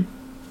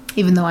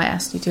 even though I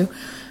asked you to.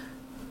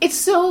 It's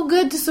so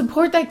good to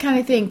support that kind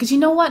of thing, because you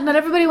know what? Not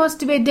everybody wants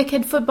to be a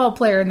dickhead football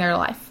player in their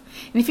life.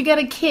 And if you got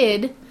a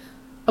kid,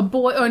 a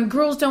boy, and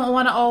girls don't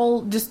want to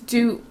all just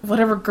do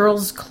whatever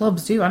girls'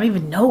 clubs do. I don't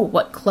even know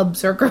what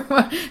clubs are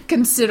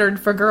considered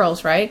for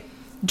girls, right?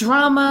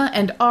 Drama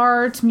and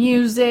art,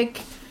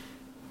 music,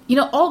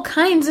 all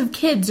kinds of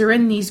kids are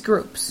in these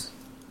groups.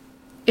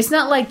 It's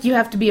not like you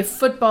have to be a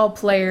football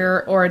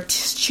player or a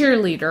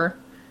cheerleader,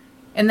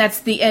 and that's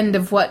the end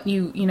of what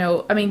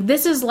I mean,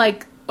 this is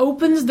like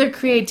opens their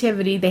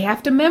creativity. They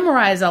have to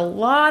memorize a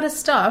lot of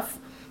stuff.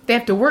 They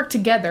have to work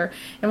together.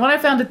 And what I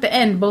found at the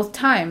end, both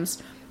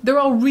times, they're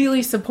all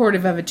really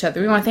supportive of each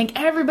other. We want to thank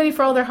everybody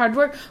for all their hard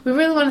work. We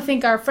really want to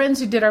thank our friends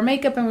who did our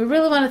makeup, and we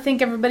really want to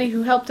thank everybody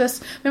who helped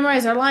us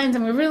memorize our lines,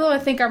 and we really want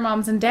to thank our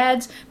moms and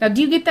dads. Now,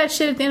 do you get that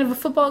shit at the end of a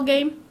football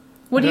game?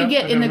 What do you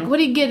get what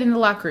do you get in the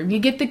locker room? You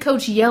get the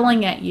coach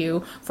yelling at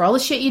you for all the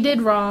shit you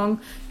did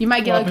wrong. You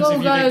might get like,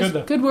 "Oh guys,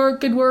 good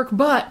work,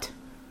 but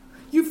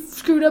you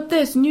screwed up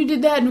this and you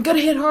did that, and we got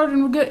to hit hard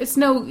and we're good." It's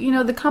no,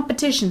 the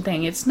competition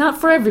thing. It's not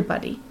for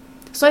everybody.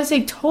 So I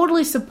say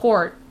totally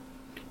support.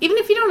 Even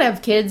if you don't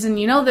have kids and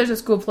there's a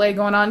school play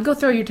going on, go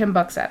throw your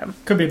 $10 at them.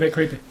 Could be a bit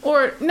creepy.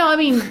 Or,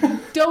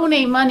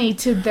 donate money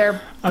to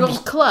their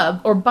club,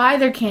 or buy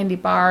their candy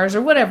bars,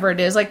 or whatever it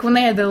is. Like when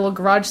they had their little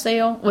garage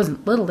sale, it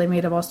wasn't little, they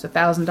made almost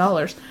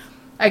 $1,000.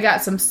 I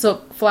got some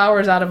silk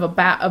flowers out of a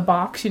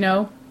box, that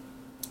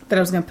I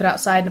was going to put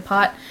outside in a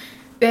pot.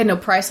 They had no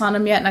price on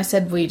them yet, and I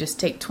said, will you just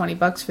take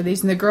 $20 for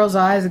these? And the girl's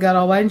eyes got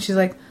all wide, and she's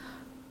like,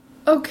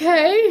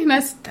 okay. And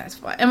I said, that's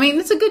fine. I mean,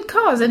 it's a good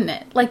cause, isn't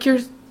it? Like, you're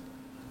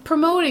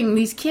promoting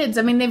these kids.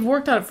 I mean, they've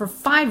worked on it for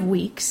 5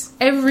 weeks,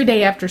 every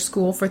day after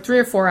school, for 3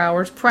 or 4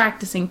 hours,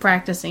 practicing,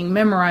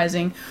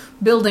 memorizing,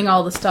 building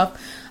all the stuff.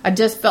 I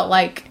just felt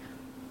like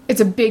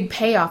it's a big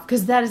payoff,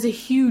 because that is a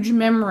huge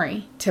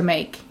memory to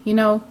make,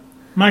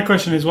 My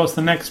question is, what's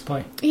the next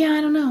play? Yeah,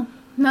 I don't know.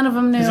 None of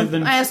them knew.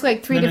 I asked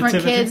like 3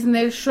 different kids, and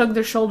they shrugged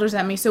their shoulders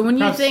at me. So when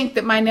you think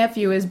that my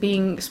nephew is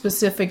being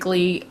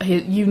specifically,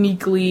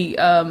 uniquely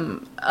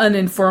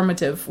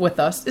uninformative with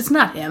us, it's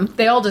not him.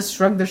 They all just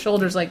shrug their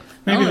shoulders like,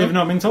 maybe they've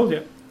not been told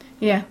yet.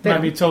 Yeah.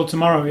 Might be told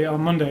tomorrow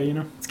on Monday,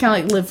 It's kind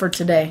of like live for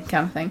today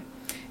kind of thing.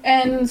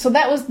 And so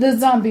that was the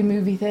zombie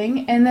movie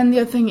thing. And then the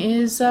other thing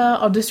is,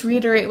 I'll just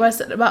reiterate what I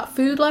said about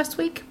food last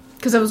week.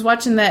 Because I was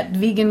watching that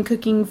vegan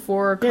cooking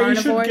for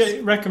carnivores. You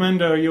should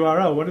recommend a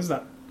URL. What is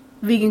that?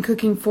 Vegan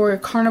Cooking for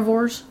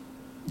Carnivores.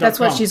 That's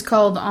what she's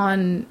called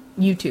on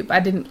YouTube.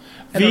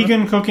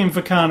 Vegan Cooking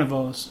for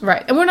Carnivores.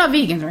 Right. And we're not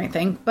vegans or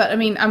anything, but I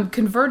mean, I'm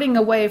converting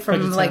away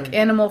from like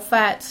animal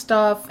fat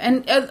stuff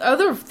and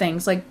other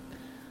things. Like,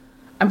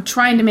 I'm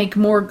trying to make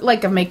more,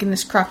 like I'm making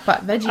this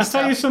crock-pot veggie stuff.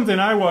 I'll tell you something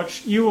I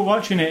watched. You were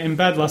watching it in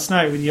bed last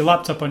night with your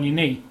laptop on your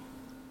knee.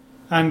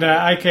 And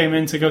I came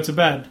in to go to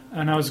bed,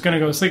 and I was going to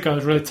go to sleep. I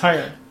was really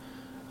tired.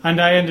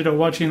 And I ended up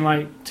watching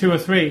like 2 or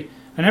 3.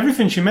 And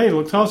everything she made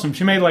looked awesome.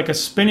 She made like a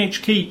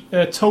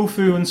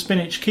tofu and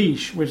spinach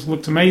quiche, which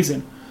looked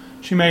amazing.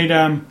 She made,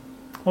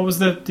 what was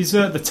the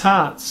dessert? The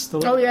tarts.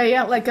 Oh,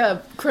 yeah, like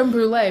a creme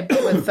brulee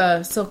but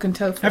with silken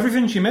tofu.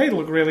 Everything she made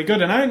looked really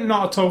good. And I'm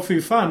not a tofu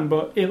fan,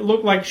 but it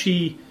looked like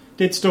she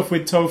did stuff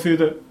with tofu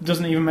that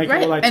doesn't even make it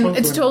look like tofu. And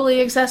it's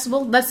totally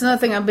accessible. That's another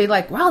thing I'd be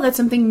like, wow, that's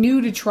something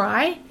new to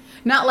try.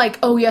 Not like,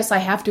 oh yes, I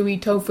have to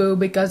eat tofu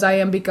because I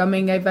am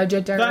becoming a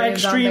vegetarian. That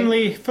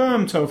extremely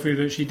firm tofu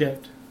that she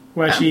did,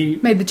 where she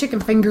made the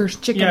chicken fingers.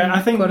 Yeah,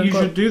 I think quote, you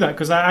unquote. should do that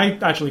because I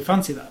actually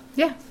fancy that.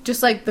 Yeah,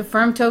 just like the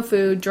firm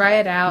tofu, dry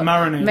it out,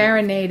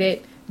 marinate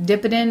it,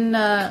 dip it in.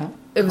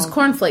 It was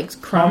cornflakes,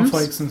 crumbs,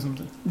 cornflakes and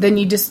something. Then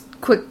you just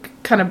quick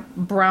kind of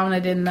brown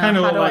it in kind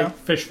of hot looked oil. like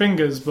fish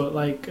fingers, but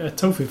like a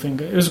tofu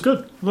finger. It was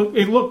good.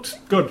 It looked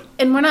good.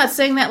 And we're not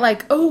saying that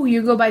like, oh,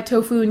 you go buy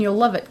tofu and you'll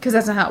love it, because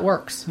that's not how it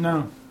works.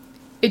 No.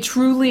 It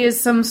truly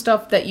is some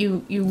stuff that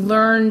you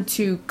learn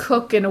to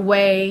cook in a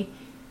way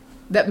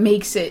that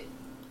makes it,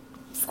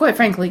 quite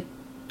frankly,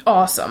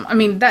 awesome. I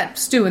mean, that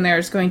stew in there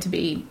is going to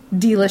be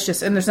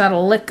delicious, and there's not a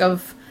lick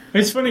of...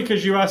 It's funny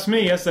because you asked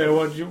me yesterday,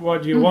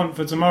 what do you want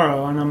for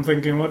tomorrow? And I'm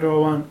thinking, what do I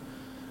want?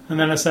 And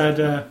then I said,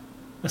 a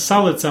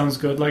salad sounds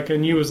good.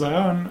 And you was like,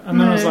 oh,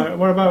 and then I was like,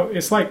 what about,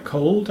 it's like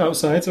cold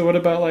outside, so what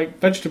about like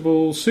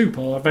vegetable soup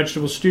or a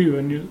vegetable stew?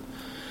 And you...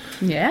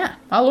 Yeah,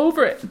 all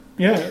over it.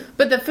 Yeah.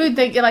 But the food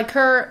thing, like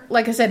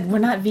I said, we're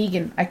not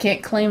vegan. I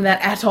can't claim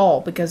that at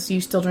all because you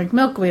still drink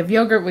milk, we have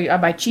yogurt, I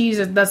buy cheese,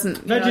 it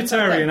doesn't...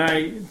 Vegetarian,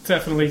 I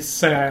definitely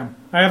say I am.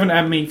 I haven't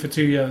had meat for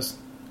 2 years.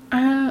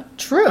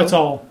 True. At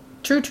all.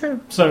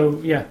 True.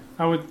 So, yeah,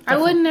 I would... I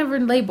would never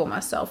label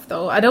myself,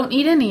 though. I don't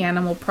eat any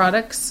animal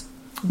products.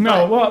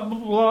 No,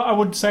 well, I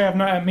would say I've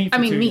not had meat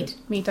for 2 years.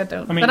 Meat I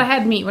don't. But I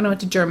had meat when I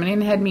went to Germany,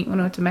 and I had meat when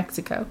I went to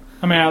Mexico.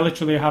 I mean, I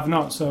literally have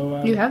not,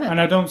 so... you haven't?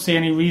 And I don't see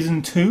any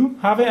reason to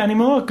have it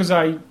anymore, because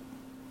I'm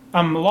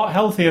a lot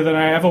healthier than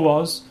I ever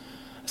was.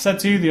 I said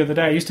to you the other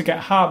day, I used to get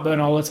heartburn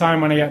all the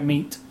time when I ate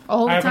meat.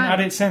 I haven't had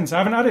it since. I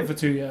haven't had it for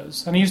 2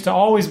 years. And I used to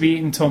always be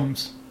eating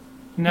Tums.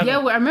 Never. Yeah,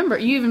 well, I remember.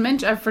 You even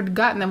mentioned, I've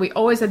forgotten that we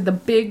always had the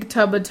big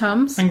tub of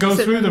Tums. And go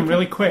through them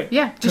really quick.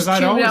 Yeah, just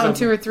chew it out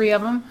 2 or 3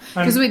 of them.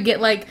 Because we'd get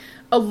like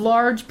a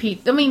large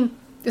pizza. I mean,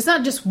 it's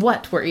not just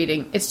what we're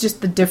eating, it's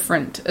just the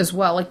different as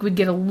well. Like we'd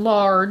get a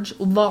large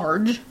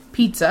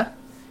pizza,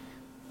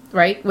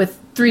 right, with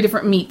 3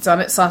 different meats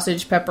on it: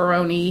 sausage,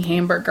 pepperoni,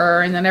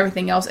 hamburger, and then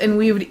everything else. And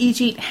we would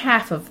each eat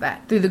half of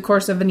that through the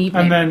course of an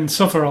evening. And then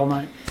suffer all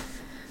night.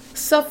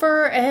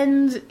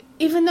 And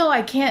even though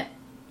I can't...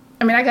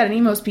 I mean, I got an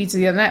Emo's pizza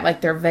the other night,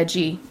 like their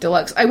veggie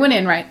deluxe. I went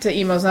in, right, to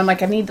Emo's, and I'm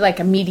like, I need like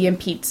a medium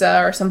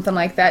pizza or something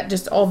like that,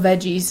 just all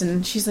veggies.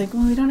 And she's like,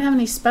 well, we don't have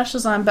any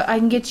specials on, but I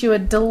can get you a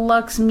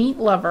deluxe meat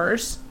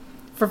lovers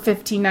for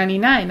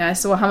 $15.99. And I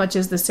said, well, how much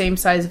is the same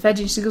size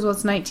veggie? She goes, well,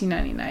 it's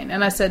 $19.99.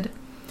 And I said,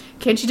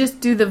 can't you just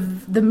do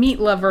the meat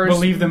lovers? We'll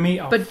leave the meat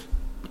off.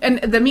 And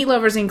the meat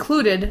lovers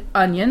included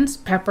onions,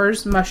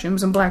 peppers,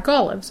 mushrooms, and black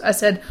olives. I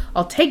said,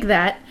 I'll take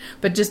that,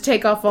 but just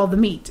take off all the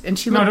meat. And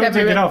she looked at me... No,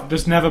 don't take it off.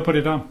 Just never put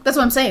it on. That's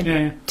what I'm saying.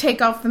 Yeah.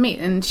 Take off the meat.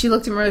 And she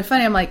looked at me really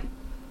funny. I'm like,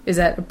 is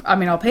that... I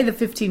mean, I'll pay the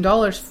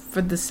 $15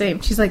 for the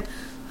same. She's like,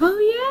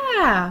 oh,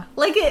 yeah.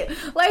 Like it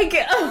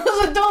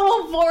was a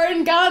total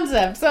foreign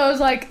concept. So I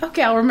was like,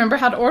 okay, I'll remember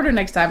how to order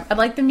next time. I'd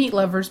like the meat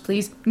lovers,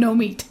 please. No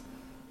meat.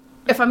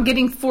 If I'm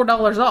getting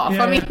 $4 off.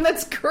 Yeah. I mean,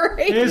 that's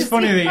great. It is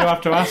funny that you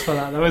have to ask for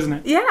that, though, isn't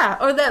it? Yeah,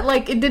 or that,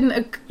 like, it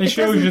didn't... It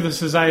shows you the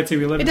society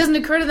we live in. It doesn't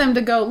occur to them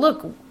to go,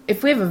 look,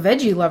 if we have a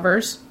veggie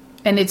lovers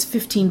and it's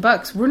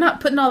 $15, we're not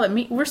putting all that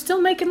meat... We're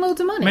still making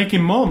loads of money.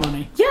 Making more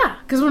money. Yeah,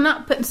 because we're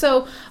not putting...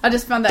 So, I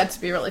just found that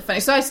to be really funny.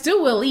 So, I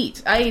still will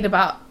eat. I ate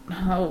about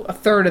a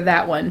third of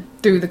that one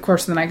through the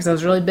course of the night because I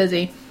was really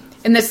busy.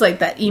 And this, like,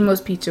 that Emo's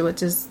pizza,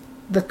 which is...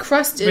 The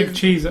crust is... Big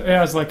cheese. It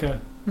has, like,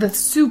 a... The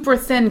super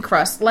thin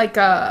crust, like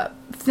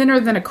thinner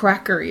than a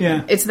cracker even.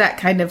 Yeah. It's that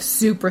kind of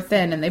super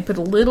thin, and they put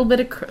a little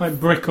bit of... Like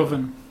brick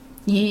oven.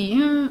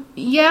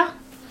 Yeah.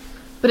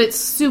 But it's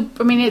soup.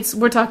 I mean,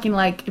 we're talking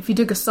like if you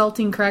took a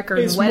saltine cracker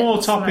and it's wet... It's more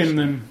topping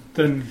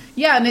than...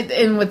 Yeah,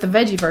 and with the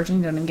veggie version,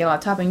 you don't even get a lot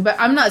of topping. But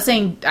I'm not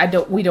saying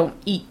we don't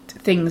eat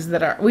things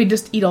that are... We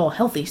just eat all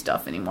healthy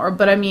stuff anymore.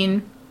 But I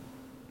mean,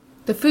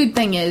 the food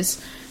thing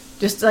is...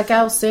 Just like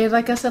I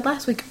said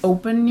last week,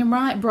 open your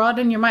mind,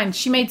 broaden your mind.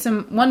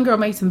 One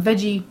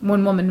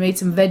woman made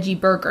some veggie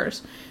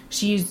burgers.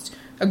 She used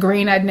a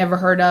grain I'd never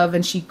heard of,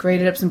 and she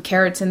grated up some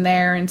carrots in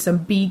there and some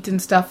beet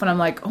and stuff, and I'm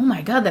like, oh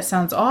my god, that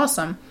sounds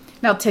awesome.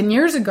 Now, 10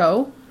 years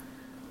ago,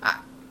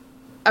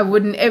 it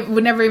would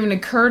never even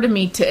occur to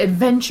me to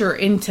adventure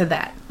into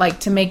that. Like,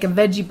 to make a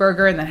veggie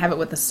burger and then have it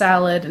with a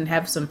salad and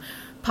have some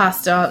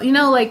pasta,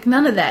 like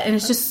none of that, and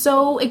it's just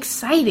so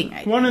exciting.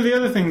 One of the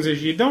other things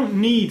is you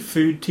don't need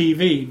food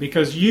TV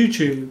because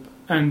YouTube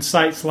and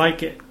sites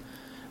like it,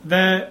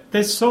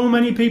 there's so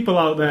many people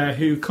out there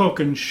who cook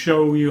and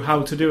show you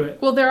how to do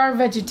it. Well, there are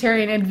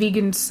vegetarian and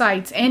vegan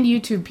sites and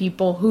YouTube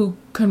people who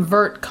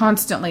convert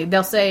constantly.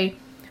 They'll say,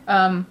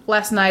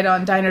 Last night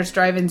on Diners,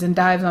 Drive-Ins, and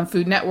Dives on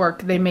Food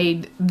Network, they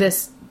made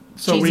this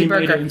So cheesy we made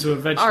burger. it into a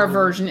vegetable. Our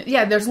version.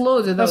 Yeah, there's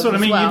loads of those That's what I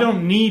as mean. well. You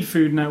don't need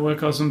Food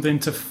Network or something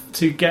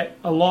to get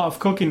a lot of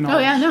cooking knowledge. Oh,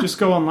 yeah, no. Just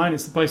go online.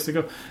 It's the place to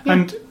go. Yeah.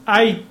 And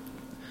I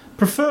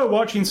prefer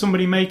watching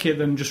somebody make it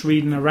than just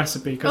reading a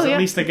recipe, because at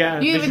least I get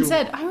a You visual. even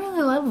said, I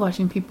really love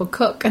watching people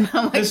cook. And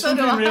I'm like, There's so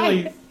do something I.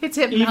 really... It's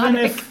Even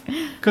hypnotic. if...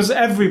 Because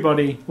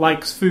everybody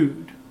likes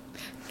food.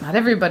 Not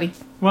everybody.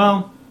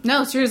 Well,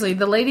 No, seriously.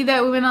 The lady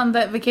that we went on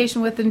that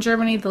vacation with in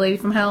Germany, the lady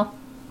from hell.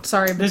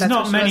 Sorry, but there's that's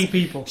not what she many was.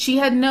 people.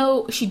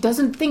 She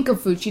doesn't think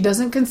of food. She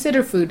doesn't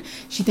consider food.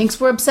 She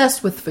thinks we're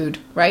obsessed with food,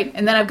 right?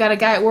 And then I've got a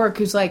guy at work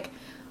who's like,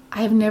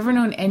 I have never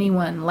known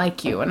anyone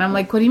like you. And I'm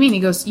like, what do you mean? He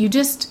goes,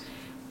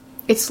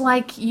 it's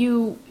like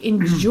you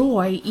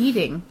enjoy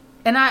eating.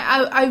 And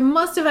I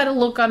must have had a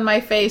look on my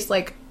face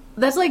like,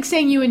 that's like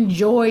saying you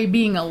enjoy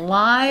being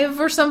alive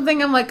or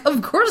something. I'm like,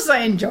 of course I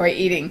enjoy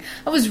eating.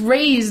 I was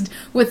raised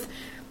with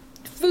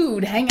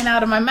food hanging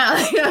out of my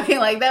mouth. You know what I mean?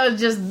 Like, that was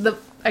just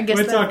I guess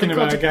We're that's talking the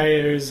about a culture.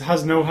 guy who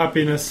has no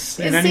happiness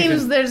in It anything.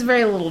 seems there's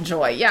very little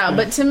joy. Yeah,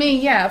 but to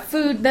me,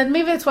 food, then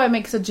maybe that's why I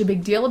make such a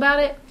big deal about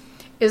it,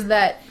 is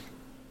that,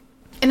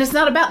 and it's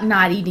not about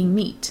not eating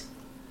meat.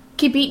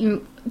 Keep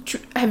eating.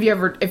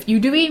 If you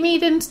do eat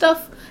meat and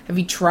stuff, have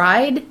you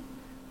tried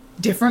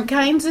different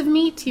kinds of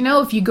meat? You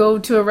know, if you go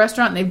to a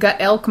restaurant and they've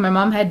got elk, my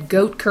mom had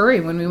goat curry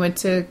when we went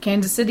to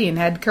Kansas City and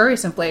had curry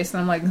someplace,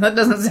 and I'm like, that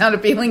doesn't sound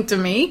appealing to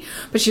me.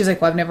 But she's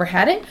like, well, I've never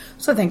had it,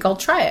 so I think I'll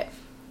try it.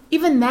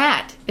 Even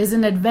that is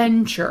an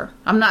adventure.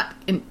 I'm not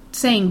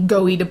saying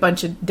go eat a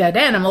bunch of dead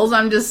animals.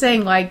 I'm just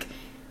saying, like,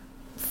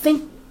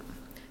 think,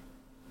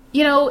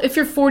 you know, if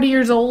you're 40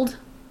 years old,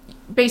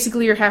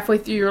 basically you're halfway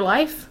through your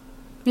life,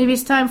 maybe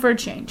it's time for a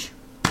change.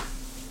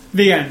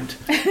 The end.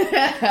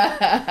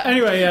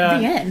 Anyway, The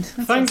end.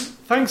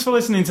 Thanks for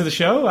listening to the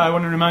show. I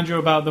want to remind you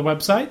about the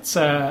websites,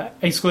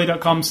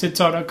 ascully.com,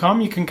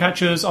 sidtalk.com. You can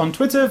catch us on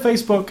Twitter,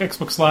 Facebook,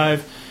 Xbox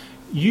Live,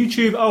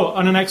 YouTube. Oh,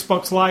 on an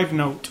Xbox Live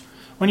note,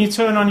 when you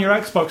turn on your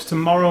Xbox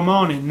tomorrow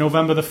morning,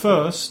 November the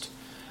 1st,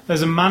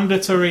 there's a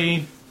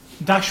mandatory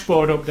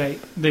dashboard update,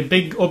 the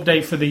big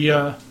update for the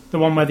year, the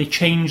one where they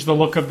change the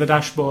look of the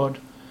dashboard.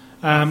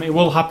 It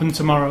will happen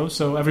tomorrow,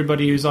 so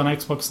everybody who's on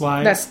Xbox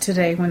Live... That's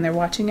today when they're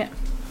watching it.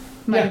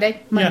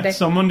 Monday. Yeah,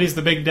 so Monday's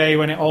the big day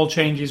when it all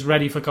changes,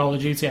 ready for Call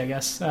of Duty, I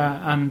guess,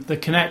 and the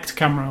Kinect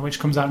camera, which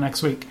comes out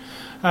next week.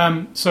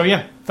 So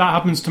yeah, that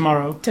happens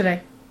tomorrow.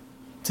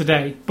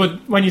 Today.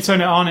 But when you turn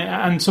it on,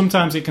 and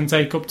sometimes it can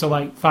take up to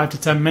like 5 to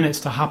 10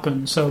 minutes to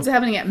happen. So Is it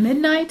happening at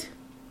midnight?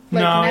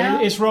 Like no,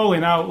 now? it's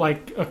rolling out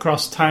like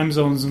across time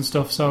zones and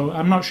stuff, so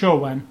I'm not sure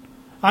when.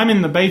 I'm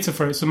in the beta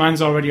for it, so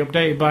mine's already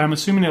updated, but I'm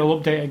assuming it'll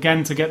update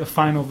again to get the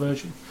final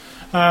version.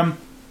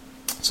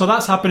 So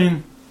that's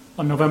happening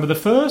on November the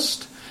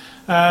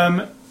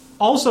 1st.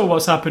 Also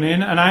what's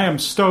happening, and I am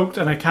stoked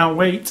and I can't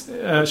wait,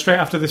 straight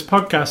after this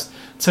podcast,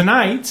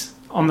 tonight,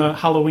 on the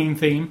Halloween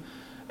theme,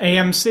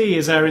 AMC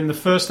is airing the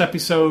first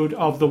episode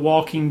of The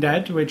Walking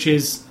Dead, which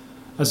is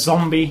a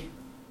zombie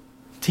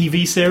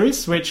TV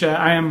series, which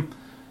I'm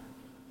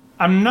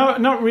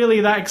not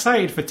really that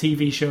excited for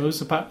TV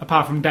shows,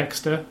 apart from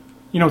Dexter,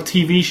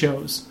 TV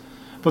shows.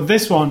 But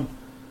this one,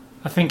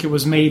 I think it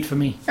was made for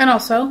me. And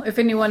also, if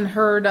anyone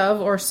heard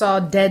of or saw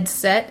Dead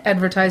Set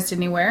advertised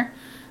anywhere,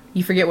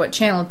 you forget what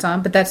channel it's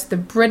on, but that's the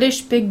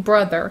British Big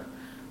Brother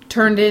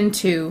turned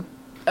into,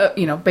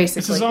 basically...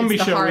 It's a zombie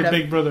the show heart with of,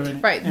 Big Brother in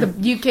it. Right, Yeah.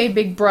 the UK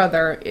Big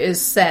Brother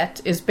is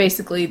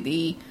basically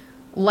the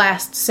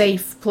last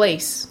safe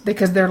place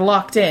because they're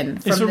locked in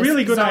from It's a this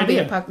really good zombie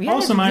idea. apocalypse. Yeah,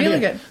 Awesome it's idea. really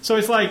good. So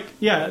it's like,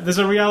 there's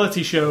a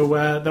reality show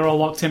where they're all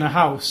locked in a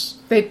house.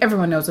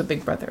 Everyone knows what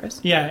Big Brother is.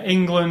 Yeah,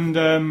 England,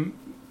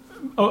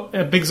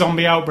 a big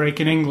zombie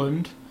outbreak in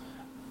England,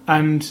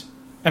 and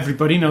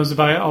everybody knows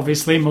about it,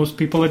 obviously. Most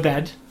people are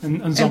dead, and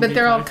zombies. But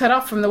they're all died. cut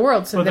off from the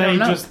world, so But they don't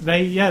know.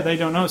 they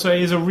don't know. So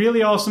it is a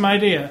really awesome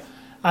idea.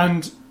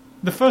 And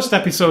the first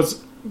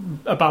episode's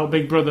about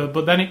Big Brother,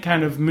 but then it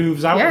kind of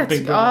moves out of Big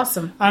it's Brother.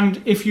 awesome.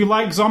 And if you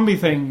like zombie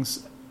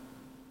things,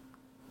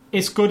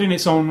 it's good in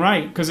its own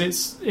right, because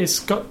it's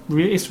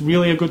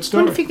really a good I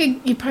story. wonder if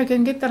you probably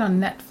couldn't get that on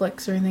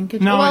Netflix or anything. Could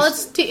you? No, well,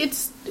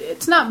 it's-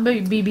 it's not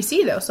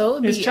BBC though, so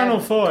it'd It's be Channel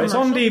 4. It's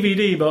on commercial.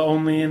 DVD, but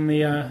only in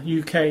the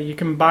UK. You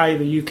can buy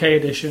the UK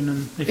edition,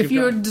 and If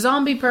you're a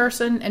zombie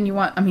person and you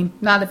want,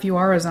 not if you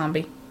are a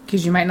zombie,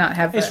 because you might not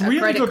have. it's a really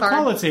credit good card.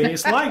 quality.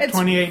 It's like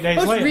 28 Days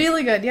It's Later.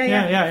 really good. Yeah.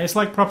 Yeah, it's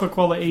like proper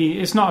quality.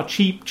 It's not a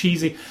cheap,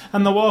 cheesy.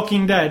 And The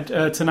Walking Dead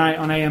tonight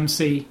on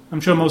AMC.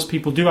 I'm sure most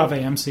people do have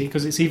AMC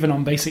because it's even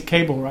on basic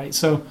cable, right?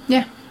 So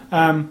Yeah.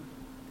 I'm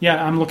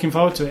looking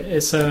forward to it.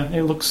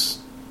 It looks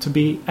to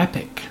be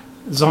epic,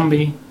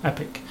 zombie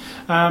epic.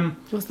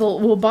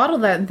 We'll bottle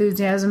that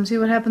enthusiasm. See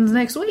what happens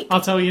next week.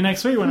 I'll tell you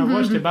next week when I've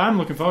watched it, but I'm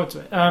looking forward to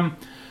it.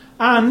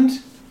 And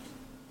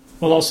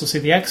we'll also see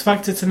the X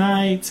Factor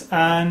tonight,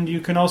 and you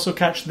can also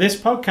catch this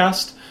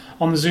podcast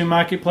on the Zoom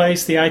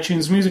Marketplace, the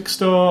iTunes Music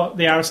Store,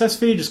 the RSS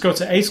feed. Just go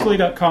to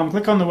ascully.com,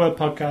 click on the word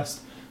podcast,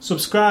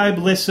 subscribe,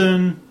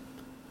 listen,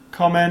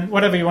 comment,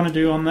 whatever you want to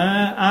do on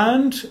there,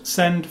 and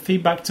send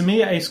feedback to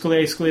me at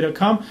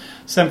ascully@ascully.com.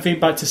 Send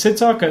feedback to Sid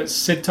Talk at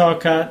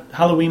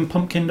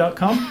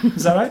sidtalk@halloweenpumpkin.com.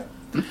 Is that right?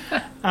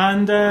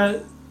 And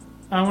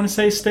I want to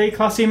say stay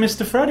classy,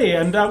 Mr. Freddy.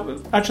 And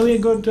actually a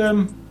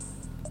good...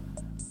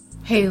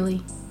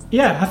 Haley.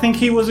 Yeah, I think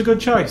he was a good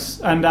choice.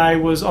 And I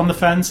was on the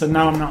fence, and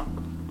now I'm not.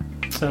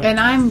 So. And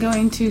I'm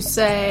going to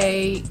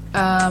say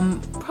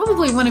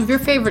probably one of your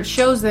favorite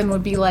shows then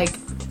would be like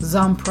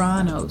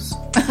Zompranos.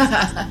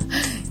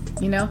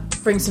 You know,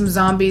 bring some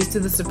zombies to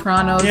the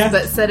Sopranos,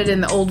 but set it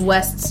in the Old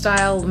West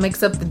style.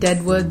 Mix up the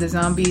Deadwood, the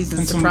zombies,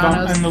 and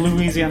Sopranos. And the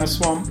Louisiana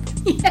swamp.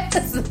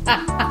 Yes.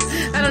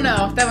 I don't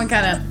know. That one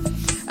kind of...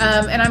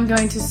 and I'm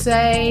going to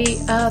say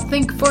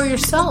think for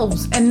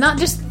yourselves. And not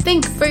just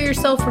think for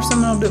yourself or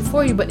someone will do it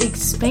for you, but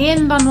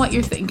expand on what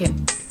you're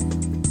thinking.